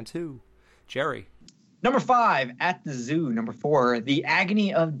Life 1 and 2. Jerry. Number 5, At the Zoo. Number 4, The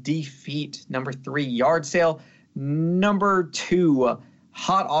Agony of Defeat. Number 3, Yard Sale. Number 2,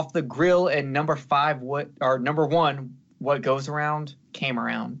 Hot Off the Grill. And number 1, What Goes Around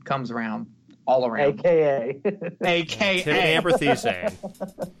comes around, all around. AKA. AKA. Tiffany Amber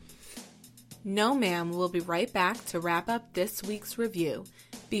Thiessen. No Ma'am will be right back to wrap up this week's review.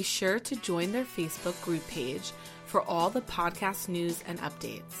 Be sure to join their Facebook group page for all the podcast news and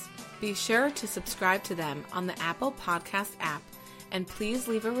updates. Be sure to subscribe to them on the Apple Podcast app, and please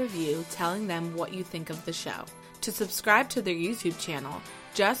leave a review telling them what you think of the show. To subscribe to their YouTube channel,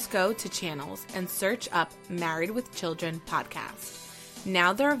 just go to channels and search up Married with Children podcast.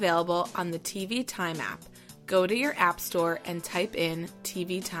 Now they're available on the TV Time app. Go to your app store and type in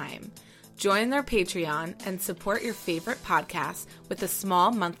TV Time. Join their Patreon and support your favorite podcast with a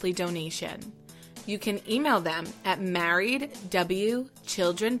small monthly donation. You can email them at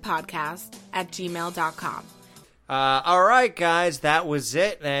marriedwchildrenpodcast@gmail.com. All right, guys, that was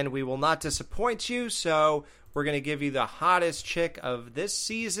it, and we will not disappoint you, so we're going to give you the hottest chick of this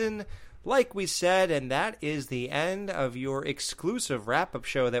season, like we said, and that is the end of your exclusive wrap-up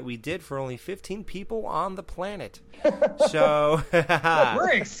show that we did for only 15 people on the planet. So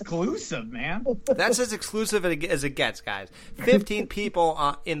We're exclusive, man. that's as exclusive as it gets, guys. 15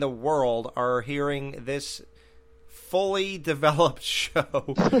 people in the world are hearing this fully developed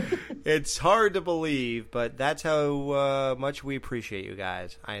show. It's hard to believe, but that's how much we appreciate you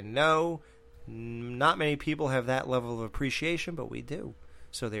guys. I know not many people have that level of appreciation, but we do.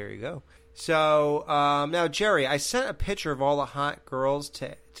 So there you go. So now, Jerry, I sent a picture of all the hot girls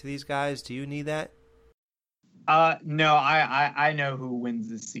to these guys. Do you need that? No, I know who wins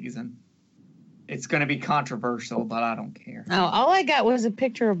this season. It's going to be controversial, but I don't care. Oh, all I got was a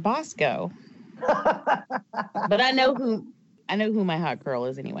picture of Bosco. But I know who my hot girl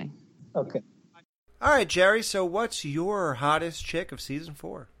is anyway. Okay. All right, Jerry. So what's your hottest chick of season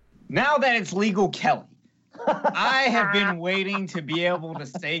 4? Now that it's legal, Kelly. I have been waiting to be able to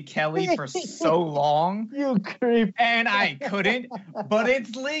say Kelly for so long. You creep. And I couldn't, but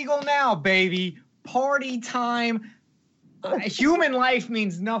it's legal now, baby. Party time. Human life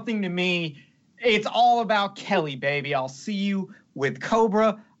means nothing to me. It's all about Kelly, baby. I'll see you with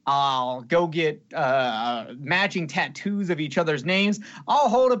Cobra. I'll go get matching tattoos of each other's names. I'll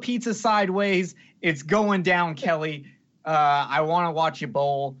hold a pizza sideways. It's going down, Kelly. I want to watch you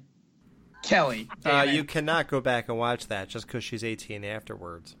bowl. Kelly. You cannot go back and watch that just because she's 18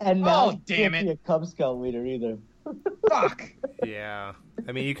 afterwards. And now damn can't be a Cub Scout leader either. Fuck. Yeah.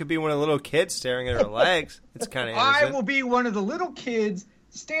 I mean, you could be one of the little kids staring at her legs. It's kind of innocent. I will be one of the little kids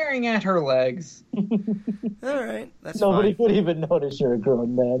staring at her legs. All right. That's Nobody fine. would even notice you're a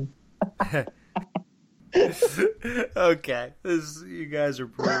grown man. Okay. You guys are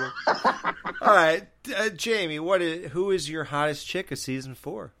brutal. All right. Jamie, who is your hottest chick of season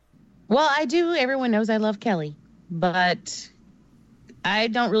 4? Well, I do. Everyone knows I love Kelly, but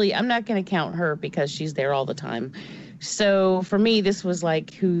I'm not going to count her because she's there all the time. So for me, this was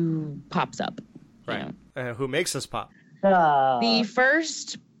like who pops up. Right. Who makes us pop? The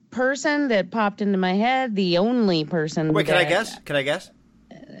first person that popped into my head, the only person. Wait, can I guess?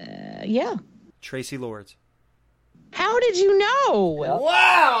 Yeah. Tracy Lords. How did you know?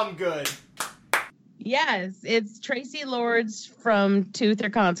 Wow, I'm good. Yes, it's Tracy Lords from Tooth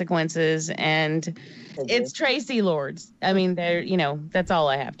or Consequences, and it's Tracy Lords. I mean, that's all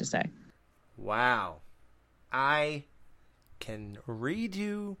I have to say. Wow. I can read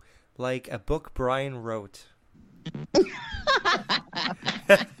you like a book Brian wrote.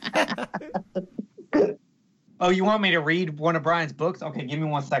 Oh, you want me to read one of Brian's books? Okay, give me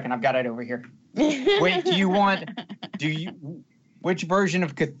 1 second. I've got it over here. Wait, which version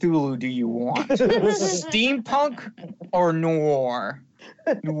of Cthulhu do you want? Steampunk or noir?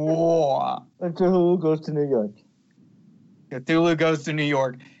 Noir. Cthulhu goes to New York. Cthulhu goes to New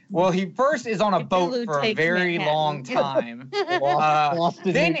York. Well, he first is on a boat for a very long time. Lost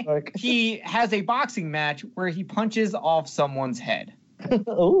in Then New York. he has a boxing match where he punches off someone's head.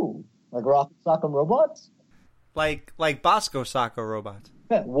 Ooh, like Rock Sock'em Robots? Like Bosco Socko robots.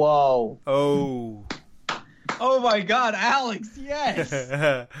 Whoa. Oh. Oh my God, Alex! Yes.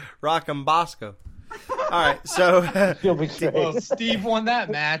 Rock'em Bosco. All right, so You'll be straight. Well, Steve won that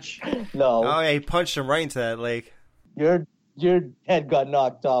match. No. oh yeah, he punched him right into that lake. Your head got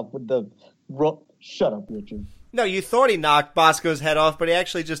knocked off with the Shut up, Richard. No, you thought he knocked Bosco's head off, but he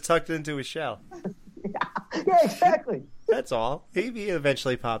actually just tucked it into his shell. Yeah, exactly. That's all. He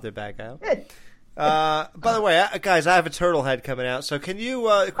eventually popped it back out. By the way, guys, I have a turtle head coming out. So can we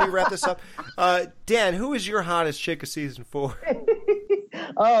wrap this up? Dan, who is your hottest chick of season 4?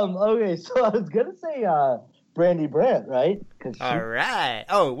 Okay, so I was gonna say Brandy Brandt, right? All right.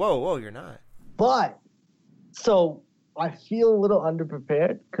 Oh, whoa, you're not. But so I feel a little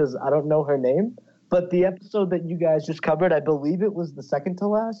underprepared because I don't know her name. But the episode that you guys just covered, I believe it was the second to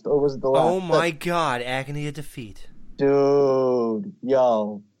last, or was it the last? Oh my God, Agony of Defeat. Dude,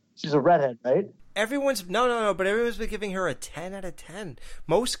 yo, she's a redhead, right? Everyone's no, but everyone's been giving her a 10 out of 10.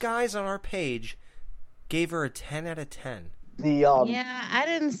 Most guys on our page gave her a 10 out of 10. Yeah, I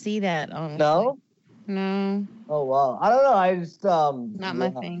didn't see that. Honestly. No. Oh wow, I don't know. I just not my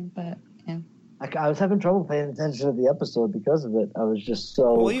thing, but yeah. I was having trouble paying attention to the episode because of it. I was just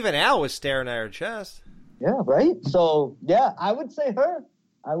so. Well, even Al was staring at her chest. Yeah, right. So yeah, I would say her.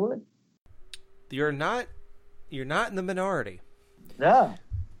 I would. You're not in the minority. Yeah.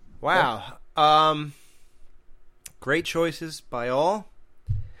 Wow. Great choices by all.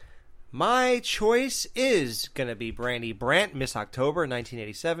 My choice is going to be Brandy Brandt, Miss October,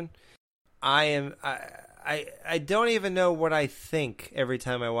 1987. I don't even know what I think every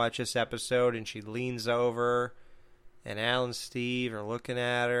time I watch this episode and she leans over and Al and Steve are looking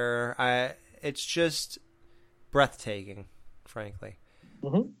at her. It's just breathtaking, frankly.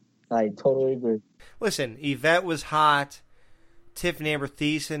 Mm-hmm. I totally agree. Listen, Yvette was hot. Tiffany Amber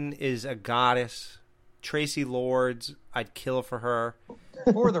Thiessen is a goddess. Tracy Lords, I'd kill for her.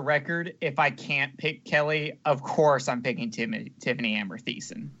 For the record, if I can't pick Kelly, of course I'm picking Tiffany Amber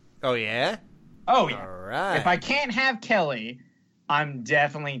Thiessen. Oh, yeah? Oh, yeah. All right. If I can't have Kelly, I'm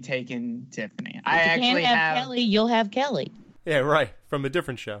definitely taking Tiffany. If you can't have Kelly, you'll have Kelly. Yeah, right. From a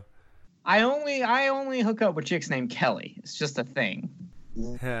different show. I only hook up with chicks named Kelly. It's just a thing.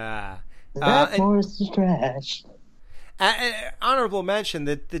 That horse is trash. Honorable mention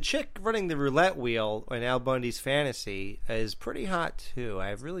that the chick running the roulette wheel in Al Bundy's fantasy is pretty hot too. I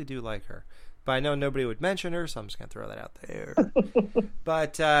really do like her, but I know nobody would mention her, so I'm just gonna throw that out there.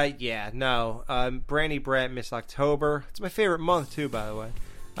 But Brandy Brandt, Miss October. It's my favorite month too, by the way.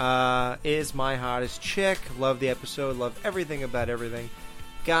 Is my hottest chick. Love the episode. Love everything about everything.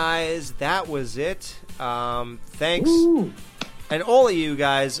 Guys, that was it. Thanks. Ooh. And all of you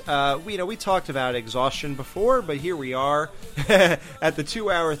guys, we talked about exhaustion before, but here we are at the 2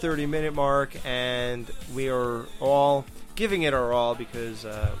 hour, 30-minute mark, and we are all giving it our all because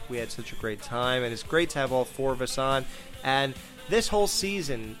we had such a great time, and it's great to have all four of us on. And this whole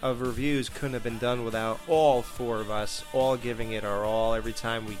season of reviews couldn't have been done without all four of us all giving it our all every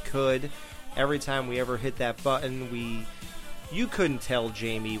time we could. Every time we ever hit that button, you couldn't tell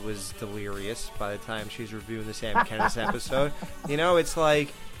Jamie was delirious by the time she's reviewing the Sam Kennis episode. It's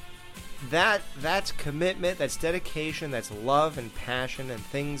like that's commitment, that's dedication, that's love and passion and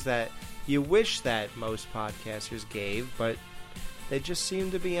things that you wish that most podcasters gave, but they just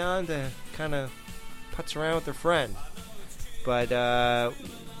seem to be on to kind of putz around with their friend. But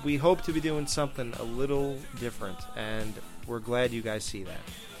we hope to be doing something a little different, and we're glad you guys see that.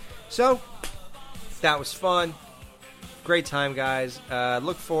 So, that was fun. Great time, guys.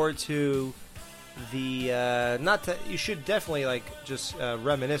 Look forward to the you should definitely just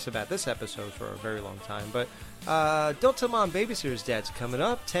reminisce about this episode for a very long time. But Don't Tell Mom Babysitter's Dad's coming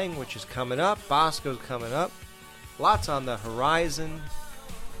up. Tang, which is coming up. Bosco's coming up. Lots on the horizon.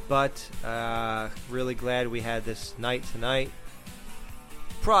 But really glad we had this night tonight.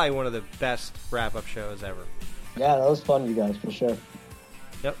 Probably one of the best wrap-up shows ever. Yeah, that was fun, you guys, for sure.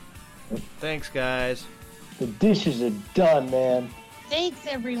 Yep. Thanks, guys. The dishes are done, man. Thanks,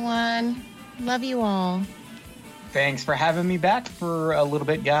 everyone. Love you all. Thanks for having me back for a little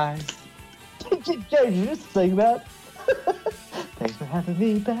bit, guys. Did you just sing that? Thanks for having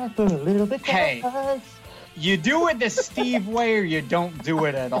me back for a little bit, guys. Hey, you do it the Steve way or you don't do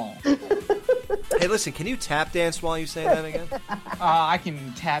it at all. Hey, listen, can you tap dance while you say that again? I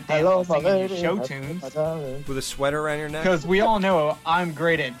can tap dance while singing your show tunes. With a sweater around your neck? Because we all know I'm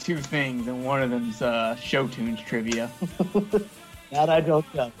great at two things, and one of them's show tunes trivia. That I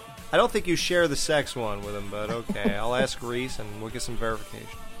don't know. I don't think you share the sex one with him, but okay. I'll ask Reese, and we'll get some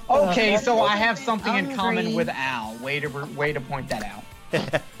verification. Okay, so I have something in common with Al. Way to point that out.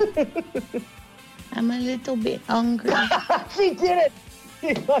 I'm a little bit hungry. She did it!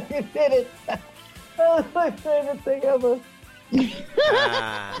 She fucking did it! That was my favorite thing ever.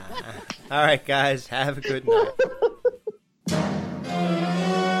 All right, guys. Have a good night.